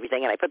equipment and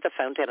everything, and I put the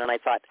phone down, and I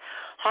thought,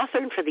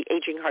 hawthorn for the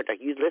aging heart, are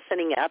you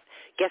listening up?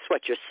 Guess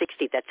what? You're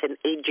 60. That's an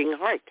aging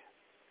heart.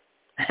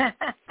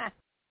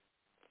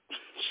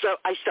 So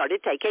I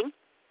started taking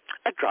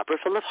a dropper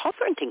full of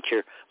hawthorn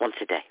tincture once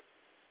a day.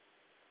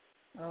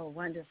 Oh,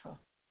 wonderful.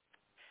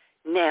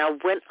 Now,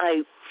 when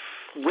I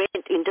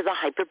went into the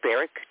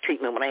hyperbaric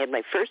treatment, when I had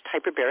my first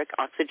hyperbaric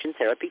oxygen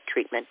therapy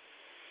treatment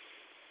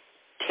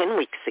 10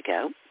 weeks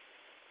ago,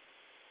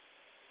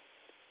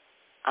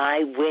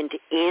 I went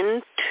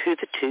into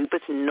the tube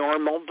with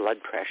normal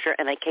blood pressure,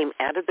 and I came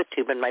out of the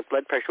tube, and my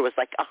blood pressure was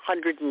like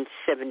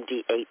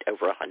 178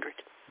 over 100.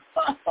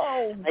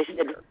 Oh, I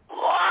said,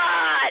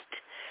 what?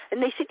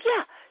 And they said,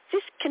 yeah,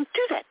 this can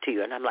do that to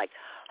you. And I'm like,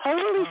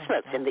 holy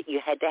smokes, and that you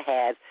had to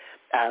have,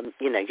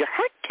 your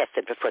heart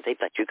tested before they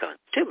let you go in the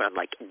tube. And I'm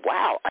like,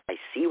 wow, I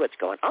see what's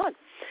going on.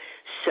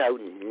 So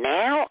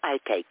now I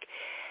take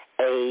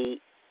a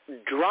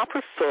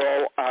dropper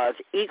full of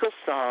Eagle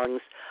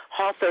Song's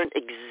Hawthorn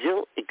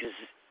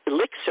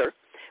Elixir,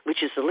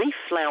 which is the leaf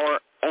flower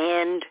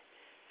and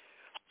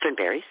hawthorn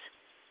berries.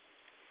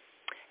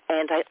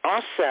 And I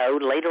also,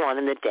 later on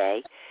in the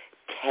day,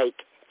 take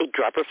a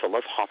dropper full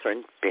of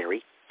hawthorn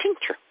berry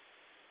tincture.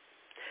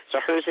 So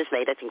hers is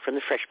made, I think, from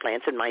the fresh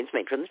plants, and mine's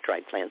made from the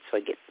dried plants, so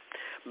I get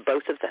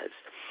both of those.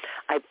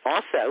 I've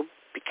also,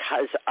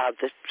 because of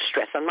the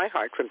stress on my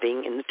heart from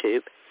being in the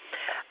tube,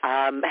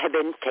 have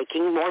been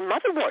taking more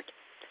motherwort.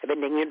 I've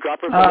been taking a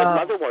dropper full of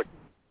motherwort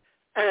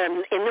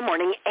in the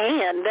morning,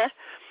 and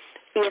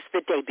if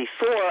the day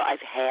before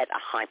I've had a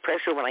high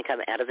pressure when I come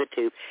out of the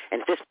tube,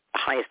 and this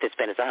highest it's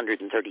been is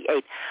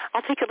 138,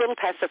 I'll take a little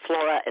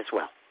passiflora as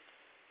well.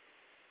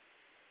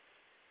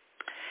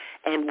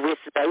 And with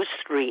those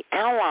three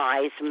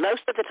allies,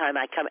 most of the time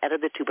I come out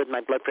of the tube with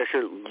my blood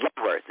pressure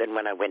lower than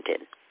when I went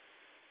in.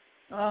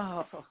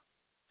 Oh,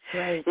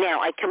 great. Now,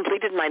 I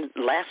completed my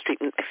last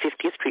treatment, my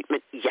 50th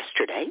treatment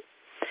yesterday.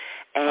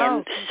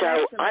 And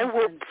so I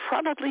will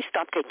probably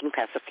stop taking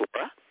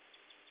passiflora.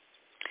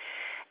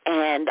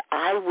 And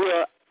I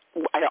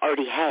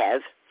already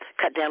have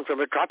cut down from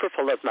a dropper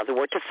full of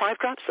motherwort to 5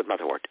 drops of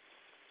motherwort.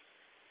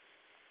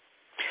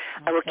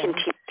 Okay. I will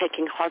continue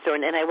taking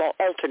hawthorn, and I will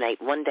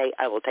alternate. One day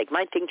I will take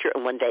my tincture,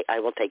 and one day I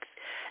will take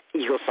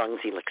Eagle Song's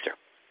elixir.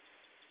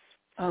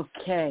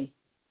 Okay.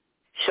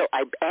 So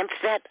I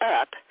amped that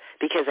up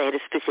because I had a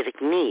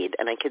specific need,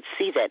 and I could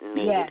see that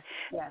need. Yes.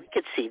 I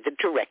could see the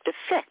direct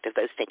effect of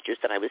those tinctures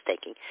that I was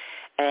taking.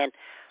 And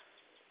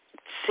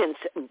since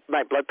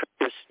my blood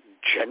pressure is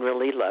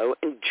generally low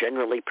and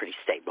generally pretty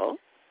stable,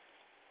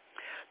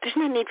 there's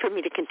no need for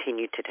me to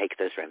continue to take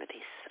those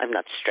remedies. I'm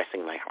not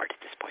stressing my heart at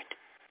this point.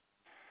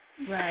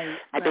 Right.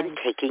 I've been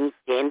taking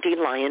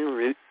dandelion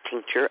root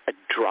tincture, a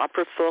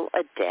dropper full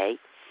a day,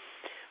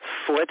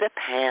 for the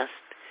past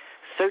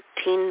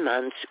 13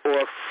 months,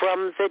 or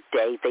from the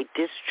day they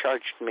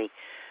discharged me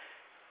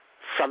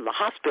from the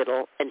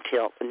hospital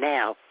until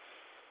now,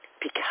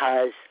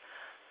 because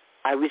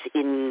I was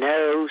in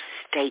no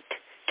state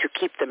to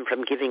keep them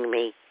from giving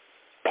me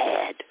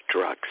bad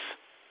drugs.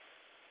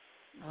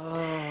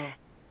 Oh.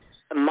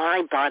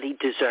 My body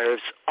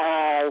deserves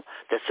all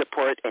the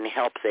support and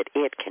help that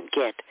it can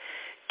get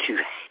to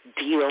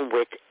deal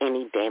with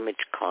any damage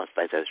caused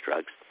by those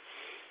drugs.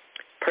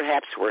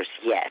 Perhaps worse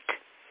yet,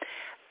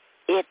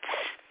 it's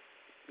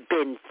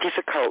been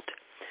difficult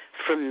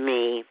for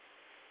me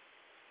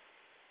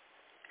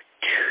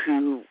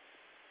to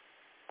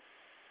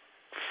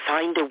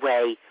find a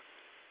way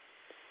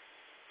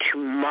to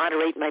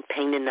moderate my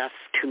pain enough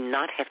to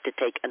not have to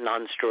take a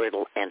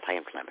non-steroidal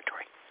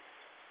anti-inflammatory.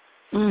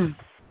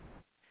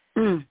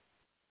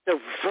 So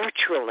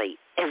virtually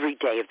every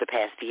day of the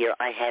past year,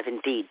 I have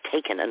indeed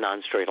taken a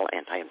non-steroidal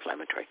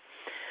anti-inflammatory.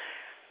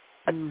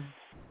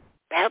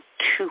 About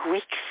 2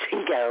 weeks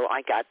ago,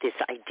 I got this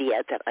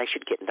idea that I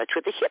should get in touch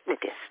with a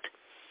hypnotist,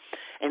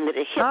 and that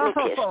a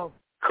hypnotist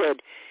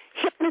could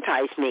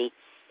hypnotize me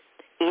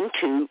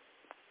into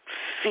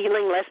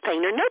feeling less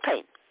pain or no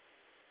pain.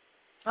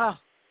 Oh,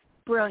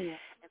 brilliant.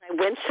 I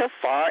went so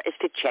far as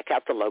to check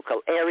out the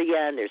local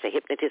area, and there's a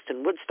hypnotist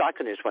in Woodstock,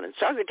 and there's one in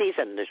Socrates,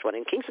 and there's one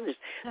in Kingston.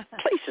 There's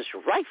places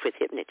rife with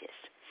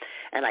hypnotists.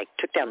 And I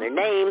took down their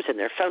names and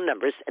their phone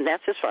numbers, and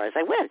that's as far as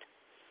I went.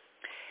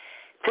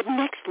 The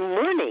next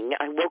morning,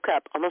 I woke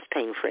up almost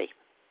pain-free.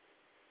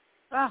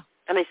 Oh.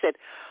 And I said,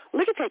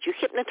 look at that, you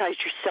hypnotized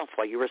yourself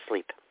while you were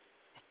asleep.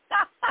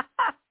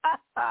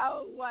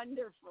 Oh,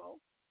 wonderful.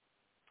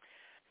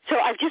 So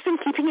I've just been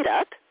keeping it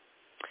up.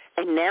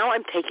 And now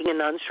I'm taking a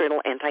non-steroidal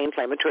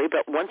anti-inflammatory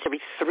about once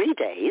every 3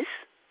 days.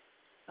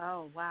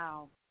 Oh,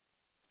 wow.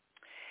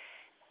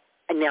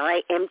 And now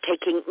I am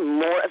taking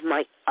more of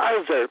my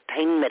other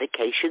pain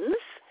medications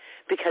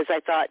because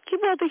I thought,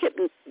 well, the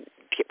hypnosis,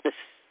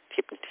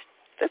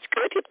 that's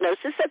good.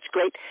 Hypnosis, that's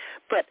great.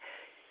 But,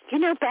 you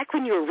know, back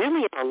when you were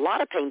really in a lot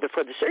of pain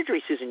before the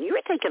surgery, Susan, you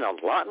were taking a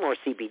lot more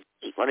CBD.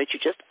 Why don't you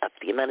just up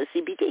the amount of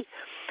CBD?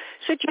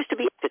 So it used to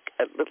be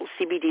a little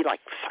CBD, like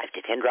 5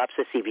 to 10 drops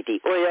of CBD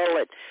oil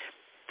and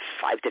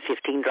 5 to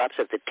 15 drops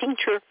of the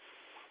tincture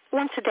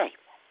once a day.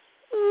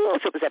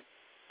 If it was a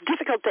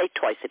difficult day,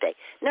 twice a day.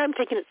 Now I'm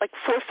taking it like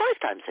 4 or 5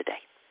 times a day.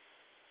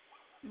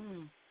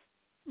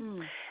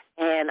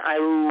 And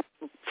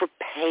for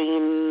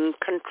pain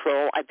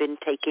control, I've been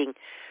taking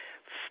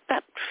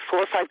about 4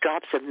 or 5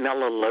 drops of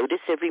mellow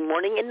lotus every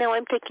morning, and now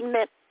I'm taking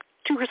that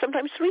 2 or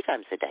sometimes 3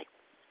 times a day.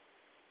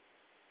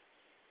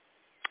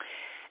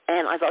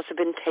 And I've also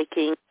been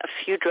taking a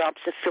few drops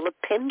of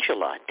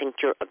philopendula,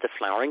 tincture of the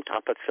flowering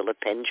top of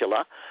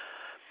philopendula,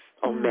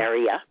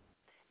 omeria.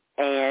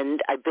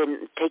 And I've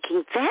been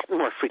taking that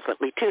more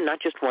frequently, too,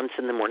 not just once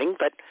in the morning,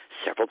 but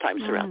several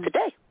times throughout the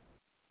day.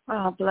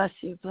 Oh, bless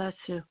you, bless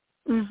you.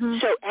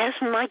 So as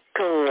my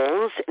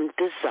goals and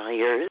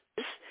desires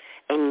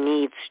and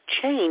needs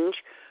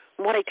change,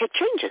 what I take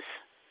changes.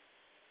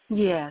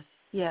 Yes,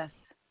 yes.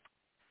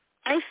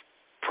 I've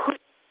put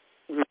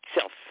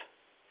myself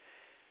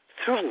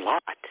through a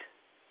lot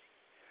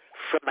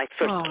from my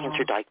first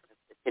cancer diagnosis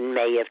in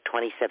May of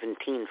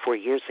 2017, 4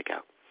 years ago.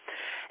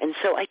 And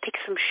so I take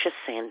some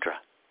Schisandra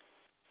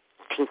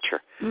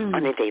tincture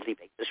on a daily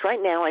basis.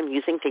 Right now I'm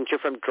using tincture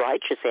from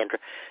dried Schisandra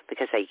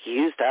because I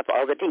used up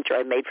all the tincture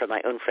I made from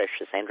my own fresh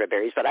Schisandra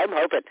berries. But I'm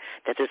hoping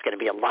that there's going to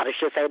be a lot of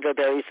Schisandra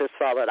berries this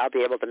fall, and I'll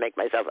be able to make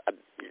myself a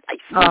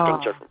nice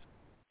tincture from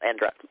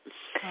Schisandra.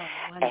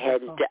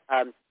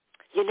 And,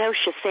 you know,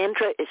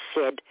 Schisandra is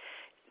said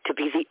to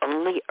be the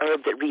only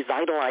herb that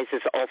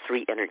revitalizes all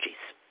 3 energies.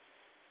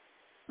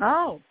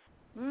 Oh,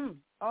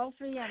 all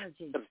 3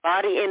 energies. The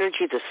body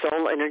energy, the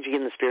soul energy,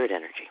 and the spirit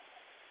energy.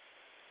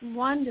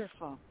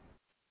 Wonderful.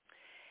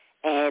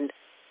 And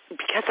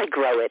because I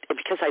grow it and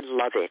because I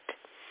love it,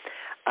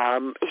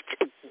 it's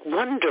a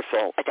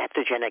wonderful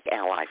adaptogenic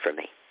ally for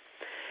me.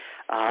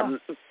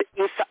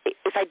 If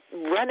I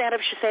run out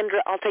of Schisandra,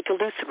 I'll take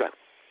Eleuthero,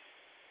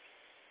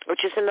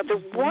 which is another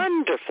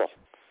wonderful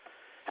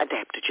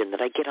adaptogen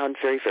that I get on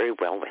very, very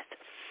well with.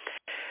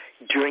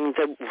 During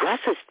the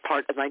roughest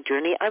part of my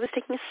journey, I was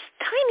taking a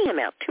tiny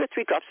amount, 2 or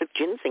 3 drops of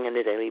ginseng on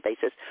a daily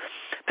basis,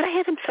 but I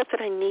haven't felt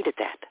that I needed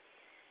that.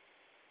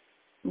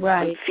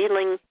 Right. I'm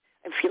feeling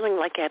I'm feeling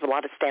like I have a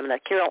lot of stamina.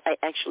 Carol, I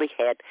actually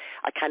had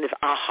a kind of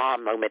aha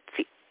moment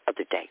the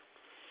other day.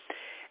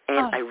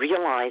 And I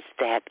realized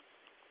that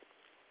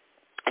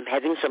I'm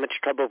having so much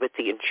trouble with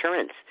the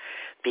insurance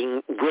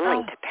being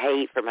willing to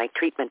pay for my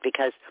treatment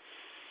because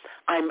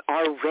I'm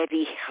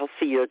already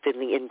healthier than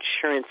the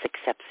insurance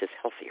accepts as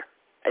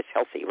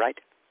healthy, right?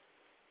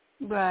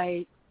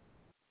 Right.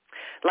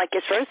 Like,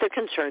 as far as they're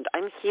concerned,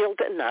 I'm healed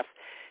enough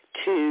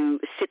to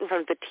sit in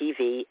front of the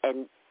TV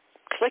and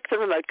click the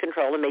remote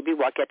control and maybe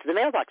walk out to the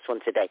mailbox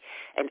once a day.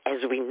 And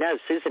as we know,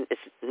 Susan is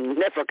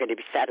never going to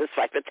be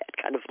satisfied with that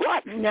kind of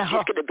life. No. She's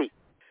going to be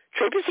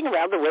traipsing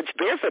around the woods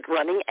barefoot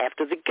running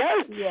after the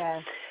goats.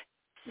 Yes.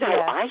 So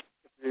I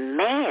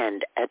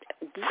demand a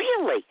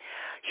really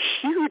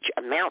huge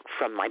amount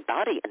from my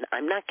body, and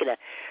I'm not going to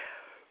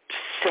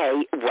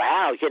say,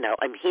 wow,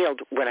 I'm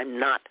healed when I'm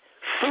not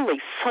fully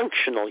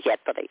functional yet,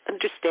 but I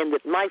understand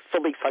that my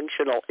fully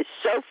functional is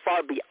so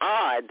far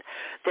beyond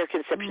their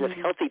conception of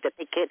healthy that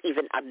they can't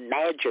even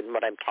imagine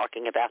what I'm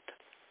talking about.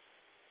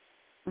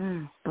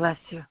 Bless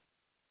you.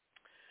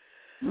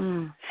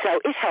 So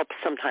it helps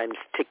sometimes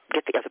to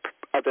get the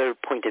other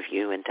point of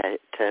view and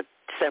to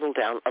settle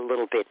down a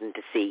little bit and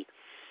to see,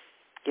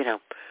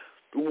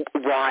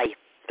 why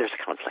there's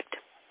a conflict.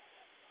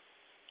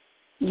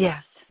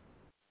 Yes.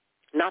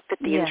 Not that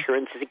the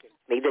insurance is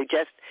against me. They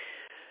just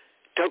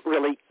don't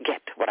really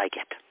get what I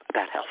get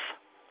about health.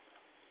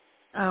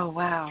 Oh,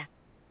 wow.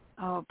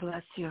 Oh,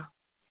 bless you.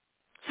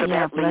 So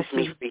that leaves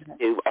me free to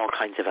do all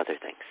kinds of other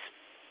things.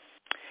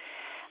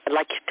 I'd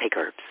like to take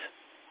herbs.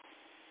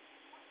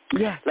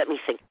 Yeah. Let me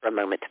think for a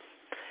moment.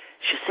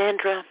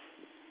 Schisandra,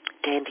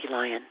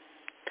 dandelion,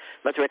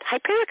 motherwort,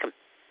 hypericum.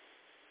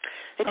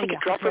 I take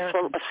a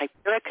dropperful of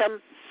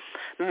hypericum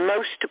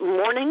most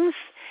mornings,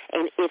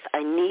 and if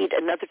I need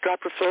another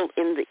dropperful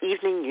in the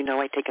evening,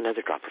 I take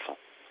another dropperful.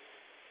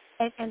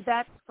 And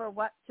that's for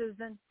what,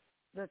 Susan?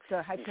 The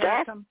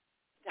hypericum?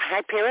 The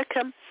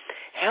hypericum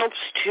helps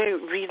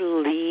to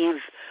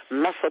relieve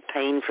muscle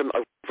pain from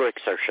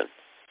overexertion.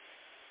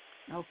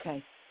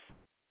 Okay.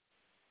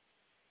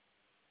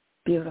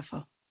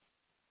 Beautiful.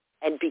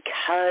 And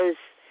because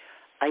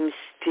I'm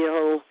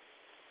still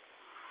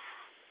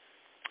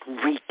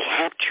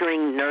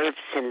recapturing nerve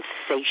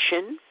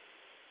sensation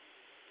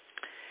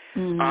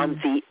on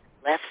the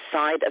left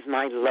side of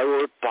my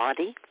lower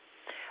body,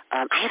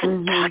 I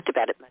haven't talked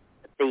about it much,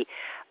 but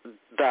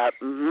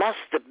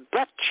the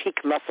butt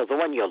cheek muscle, the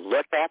one you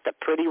look at, the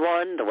pretty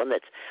one, the one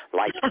that's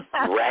like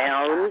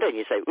round, and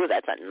you say, ooh,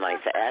 that's a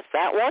nice ass,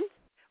 that one,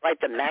 right,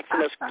 the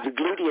maximus, the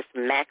gluteus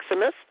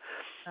maximus.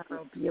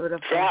 Oh, beautiful.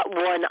 That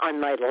one on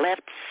my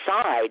left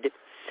side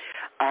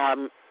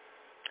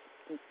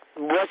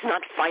was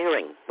not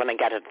firing when I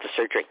got out of the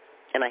surgery.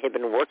 And I had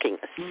been working,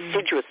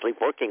 assiduously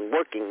working,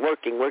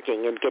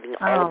 and getting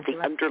all of the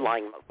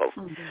underlying muscles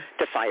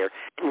to fire.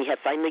 And we have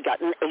finally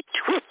gotten a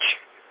twitch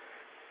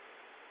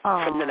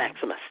from the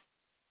maximus.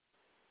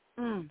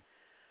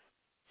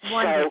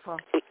 Wonderful.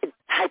 So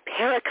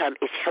hypericum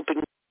is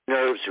helping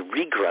nerves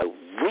regrow,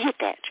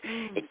 reattach,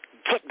 and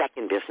get back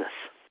in business.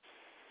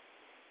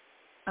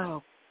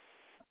 Oh,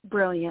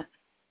 brilliant.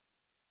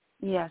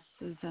 Yes,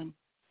 Susan.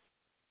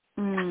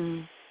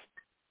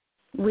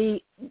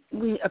 We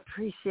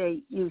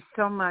appreciate you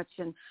so much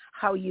and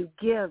how you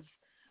give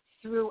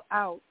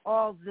throughout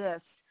all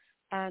this,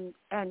 and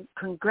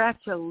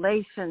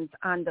congratulations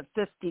on the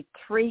 50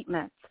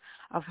 treatments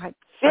of 50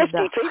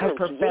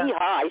 treatments. Yeehaw.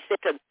 I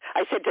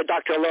said to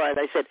Dr. Lauren,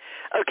 I said,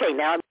 okay,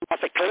 now I'm off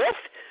a cliff.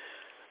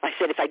 I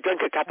said, if I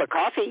drink a cup of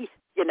coffee,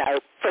 for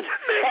the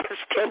past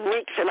 10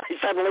 weeks and I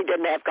suddenly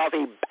didn't have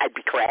coffee, I'd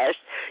be crashed.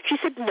 She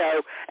said,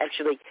 no,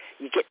 actually,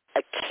 you get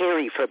a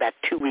carry for about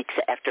 2 weeks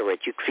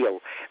afterwards. You feel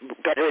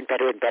better and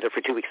better and better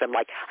for 2 weeks. I'm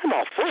like, I'm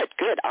all for it.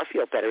 Good. I'll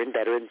feel better and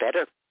better and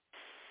better.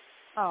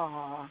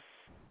 Oh,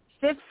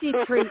 50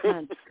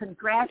 treatments.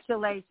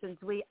 Congratulations.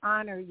 We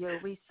honor you.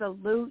 We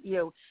salute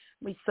you.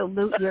 We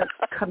salute your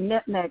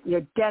commitment,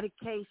 your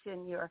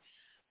dedication, your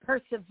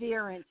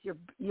perseverance,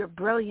 your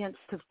brilliance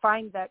to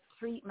find that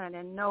treatment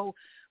and know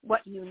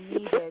what you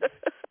needed.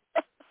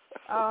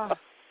 Oh,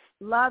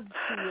 love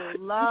to you,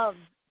 love.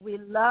 We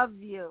love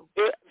you.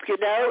 It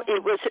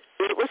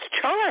was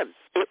charm.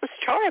 It was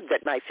charm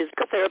that my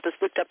physical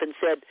therapist looked up and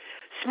said,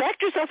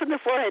 smacked herself in the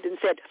forehead and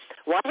said,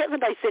 why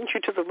haven't I sent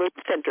you to the Loop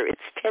Center?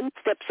 It's 10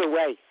 steps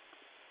away.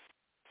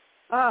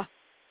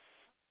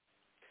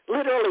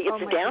 Literally,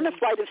 it's down a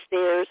flight of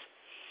stairs,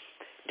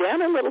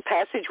 down a little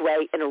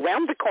passageway, and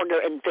around the corner,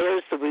 and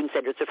there's the wound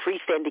center. It's a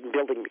freestanding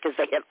building because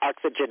they have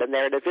oxygen in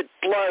there, and if it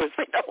blows,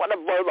 they don't want to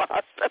blow the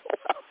hospital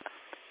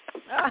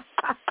up.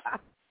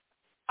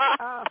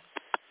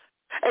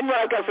 And what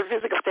I got for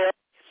physical therapy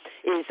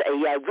is a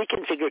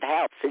reconfigured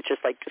house. It's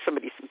just like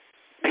somebody's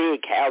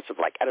big house of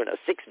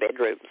 6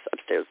 bedrooms,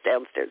 upstairs,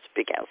 downstairs,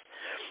 big house.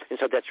 And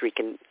so that's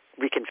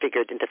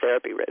reconfigured into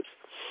therapy rooms.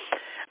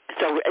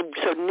 So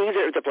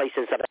neither of the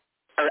places that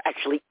are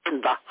actually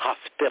in the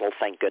hospital,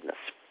 thank goodness.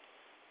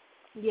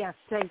 Yes,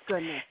 thank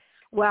goodness.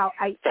 Well,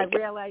 I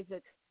realize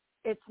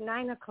it's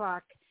 9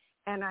 o'clock,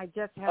 and I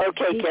just have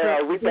Okay,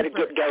 Carol, we better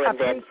get going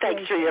then.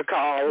 Thanks for your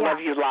call. Yeah. Love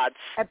you lots.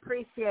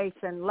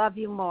 Appreciation. Love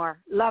you more.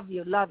 Love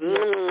you. Love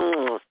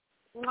you.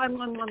 Mwah,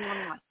 mwah, mwah,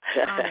 mwah,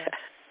 mwah.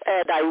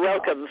 And I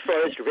welcome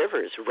Forrest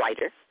Rivers,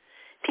 writer,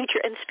 teacher,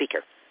 and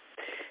speaker,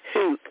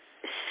 who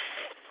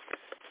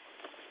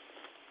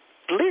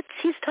splits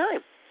his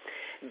time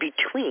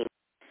between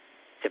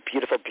the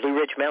beautiful Blue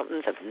Ridge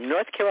Mountains of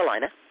North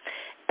Carolina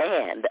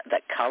and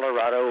the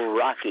Colorado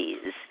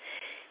Rockies.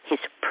 His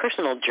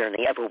personal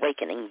journey of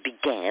awakening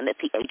began at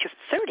the age of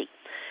 30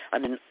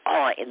 on an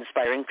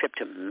awe-inspiring trip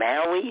to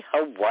Maui,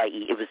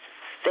 Hawaii. It was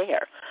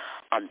there,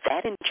 on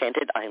that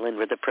enchanted island,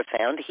 where the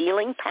profound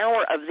healing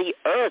power of the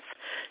earth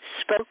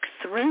spoke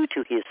through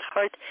to his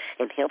heart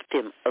and helped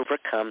him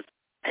overcome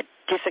a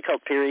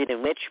difficult period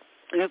in which,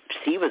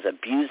 he was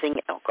abusing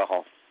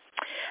alcohol.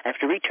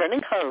 After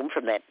returning home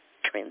from that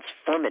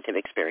transformative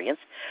experience,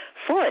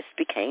 Forrest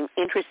became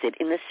interested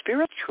in the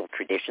spiritual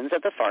traditions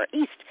of the Far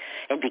East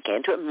and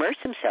began to immerse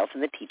himself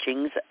in the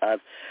teachings of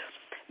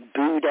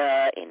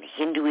Buddha, in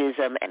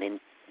Hinduism, and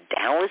in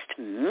Taoist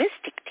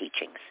mystic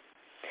teachings.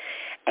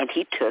 And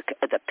he took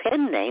the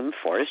pen name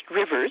Forrest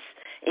Rivers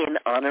in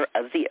honor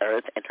of the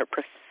earth and her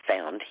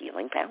profound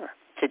healing power.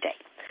 Today,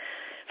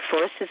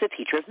 Forrest is a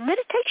teacher of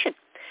meditation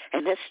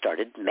and has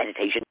started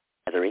meditation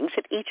gatherings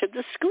at each of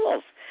the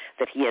schools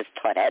that he has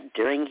taught at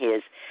during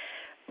his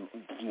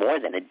more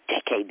than a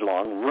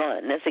decade-long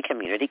run as a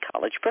community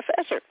college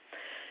professor.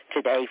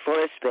 Today,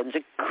 Forrest spends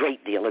a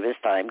great deal of his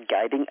time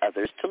guiding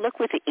others to look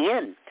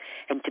within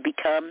and to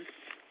become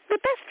the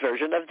best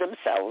version of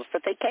themselves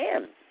that they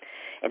can.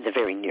 In the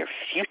very near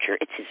future,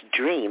 it's his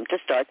dream to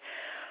start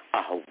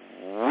a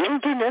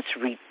wilderness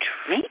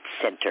retreat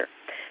center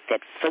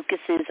that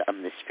focuses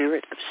on the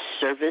spirit of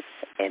service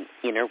and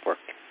inner work.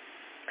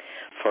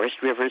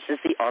 Forrest Rivers is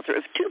the author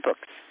of 2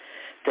 books,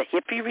 The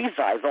Hippie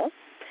Revival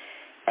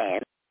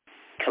and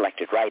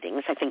Collected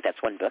Writings, I think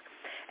that's one book,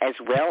 as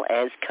well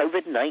as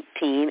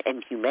COVID-19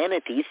 and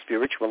Humanity's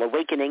Spiritual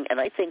Awakening, and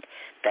I think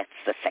that's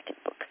the second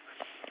book.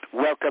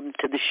 Welcome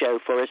to the show,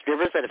 Forrest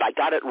Rivers, and if I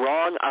got it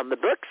wrong on the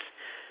books,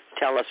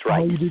 tell us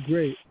right. Oh, you did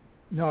great.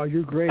 No,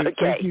 you're great. Okay.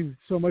 Thank you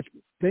so much.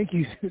 Thank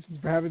you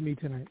for having me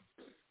tonight.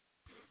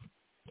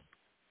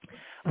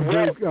 I'm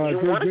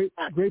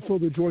grateful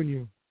to join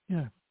you.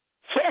 Yeah.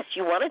 Yes,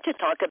 you wanted to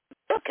talk a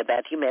book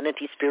about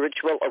humanity's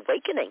spiritual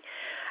awakening.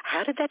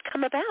 How did that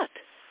come about?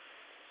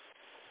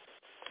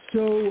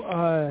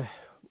 So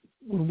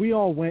when we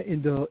all went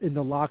into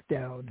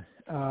lockdown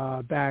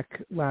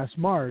back last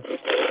March,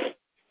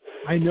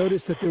 I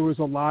noticed that there was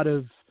a lot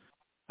of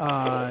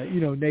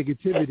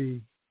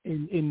negativity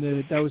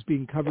that was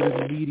being covered in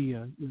the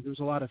media. There was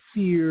a lot of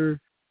fear,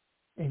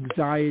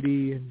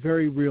 anxiety, and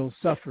very real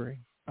suffering,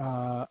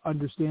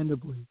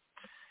 understandably.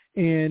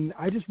 And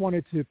I just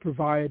wanted to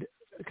provide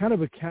kind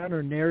of a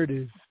counter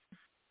narrative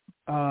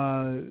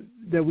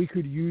that we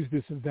could use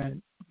this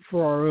event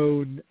for our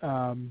own,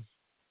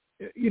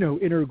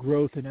 inner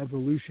growth and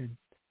evolution.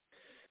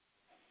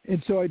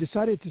 And so I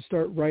decided to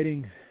start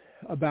writing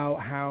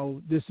about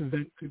how this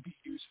event could be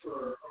used for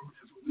our own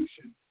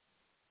evolution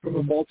from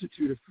a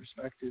multitude of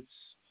perspectives.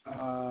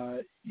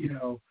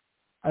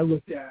 I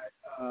looked at,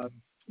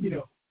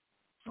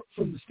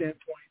 from the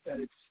standpoint that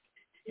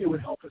it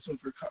would help us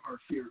overcome our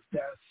fear of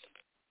death,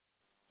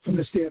 from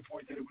the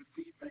standpoint that it would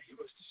lead many of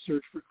us to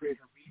search for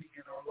greater meaning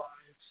in our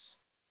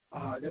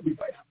lives, that we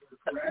might have more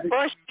gratitude.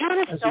 Forrest, do you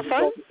have a cell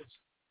phone?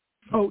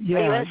 Oh, yeah.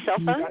 Are you on a cell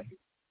phone?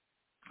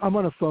 I'm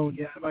on a phone,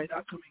 yeah. Am I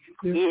not coming in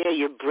clear? Yeah,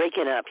 you're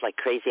breaking up like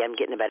crazy. I'm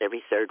getting about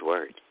every third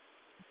word.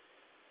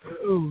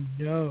 Oh,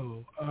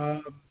 no.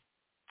 I'm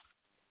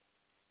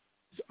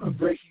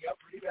breaking up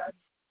pretty bad?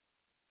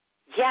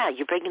 Yeah,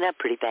 you're breaking up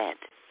pretty bad.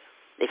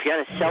 If you're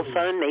on a cell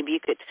phone, maybe you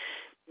could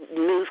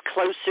move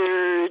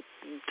closer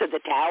to the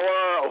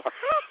tower, or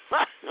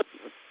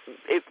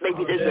if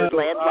maybe there's a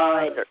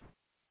landline.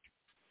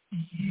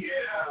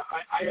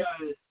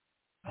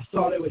 I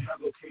thought I would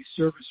have okay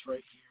service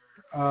right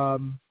here.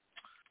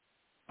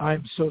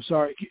 I'm so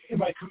sorry.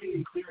 Am I coming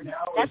in clear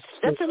now?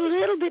 That's a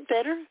little bit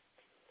better.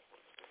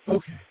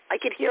 Okay. I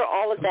could hear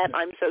all of that.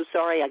 I'm so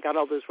sorry. I got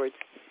all those words.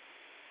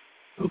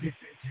 Okay,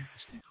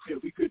 fantastic. Okay, are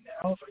we good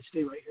now if I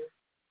stay right here?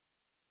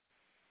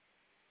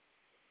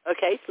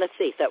 Okay, let's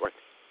see if that works.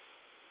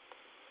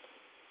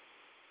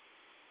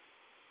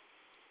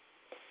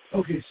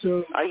 Okay,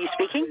 so... Are you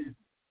speaking?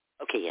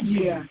 Okay, yes.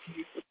 Yeah.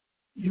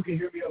 You can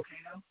hear me okay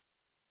now?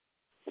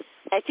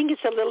 I think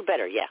it's a little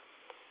better, yeah.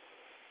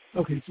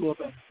 Okay, it's a little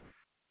better.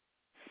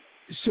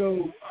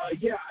 So,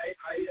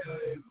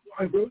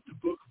 I wrote the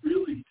book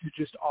really to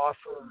just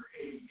offer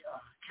a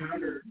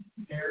counter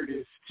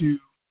narrative to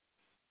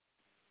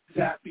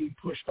that being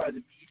pushed by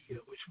the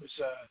media, which was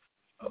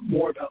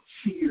more about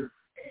fear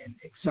and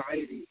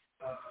anxiety.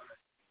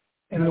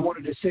 And I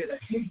wanted to say that,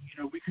 hey,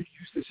 we could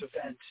use this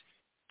event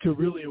to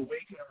really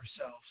awaken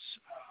ourselves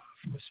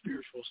from a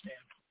spiritual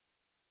standpoint.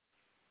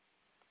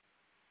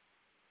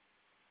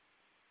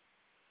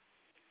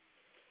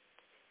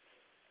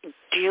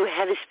 Do you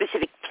have a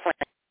specific plan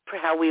for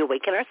how we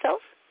awaken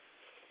ourselves?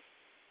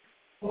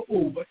 Oh,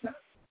 what's that?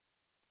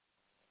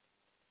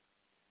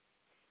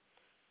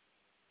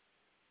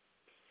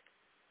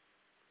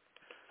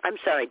 I'm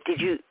sorry.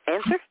 Did you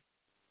answer?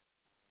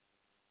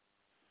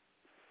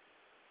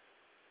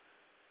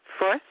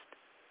 Forrest?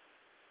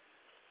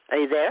 Are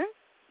you there?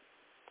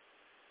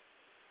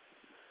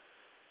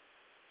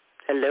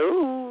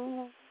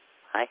 Hello?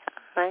 Hi.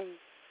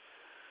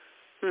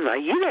 Are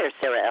you there,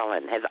 Sarah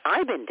Ellen? Have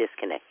I been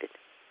disconnected?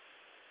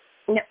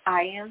 No,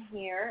 I am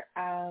here.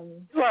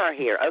 You are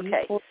here.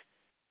 Okay.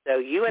 So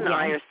you and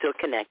I are still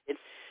connected,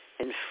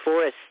 and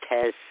Forrest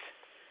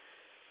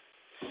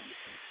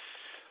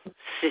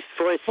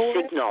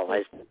signal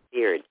has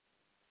disappeared.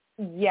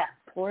 Yes,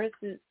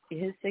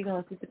 his signal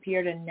has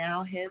disappeared, and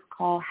now his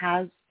call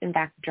has, in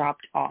fact,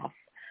 dropped off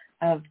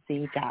of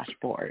the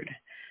dashboard.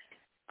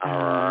 All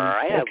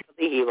right.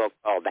 Hopefully he will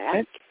call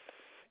back.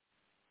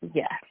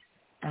 Yes.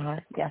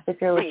 Yes,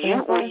 if you're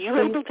listening. Were you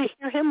able to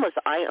hear him? Was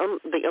I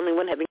the only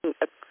one having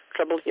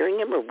trouble hearing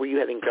him, or were you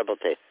having trouble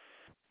too?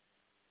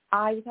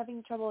 I was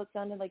having trouble. It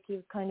sounded like he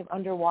was kind of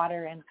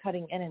underwater and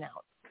cutting in and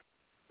out.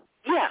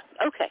 Yeah,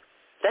 okay.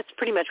 That's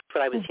pretty much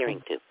what I was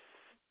hearing too.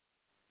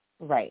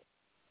 Right.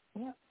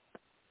 Yeah.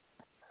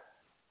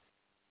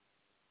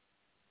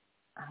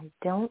 I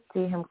don't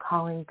see him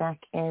calling back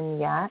in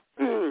yet.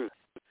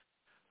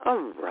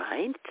 All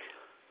right.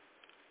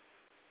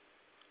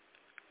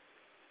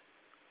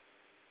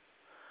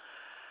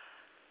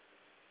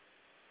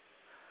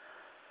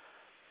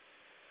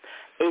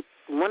 It's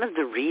one of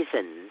the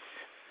reasons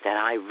that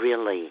I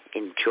really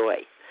enjoy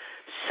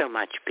so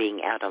much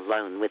being out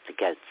alone with the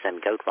goats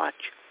and Goat Watch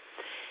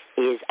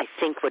is, I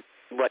think, what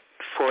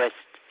Forrest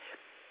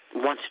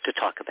wants to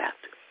talk about.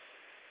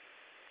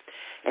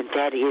 And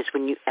that is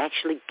when you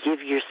actually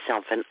give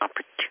yourself an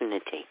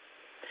opportunity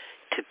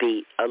to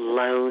be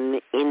alone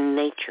in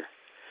nature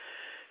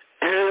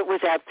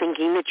without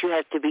thinking that you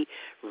have to be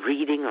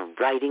reading or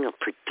writing or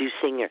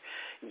producing or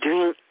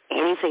doing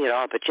anything at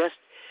all, but just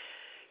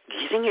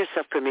giving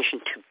yourself permission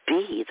to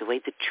be the way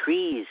the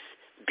trees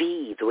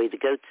be, the way the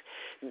goats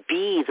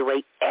be, the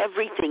way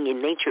everything in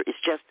nature is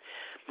just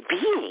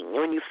being.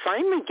 When you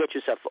finally get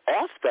yourself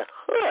off the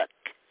hook,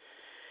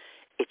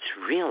 it's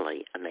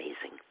really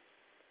amazing.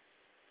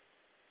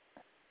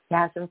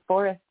 Yes, and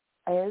Forrest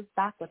is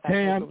back with us,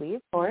 I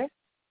believe. Forrest?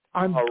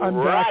 I'm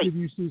back with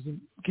you,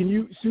 Susan. Can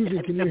you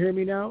hear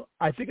me now?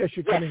 I think I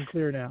should come in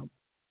clear now.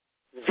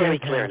 Very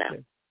clear now.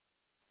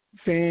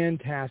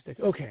 Fantastic.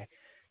 Okay.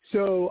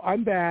 So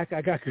I'm back.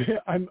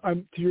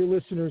 I'm to your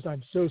listeners,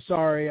 I'm so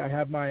sorry. I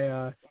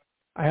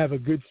have a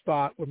good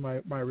spot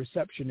where my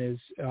reception is.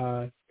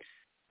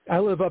 I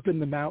live up in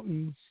the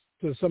mountains,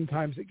 so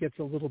sometimes it gets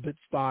a little bit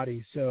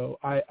spotty. So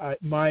I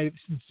my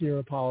sincere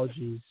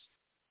apologies.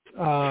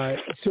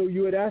 So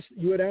you had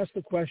asked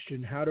the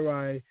question, how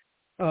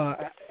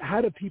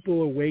do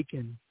people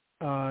awaken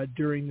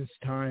during this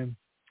time?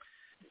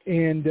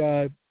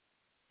 And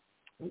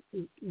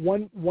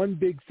one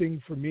big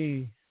thing for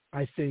me,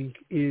 I think,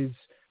 is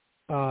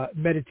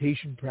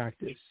meditation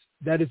practice.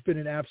 That has been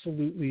an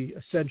absolutely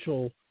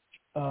essential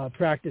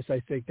practice,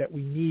 I think, that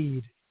we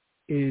need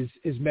is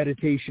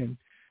meditation.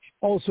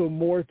 Also,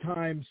 more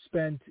time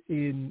spent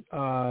in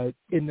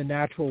the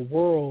natural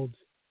world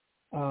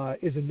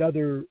is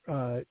another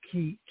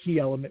key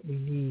element we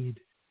need.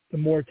 The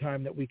more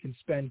time that we can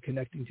spend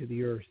connecting to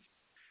the earth.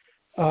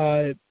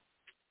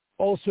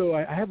 Also,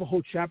 I have a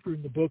whole chapter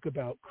in the book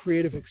about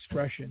creative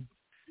expression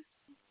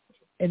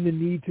and the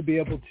need to be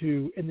able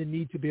to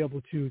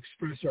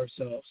express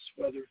ourselves,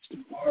 whether it's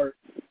through art,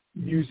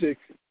 music,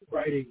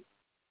 writing.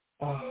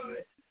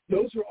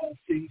 Those are all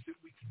things that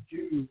we can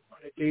do on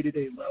a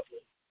day-to-day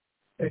level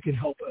that can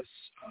help us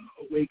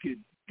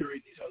awaken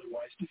during these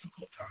otherwise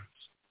difficult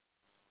times.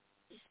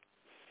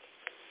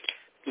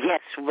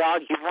 Yes, while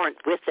you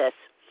weren't with us,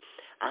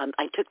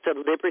 I took the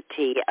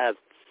liberty of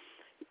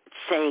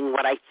saying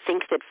what I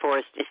think that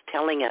Forrest is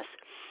telling us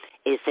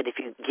is that if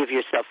you give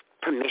yourself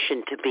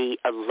permission to be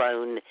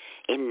alone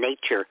in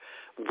nature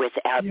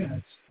without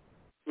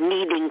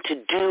needing to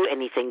do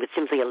anything, but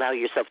simply allow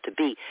yourself to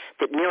be,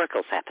 that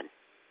miracles happen.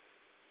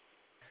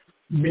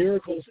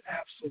 Miracles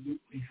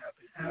absolutely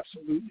happen.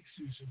 Absolutely,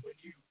 Susan.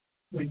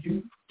 When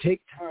you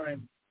take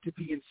time to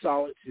be in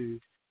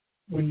solitude,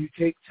 when you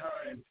take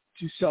time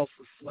to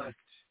self-reflect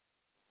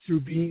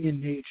through being in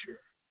nature,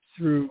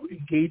 through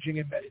engaging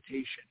in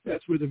meditation,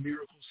 that's where the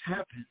miracles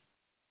happen.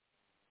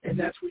 And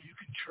that's where you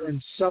can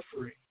turn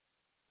suffering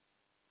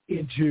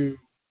into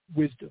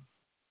wisdom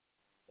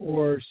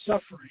or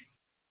suffering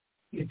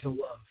into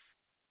love.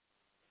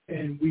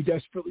 And we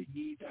desperately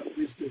need that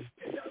wisdom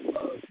and that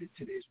love in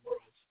today's world.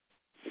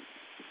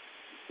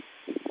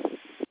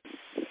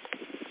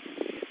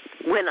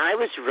 When I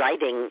was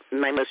writing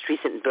my most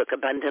recent book,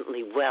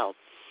 Abundantly Well,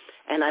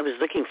 and I was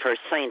looking for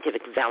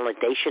scientific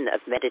validation of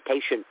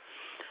meditation,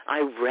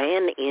 I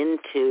ran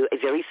into a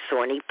very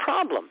thorny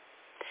problem.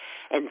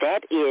 And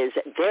that is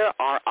there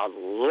are a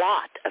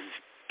lot of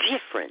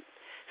different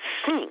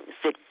things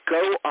that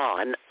go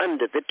on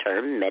under the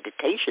term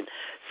meditation,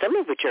 some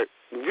of which are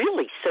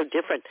really so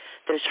different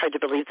that it's hard to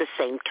believe the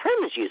same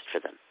term is used for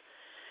them.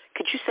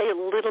 Could you say a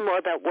little more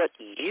about what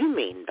you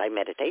mean by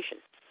meditation?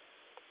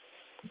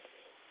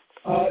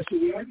 So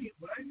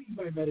what I mean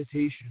by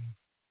meditation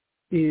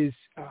is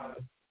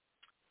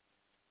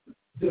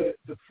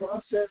the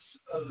process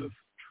of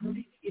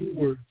turning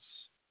inwards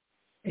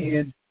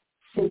and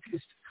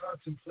focused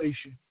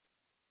contemplation,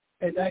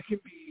 and that can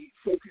be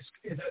focused,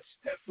 and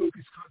that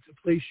focused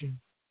contemplation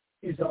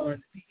is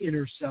on the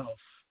inner self.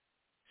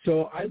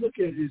 So I look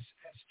at it as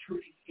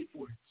turning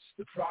inwards,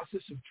 the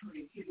process of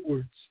turning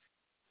inwards,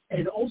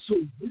 and also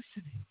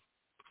listening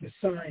to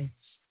signs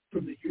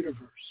from the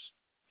universe.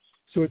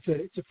 So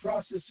it's a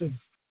process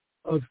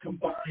of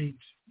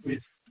combined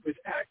with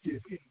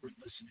active inward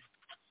listening.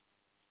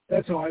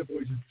 That's how I've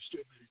always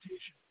understood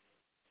meditation.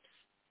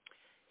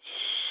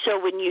 So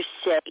when you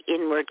say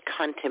inward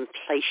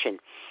contemplation,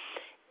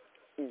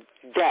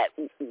 that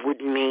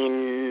would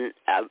mean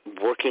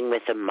working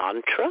with a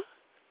mantra?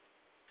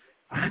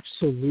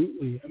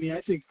 Absolutely. I mean,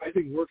 I think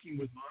working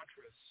with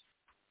mantras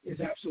is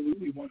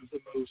absolutely one of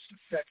the most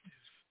effective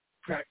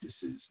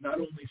practices, not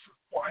only for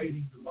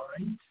quieting the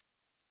mind,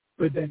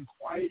 but then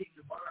quieting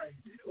the mind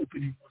and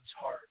opening one's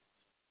heart.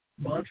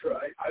 Mantra,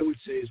 I would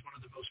say, is one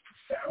of the most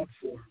profound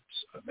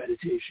forms of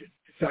meditation.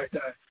 In fact,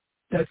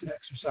 that's an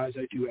exercise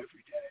I do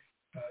every day,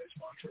 is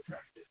mantra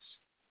practice.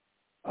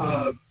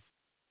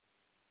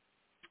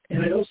 And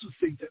I also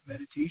think that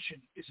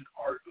meditation is an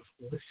art of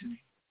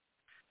listening.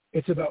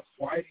 It's about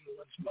quieting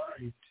one's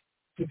mind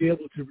to be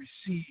able to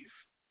receive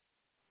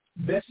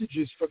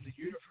messages from the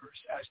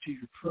universe as to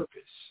your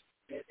purpose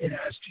and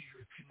as to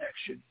your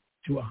connection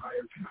to a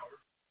higher power,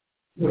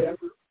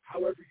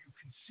 however you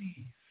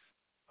conceive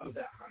of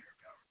that higher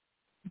power.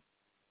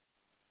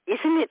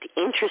 Isn't it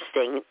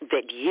interesting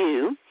that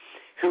you,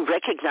 who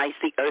recognize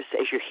the earth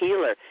as your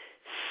healer,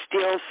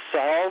 still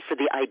fall for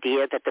the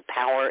idea that the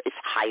power is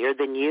higher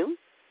than you?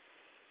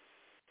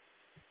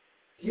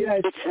 Yeah,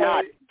 it's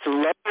not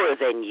lower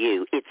than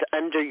you. It's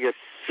under your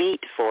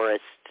feet,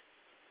 Forrest.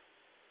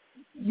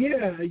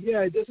 Yeah,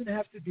 it doesn't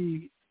have to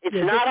be. It's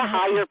not a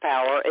higher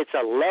power. It's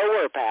a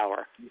lower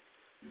power.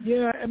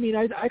 Yeah, I mean,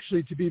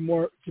 to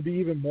be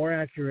even more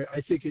accurate,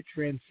 I think it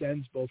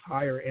transcends both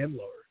higher and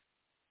lower.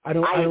 I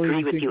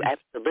agree with you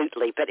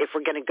absolutely. But if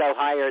we're going to go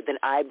higher, then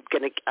I'm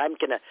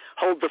gonna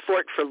hold the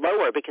fort for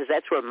lower, because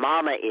that's where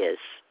Mama is.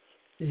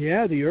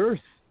 Yeah, the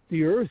earth.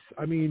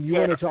 I mean, you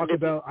want to talk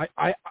about?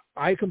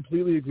 I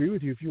completely agree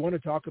with you. If you want to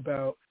talk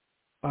about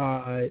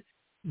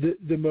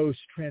the most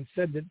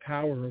transcendent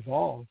power of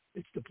all,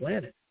 it's the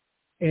planet,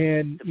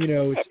 and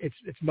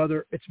it's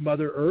Mother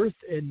Earth.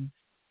 And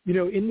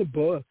in the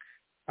book,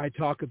 I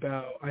talk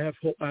about. I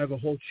have a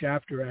whole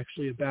chapter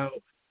actually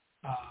about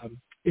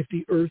if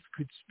the Earth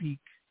could speak,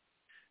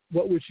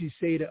 what would she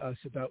say to us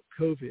about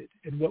COVID,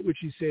 and what would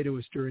she say to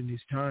us during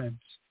these times?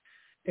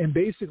 And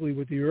basically,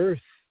 what the Earth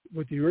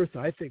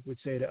I think would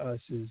say to us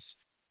is,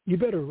 you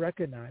better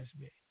recognize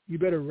me. You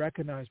better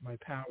recognize my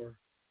power.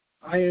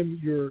 I am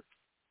your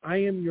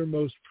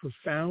most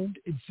profound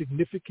and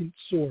significant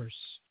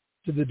source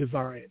to the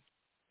divine.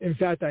 In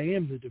fact, I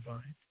am the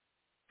divine.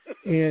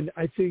 And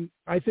I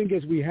think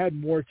as we had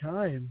more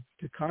time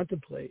to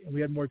contemplate and we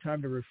had more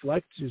time to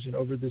reflect, Susan,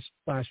 over this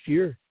last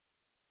year,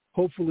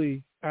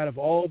 hopefully out of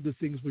all of the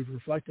things we've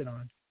reflected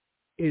on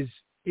is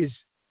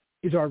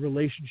our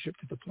relationship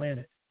to the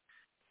planet.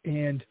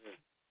 And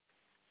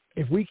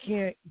if we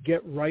can't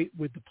get right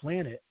with the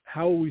planet,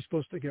 how are we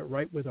supposed to get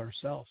right with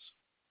ourselves?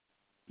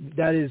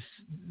 That is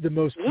the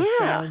most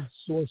profound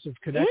source of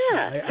connection.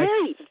 Yeah,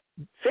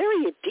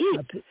 very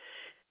deep.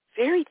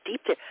 Very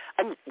deep there.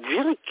 I'm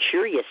really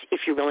curious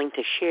if you're willing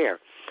to share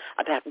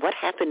about what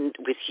happened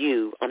with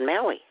you on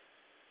Maui.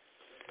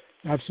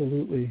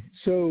 Absolutely.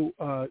 So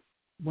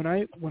when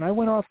I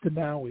went off to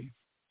Maui,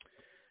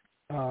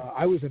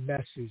 I was a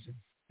mess, Susan,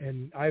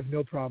 and I have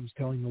no problems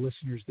telling the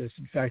listeners this.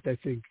 In fact, I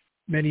think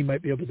many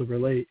might be able to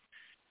relate.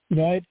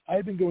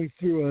 I'd been going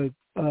through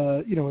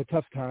a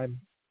tough time,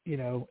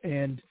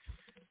 and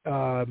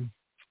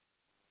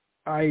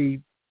I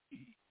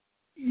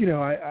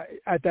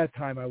at that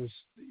time I was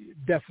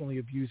definitely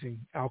abusing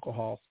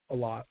alcohol a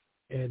lot,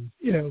 and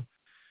it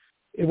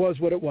was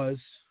what it was.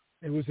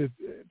 It was a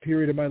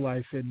period of my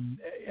life, and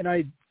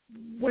I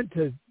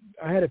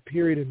had a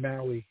period in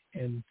Maui,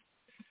 and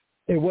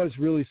it was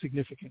really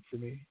significant for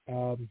me.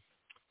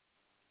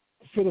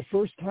 For the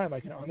first time, I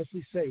can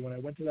honestly say, when I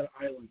went to that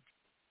island,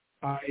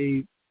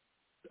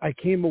 I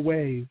came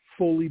away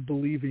fully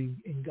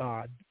believing in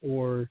God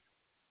or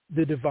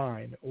the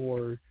divine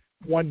or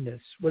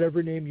oneness,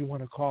 whatever name you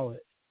want to call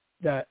it,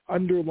 that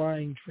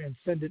underlying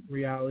transcendent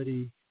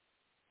reality.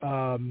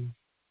 And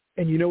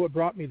what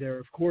brought me there,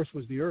 of course,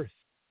 was the earth.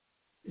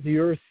 The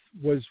earth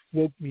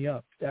woke me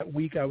up. That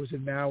week I was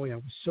in Maui, I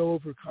was so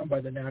overcome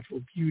by the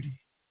natural beauty.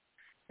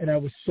 And I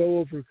was so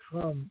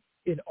overcome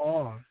in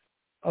awe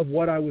of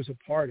what I was a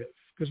part of.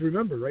 Because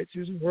remember, right,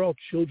 Susan, we're all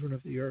children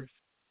of the earth.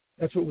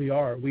 That's what we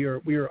are. We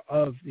are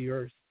of the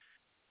earth.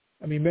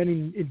 I mean,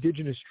 many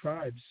indigenous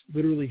tribes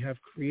literally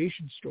have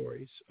creation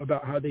stories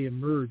about how they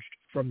emerged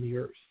from the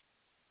earth.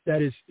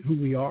 That is who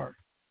we are.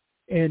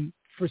 And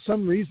for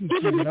some reason,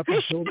 even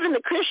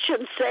the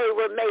Christians say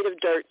we're made of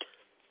dirt.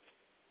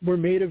 We're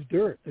made of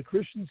dirt. The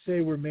Christians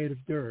say we're made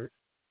of dirt.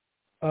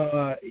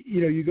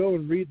 You go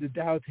and read the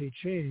Tao Te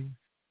Ching,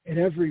 and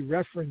every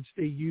reference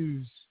they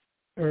use,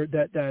 or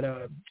that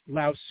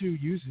Lao Tzu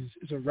uses,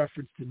 is a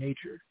reference to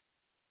nature.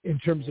 In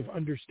terms of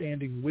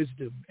understanding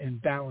wisdom and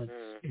balance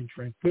and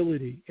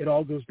tranquility, it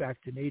all goes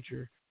back to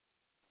nature.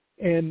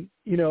 And,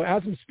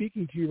 as I'm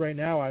speaking to you right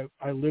now,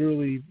 I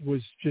literally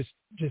was just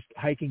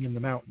hiking in the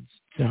mountains.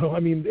 So, I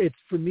mean,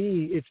 for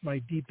me, it's my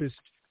deepest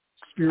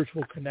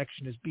spiritual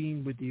connection is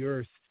being with the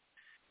earth.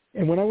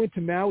 And when I went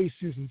to Maui,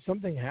 Susan,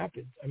 something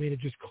happened. I mean, it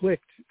just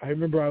clicked. I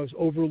remember I was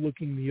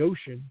overlooking the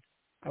ocean.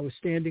 I was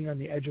standing on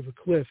the edge of a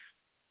cliff.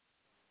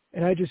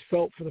 And I just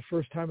felt for the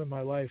first time in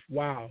my life,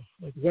 wow,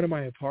 like what am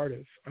I a part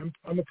of?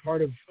 I'm a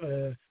part of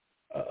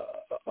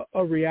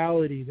a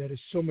reality that is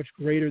so much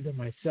greater than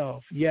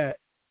myself. Yet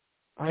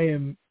I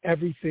am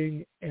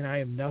everything and I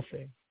am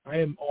nothing. I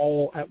am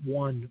all at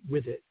one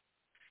with it.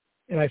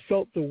 And I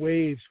felt the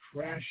waves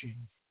crashing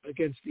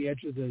against the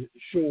edge of the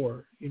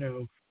shore.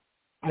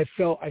 I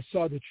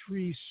saw the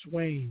trees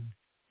swaying,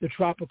 the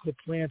tropical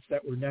plants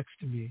that were next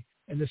to me,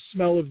 and the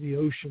smell of the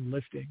ocean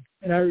lifting.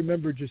 And I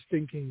remember just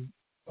thinking,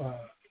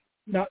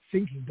 not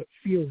thinking, but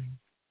feeling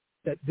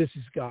that this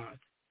is God,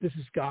 this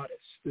is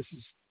Goddess, this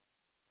is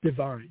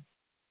divine.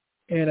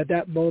 And at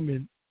that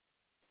moment,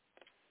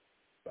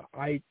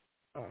 I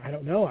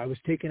don't know, I was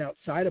taken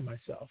outside of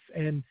myself.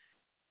 And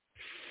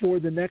for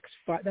the next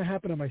that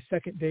happened on my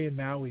second day in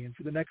Maui, and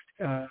for the next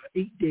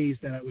 8 days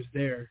that I was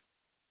there,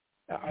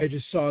 I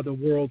just saw the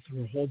world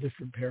through a whole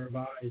different pair of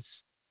eyes.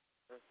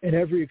 And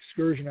every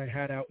excursion I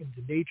had out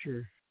into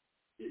nature,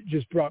 it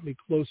just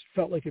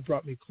felt like it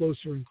brought me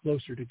closer and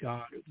closer to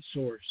God or the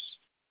source.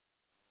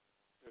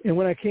 And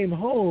when I came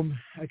home,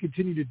 I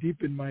continued to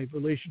deepen my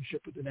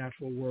relationship with the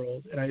natural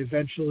world, and I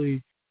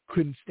eventually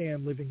couldn't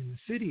stand living in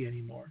the city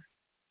anymore.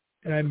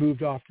 And I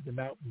moved off to the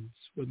mountains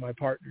with my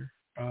partner.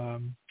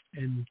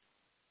 And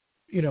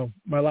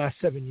my last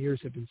 7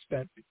 years have been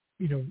spent,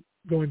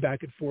 going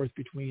back and forth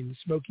between the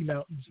Smoky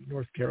Mountains of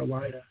North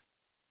Carolina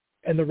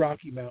and the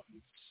Rocky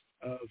Mountains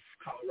of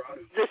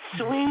Colorado. The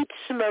sweet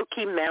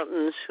Smoky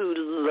Mountains who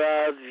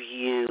love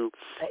you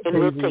and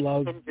will take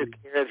tender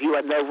care of you,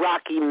 and the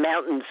Rocky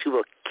Mountains who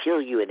will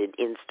kill you in an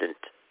instant.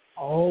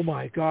 Oh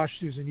my gosh,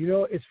 Susan!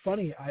 It's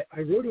funny.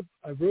 I wrote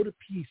a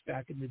piece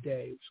back in the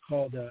day. It was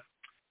called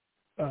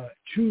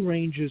 "Two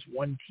Ranges,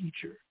 One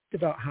Teacher."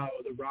 It's about how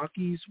the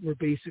Rockies were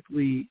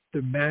basically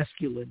the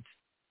masculine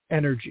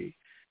energy,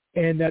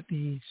 and that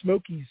the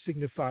Smokies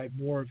signified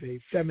more of a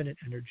feminine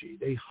energy.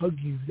 They hug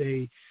you.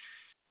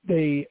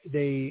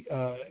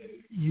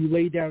 You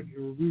lay down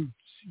your roots.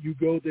 You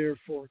go there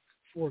for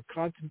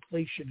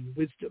contemplation and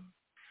wisdom.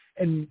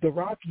 And the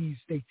Rockies,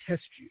 they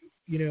test you.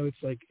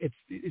 It's like it's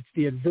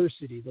the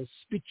adversity. They'll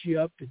spit you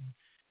up and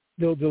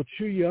they'll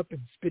chew you up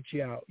and spit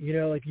you out.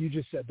 Like you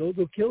just said,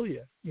 they'll kill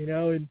you.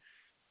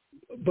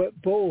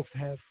 But both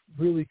have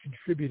really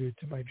contributed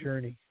to my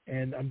journey,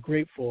 and I'm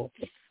grateful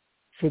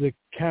for the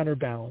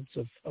counterbalance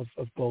of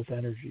both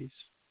energies.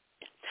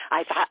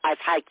 I've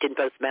hiked in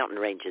both mountain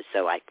ranges,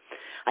 so I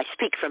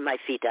speak from my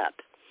feet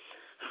up.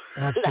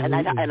 Absolutely.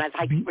 and I've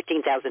hiked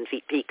 14,000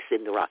 feet peaks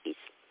in the Rockies.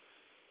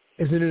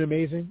 Isn't it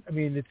amazing? I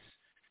mean,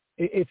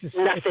 it's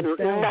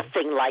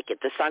nothing like it.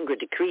 The Sangre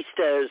de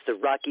Cristos, the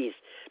Rockies,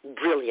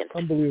 brilliant.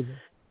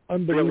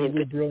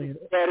 Unbelievably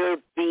brilliant. You better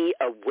be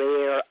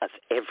aware of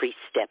every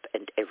step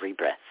and every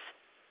breath.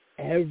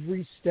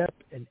 Every step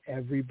and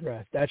every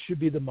breath. That should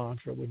be the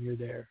mantra when you're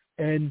there.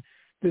 And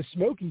the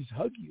Smokies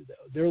hug you,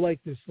 though. They're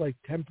like this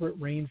temperate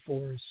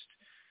rainforest.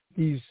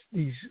 These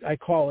I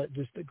call it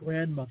just the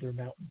grandmother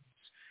mountains.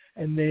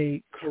 And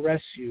they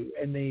caress you,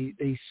 and they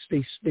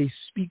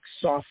speak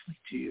softly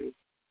to you.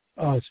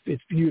 Oh,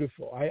 it's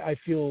beautiful. I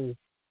feel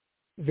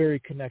very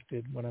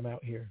connected when I'm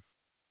out here.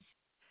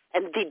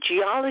 And the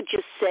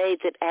geologists say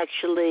that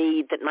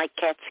my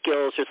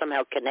Catskills are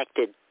somehow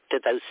connected to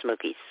those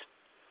Smokies.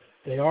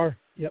 They are.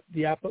 Yep.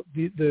 The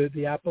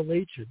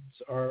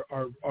Appalachians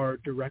are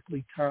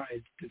directly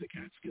tied to the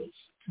Catskills.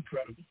 It's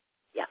incredible.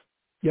 Yeah.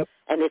 Yep.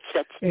 And it's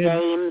that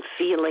same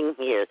feeling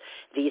here.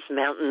 These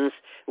mountains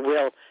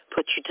will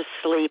put you to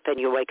sleep, and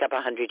you wake up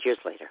 100 years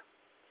later.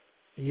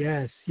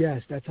 Yes.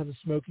 That's how the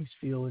Smokies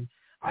feel. And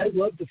I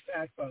love the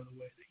fact, by the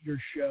way, that your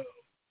show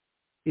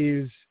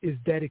is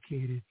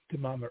dedicated to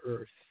Mama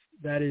Earth.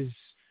 That is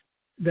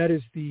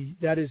the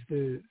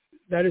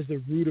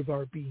root of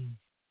our being.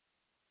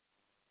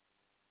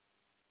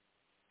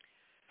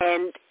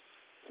 And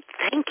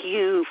thank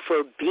you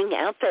for being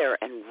out there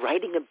and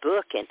writing a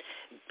book and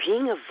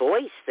being a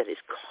voice that is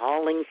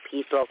calling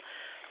people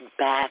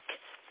back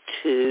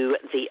to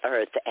the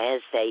earth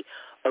as they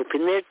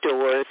open their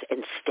doors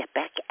and step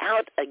back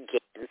out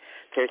again.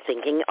 They're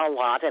thinking a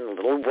lot and a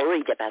little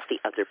worried about the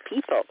other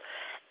people.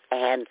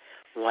 And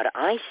what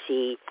I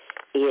see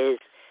is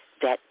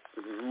that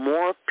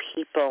more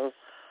people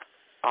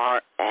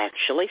are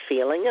actually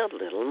feeling a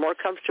little more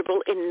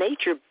comfortable in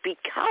nature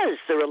because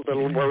they're a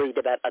little worried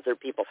about other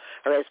people.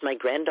 Or as my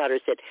granddaughter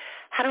said,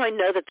 how do I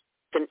know that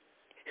the person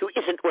who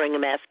isn't wearing a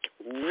mask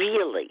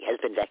really has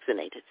been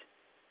vaccinated?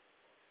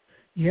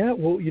 Yeah,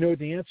 well, you know what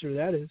the answer to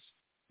that is?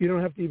 You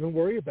don't have to even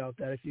worry about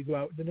that if you go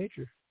out into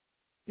nature.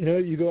 You know,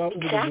 you go out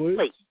into the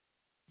woods,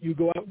 you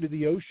go out into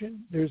the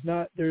ocean. There's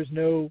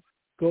no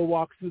go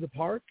walk through the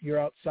park. You're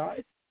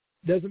outside.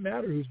 Doesn't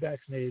matter who's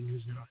vaccinated and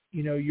who's not.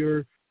 You know,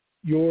 you're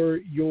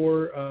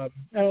I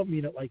don't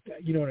mean it like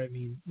that. You know what I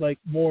mean? Like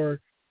more,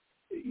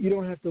 you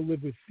don't have to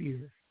live with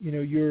fear. You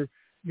know, you're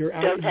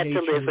out in nature. You don't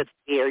have to live with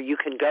fear. You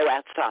can go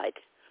outside.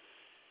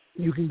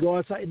 You can go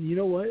outside. And you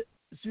know what,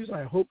 Susan,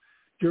 I hope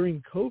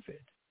during COVID,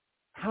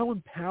 how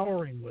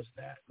empowering was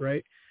that,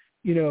 right?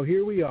 You know,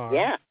 here we are.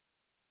 Yeah.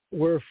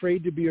 We're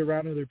afraid to be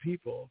around other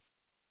people.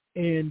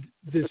 And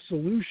the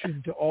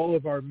solution to all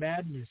of our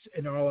madness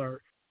and all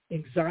our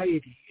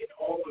anxiety and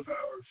all of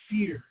our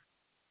fear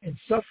and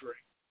suffering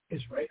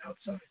is right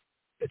outside.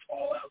 It's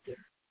all out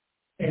there.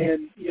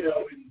 And, you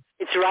know.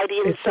 It's right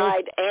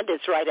inside and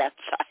it's right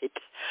outside.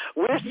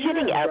 We're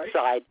sitting outside.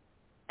 Right?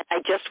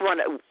 I just want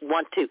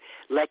to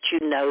let you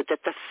know that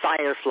the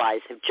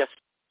fireflies have just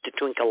to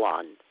twinkle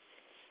on.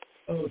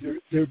 Oh,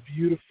 they're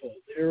beautiful.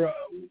 They're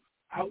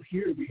out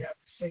here. We have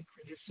the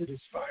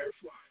synchronicitous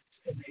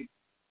fireflies, and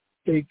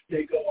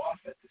they go off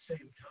at the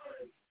same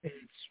time. And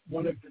it's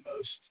one of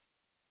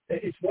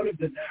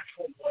the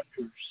natural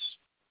wonders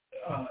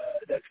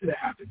that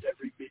happens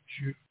every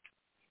mid-June,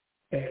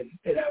 and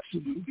it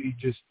absolutely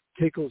just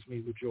tickles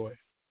me with joy.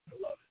 I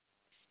love it.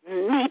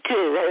 Me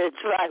too.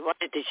 That's why I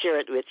wanted to share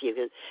it with you,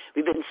 because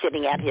we've been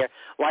sitting out here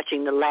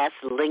watching the last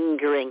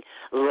lingering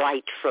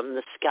light from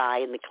the sky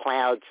and the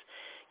clouds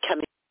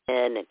coming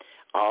in and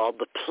all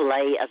the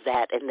play of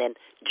that. And then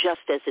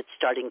just as it's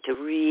starting to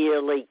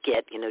really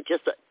get, you know,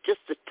 just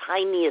the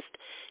tiniest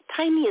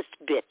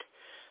bit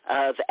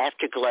of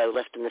afterglow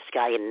left in the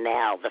sky, and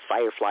now the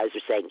fireflies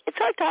are saying, it's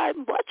our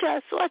time, watch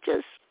us.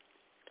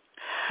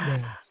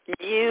 Yeah.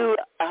 You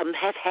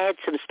have had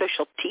some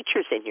special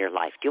teachers in your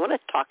life. Do you want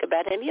to talk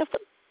about any of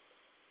them?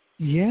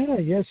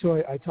 Yeah.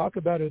 So I talk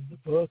about it in the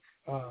book.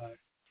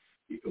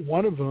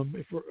 One of them,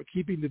 if we're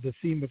keeping to the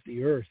theme of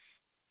the earth,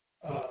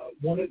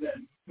 one of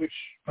them, which,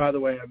 by the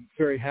way, I'm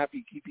very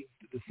happy keeping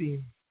to the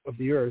theme of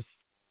the earth,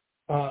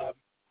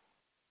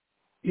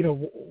 you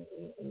know,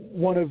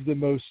 one of the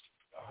most,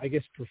 I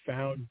guess,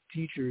 profound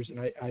teachers, and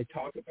I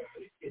talk about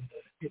it in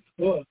the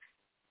book,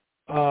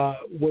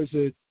 was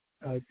a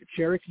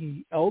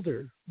Cherokee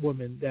elder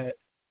woman that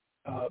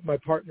my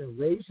partner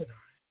Rose and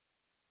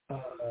I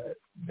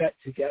met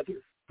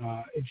together,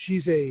 and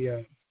she's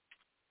a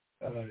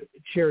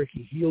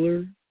Cherokee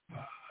healer.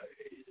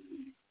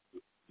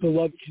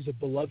 She's a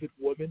beloved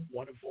woman,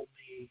 one of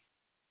only,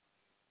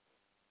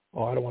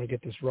 I don't want to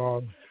get this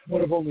wrong,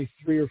 one of only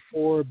 3 or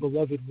 4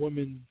 beloved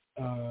women,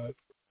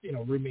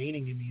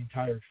 remaining in the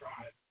entire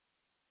tribe,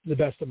 to the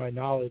best of my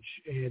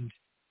knowledge. And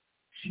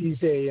she's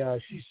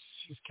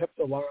kept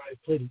alive,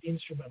 played an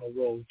instrumental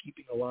role in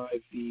keeping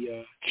alive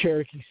the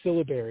Cherokee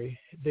syllabary,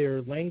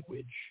 their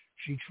language.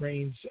 She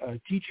trains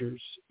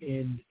teachers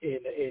in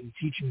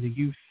teaching the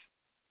youth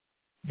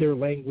their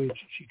language.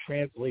 She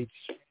translates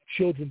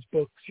children's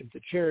books into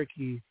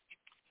Cherokee,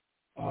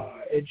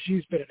 and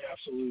she's been an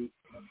absolute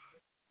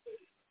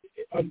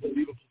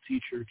unbelievable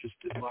teacher just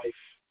in life,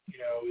 you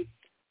know. And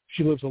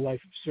she lives a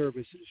life of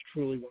service and is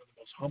truly one of the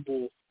most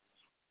humble,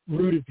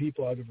 rooted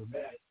people I've ever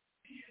met.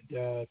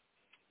 And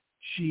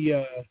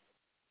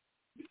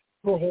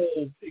her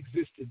whole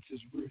existence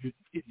is rooted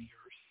in the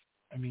earth.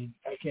 I mean,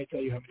 I can't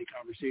tell you how many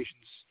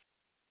conversations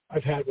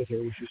I've had with her.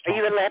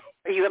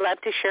 Are you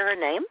allowed to share her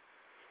name?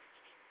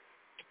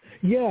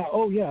 Yeah.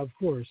 Oh, yeah. Of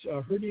course.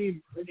 Her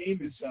name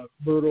is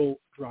Myrtle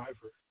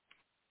Driver.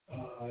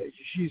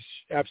 She's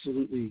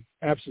absolutely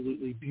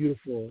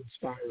beautiful,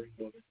 inspiring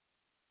woman.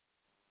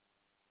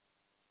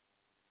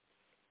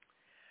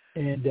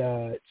 And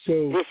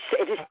so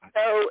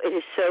it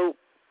is so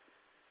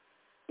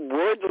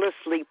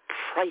wordlessly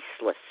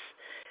priceless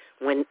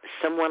when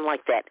someone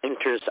like that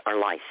enters our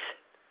life.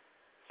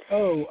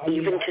 Oh,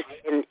 even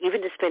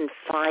to spend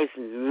 5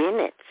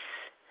 minutes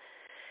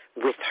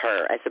with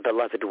her as a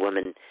beloved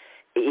woman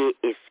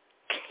is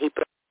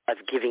capable of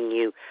giving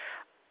you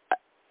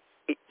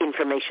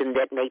information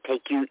that may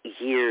take you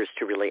years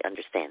to really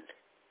understand.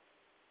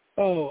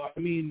 Oh, I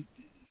mean,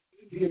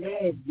 the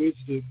amount of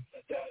wisdom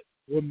that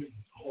woman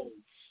holds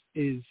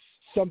is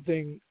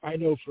something I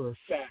know for a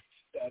fact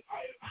that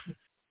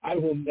I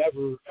will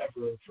never,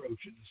 ever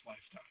approach in this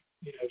lifetime.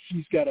 You know,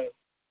 she's got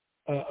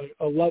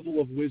a level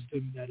of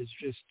wisdom that is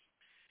just,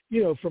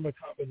 you know, from a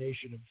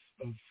combination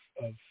of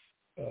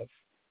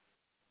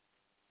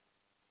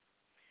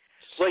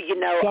well, you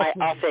know, I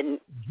often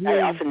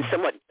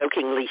somewhat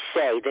jokingly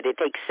say that it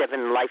takes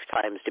 7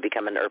 lifetimes to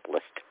become an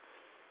herbalist.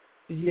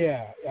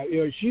 Yeah,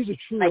 you know, she's a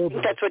true herbalist. I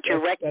think that's what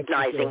you're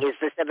recognizing is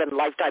the 7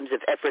 lifetimes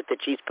of effort that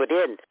she's put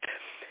in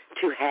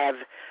to have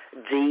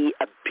the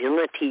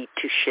ability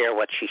to share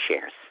what she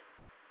shares.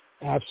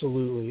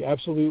 Absolutely.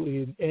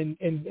 And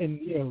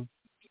you know,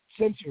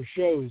 since your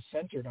show is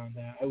centered on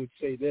that, I would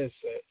say this,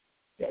 that,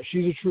 yeah,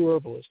 she's a true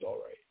herbalist, all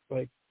right,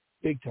 like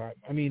big time.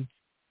 I mean,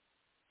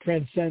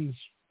 transcends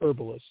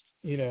herbalist,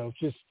 you know,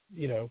 just,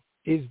 you know,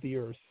 is the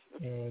earth,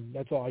 and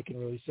that's all I can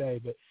really say.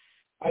 But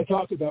I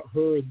talk about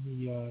her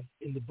in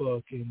the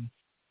book, and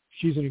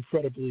she's an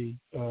incredibly,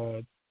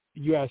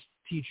 you ask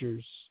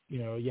teachers, you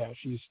know, yeah,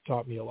 she's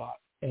taught me a lot.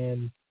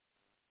 And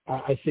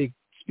I think,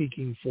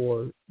 speaking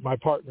for my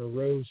partner,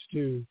 Rose,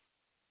 too,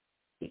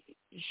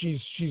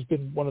 she's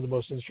been one of the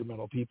most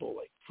instrumental people,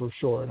 like, for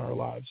sure, in our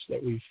lives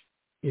that we've,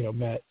 you know,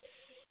 met.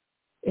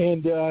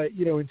 And,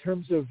 you know, in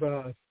terms of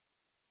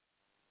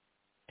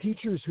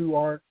teachers who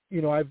aren't,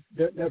 you know, I've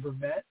never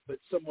met, but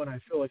someone I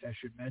feel like I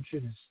should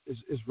mention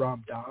is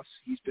Ram Dass.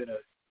 He's been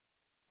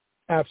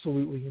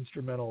absolutely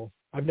instrumental.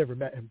 I've never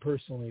met him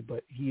personally,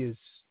 but he is,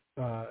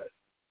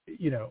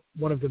 you know,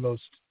 one of the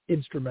most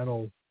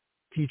instrumental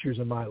teachers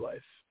in my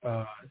life.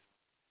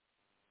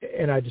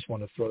 And I just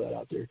want to throw that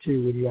out there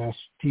too. When you ask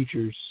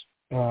teachers,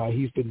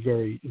 he's been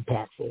very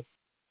impactful.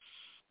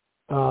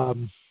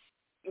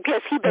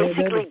 Because he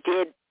basically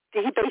did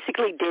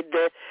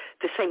the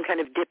same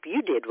kind of dip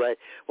you did.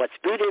 What's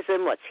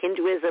Buddhism, what's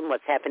Hinduism,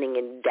 what's happening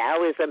in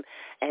Taoism,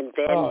 and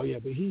then but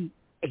he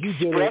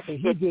did it.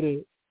 He did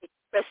it.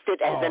 Expressed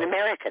it as an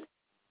American.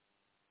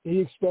 He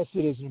expressed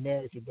it as an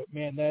American, but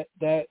man, that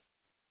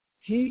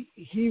he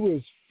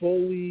was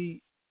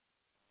fully.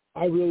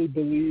 I really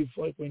believe,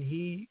 like, when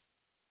he,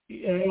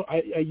 and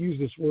I use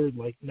this word,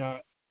 like,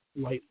 not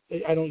like,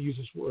 I don't use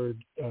this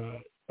word.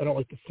 I don't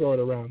like to throw it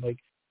around. Like,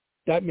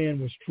 that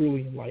man was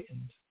truly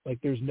enlightened.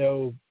 Like, there's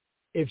no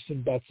ifs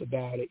and buts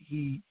about it.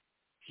 He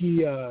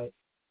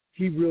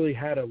really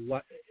had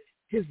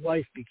his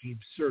life became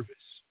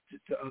service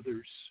to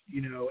others,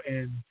 you know,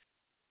 and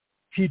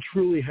he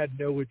truly had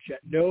no, you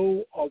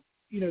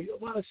know, a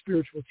lot of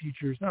spiritual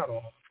teachers, not all,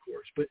 of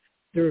course, but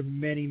there are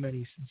many,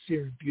 many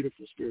sincere and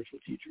beautiful spiritual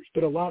teachers.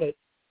 But a lot of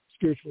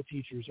spiritual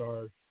teachers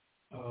are,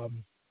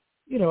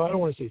 you know, I don't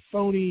want to say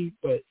phony,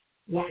 but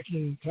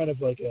lacking kind of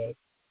like a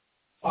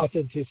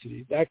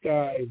authenticity. That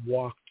guy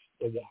walked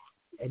the walk.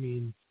 I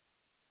mean,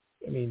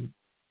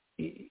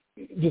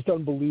 just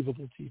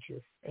unbelievable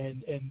teacher.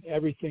 And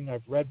everything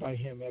I've read by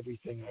him,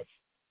 everything I've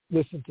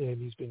listened to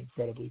him, he's been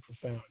incredibly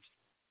profound.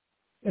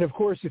 And of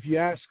course, if you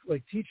ask,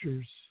 like,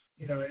 teachers,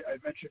 you know, I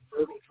mentioned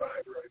Virgil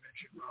Driver, I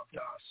mentioned Ram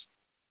Dass,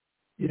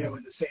 you know,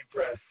 in the same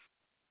breath,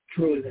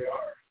 truly they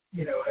are.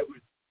 You know,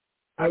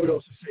 I would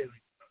also say,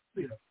 like,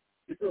 you know,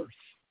 the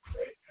earth,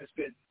 right, has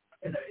been,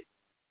 and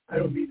I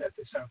don't mean that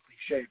to sound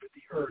cliche, but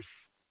the earth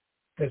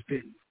has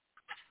been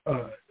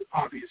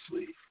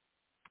obviously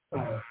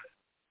an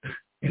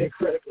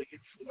incredibly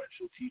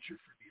influential teacher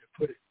for me, to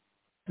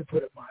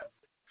put it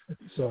mildly.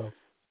 So,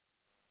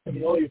 I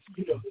mean, all you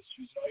know this,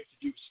 Susan, all you have to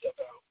do is step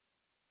out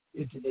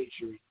into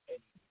nature,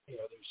 and you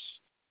know,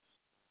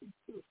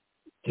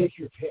 take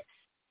your pick.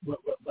 What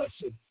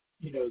lesson,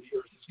 you know, the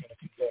earth is going to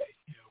convey.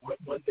 You know,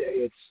 one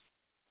day it's,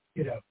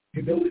 you know,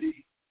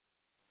 humility.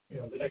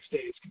 You know, the next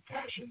day it's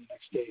compassion. The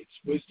next day it's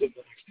wisdom.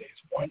 The next day it's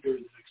wonder.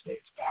 The next day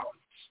it's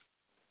balance.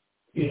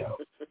 You know,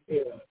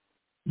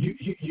 you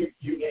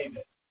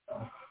name it.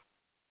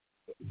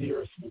 The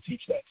earth will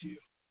teach that to you.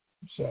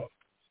 So,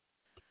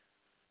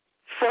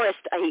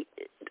 Forrest, I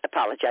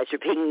apologize for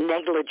being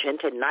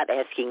negligent and not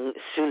asking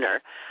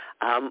sooner.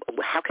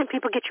 How can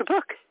people get your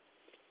book?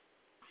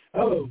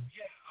 Oh,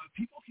 yeah.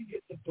 People can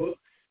get the book,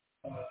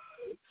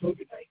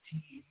 COVID-19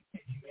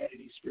 and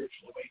Humanity's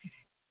Spiritual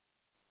Awakening.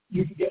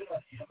 You can get it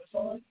on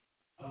Amazon.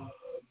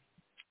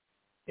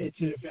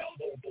 It's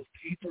available in both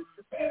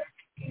paperback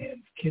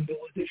and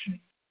Kindle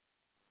edition.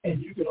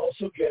 And you can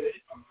also get it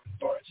on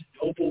Barnes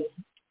 & Noble.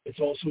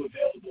 It's also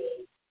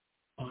available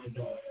on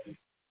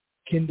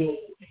Kindle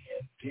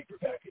and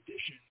paperback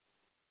edition.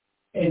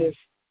 And if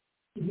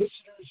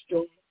listeners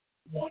don't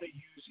want to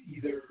use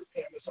either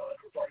Amazon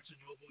or Barnes &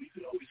 Noble, you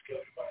can always go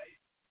to my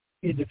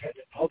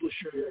independent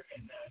publisher,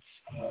 and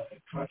that's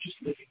Conscious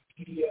Living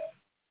Media,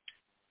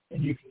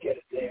 and you can get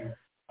it there.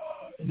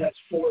 And that's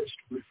Forrest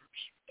Rivers.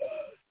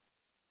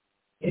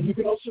 And you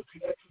can also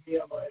connect with me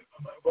on my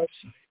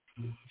website,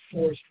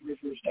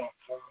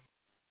 forrestrivers.com.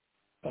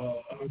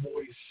 I'm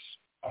always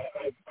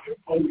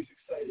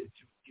excited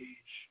to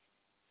engage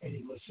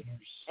any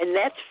listeners. And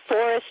that's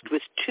Forrest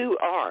with 2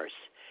 R's.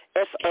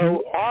 FORREST.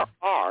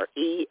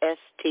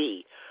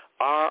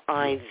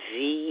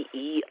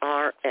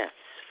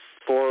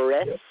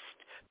 Forrest, yep.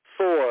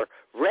 For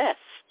Rest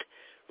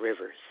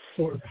Rivers.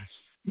 For Rest,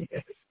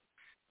 yes.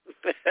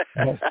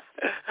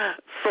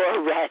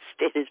 For Rest.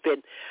 It has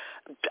been,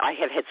 I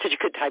have had such a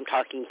good time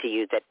talking to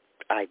you that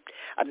I'm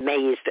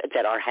amazed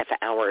that our half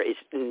hour is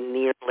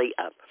nearly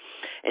up.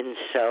 And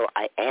so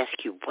I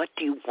ask you, what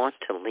do you want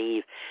to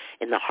leave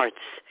in the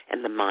hearts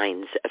and the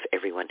minds of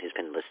everyone who's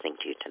been listening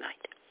to you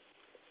tonight?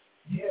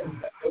 Yeah,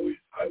 I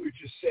would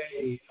just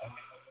say,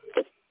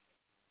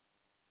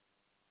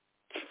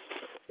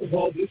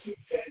 while this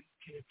event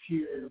can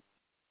appear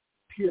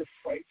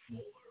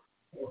frightful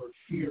or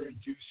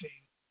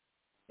fear-inducing,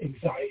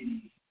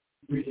 anxiety,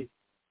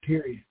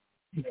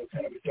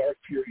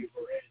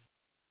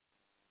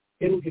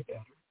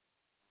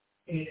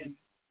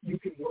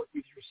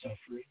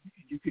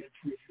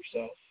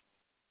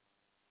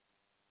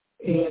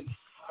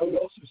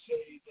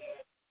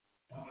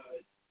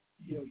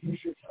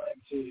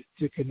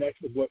 to connect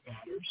with what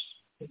matters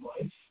in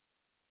life.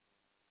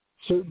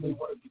 Certainly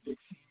one of the big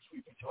themes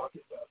we've been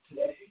talking about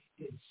today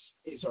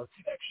is our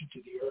connection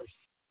to the earth.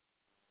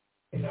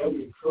 And I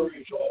would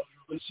encourage all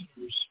your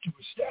listeners to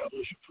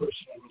establish a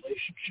personal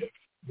relationship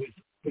with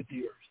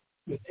the earth,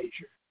 with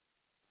nature.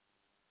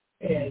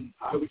 And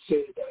I would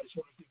say that is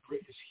one of the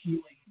greatest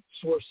healing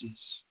sources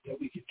that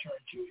we can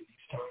turn to in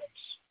these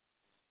times.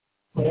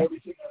 When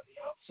everything on the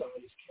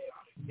outside is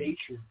chaotic,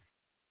 nature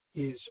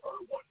is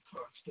our one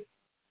constant.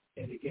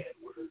 And again,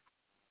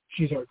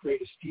 she's our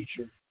greatest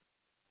teacher.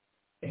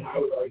 And I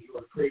would argue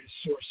our greatest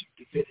source of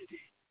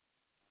divinity.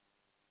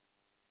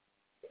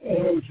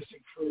 And I would just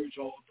encourage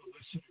all of the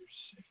listeners,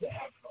 if they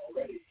haven't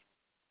already,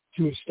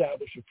 to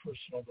establish a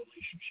personal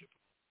relationship.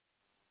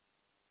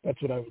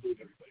 That's what I would leave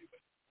everybody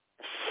with.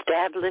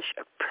 Establish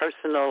a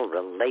personal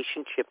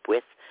relationship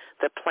with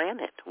the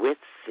planet, with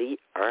the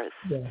earth.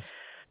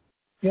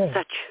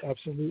 Yeah,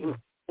 absolutely.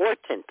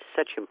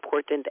 Such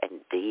important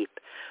and deep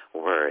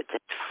words.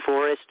 It's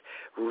Forrest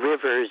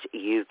Rivers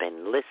you've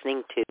been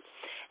listening to,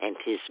 and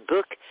his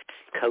book,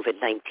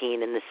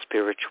 COVID-19 and the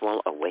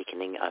Spiritual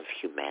Awakening of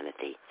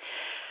Humanity.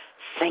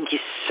 Thank you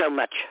so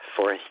much,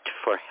 Forrest,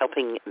 for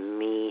helping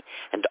me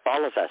and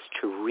all of us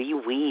to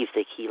reweave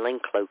the healing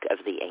cloak of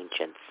the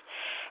ancients.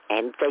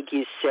 And thank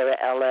you, Sarah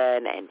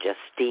Ellen and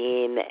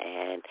Justine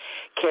and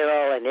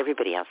Carol and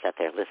everybody else out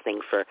there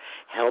listening for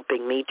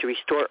helping me to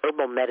restore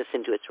herbal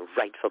medicine to its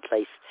rightful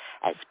place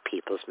as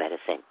people's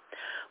medicine.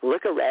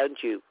 Look around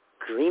you.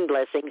 Green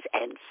blessings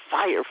and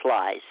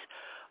fireflies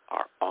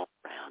are all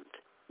around.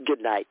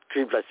 Good night.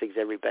 Green blessings,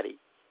 everybody.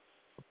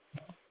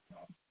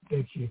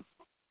 Thank you.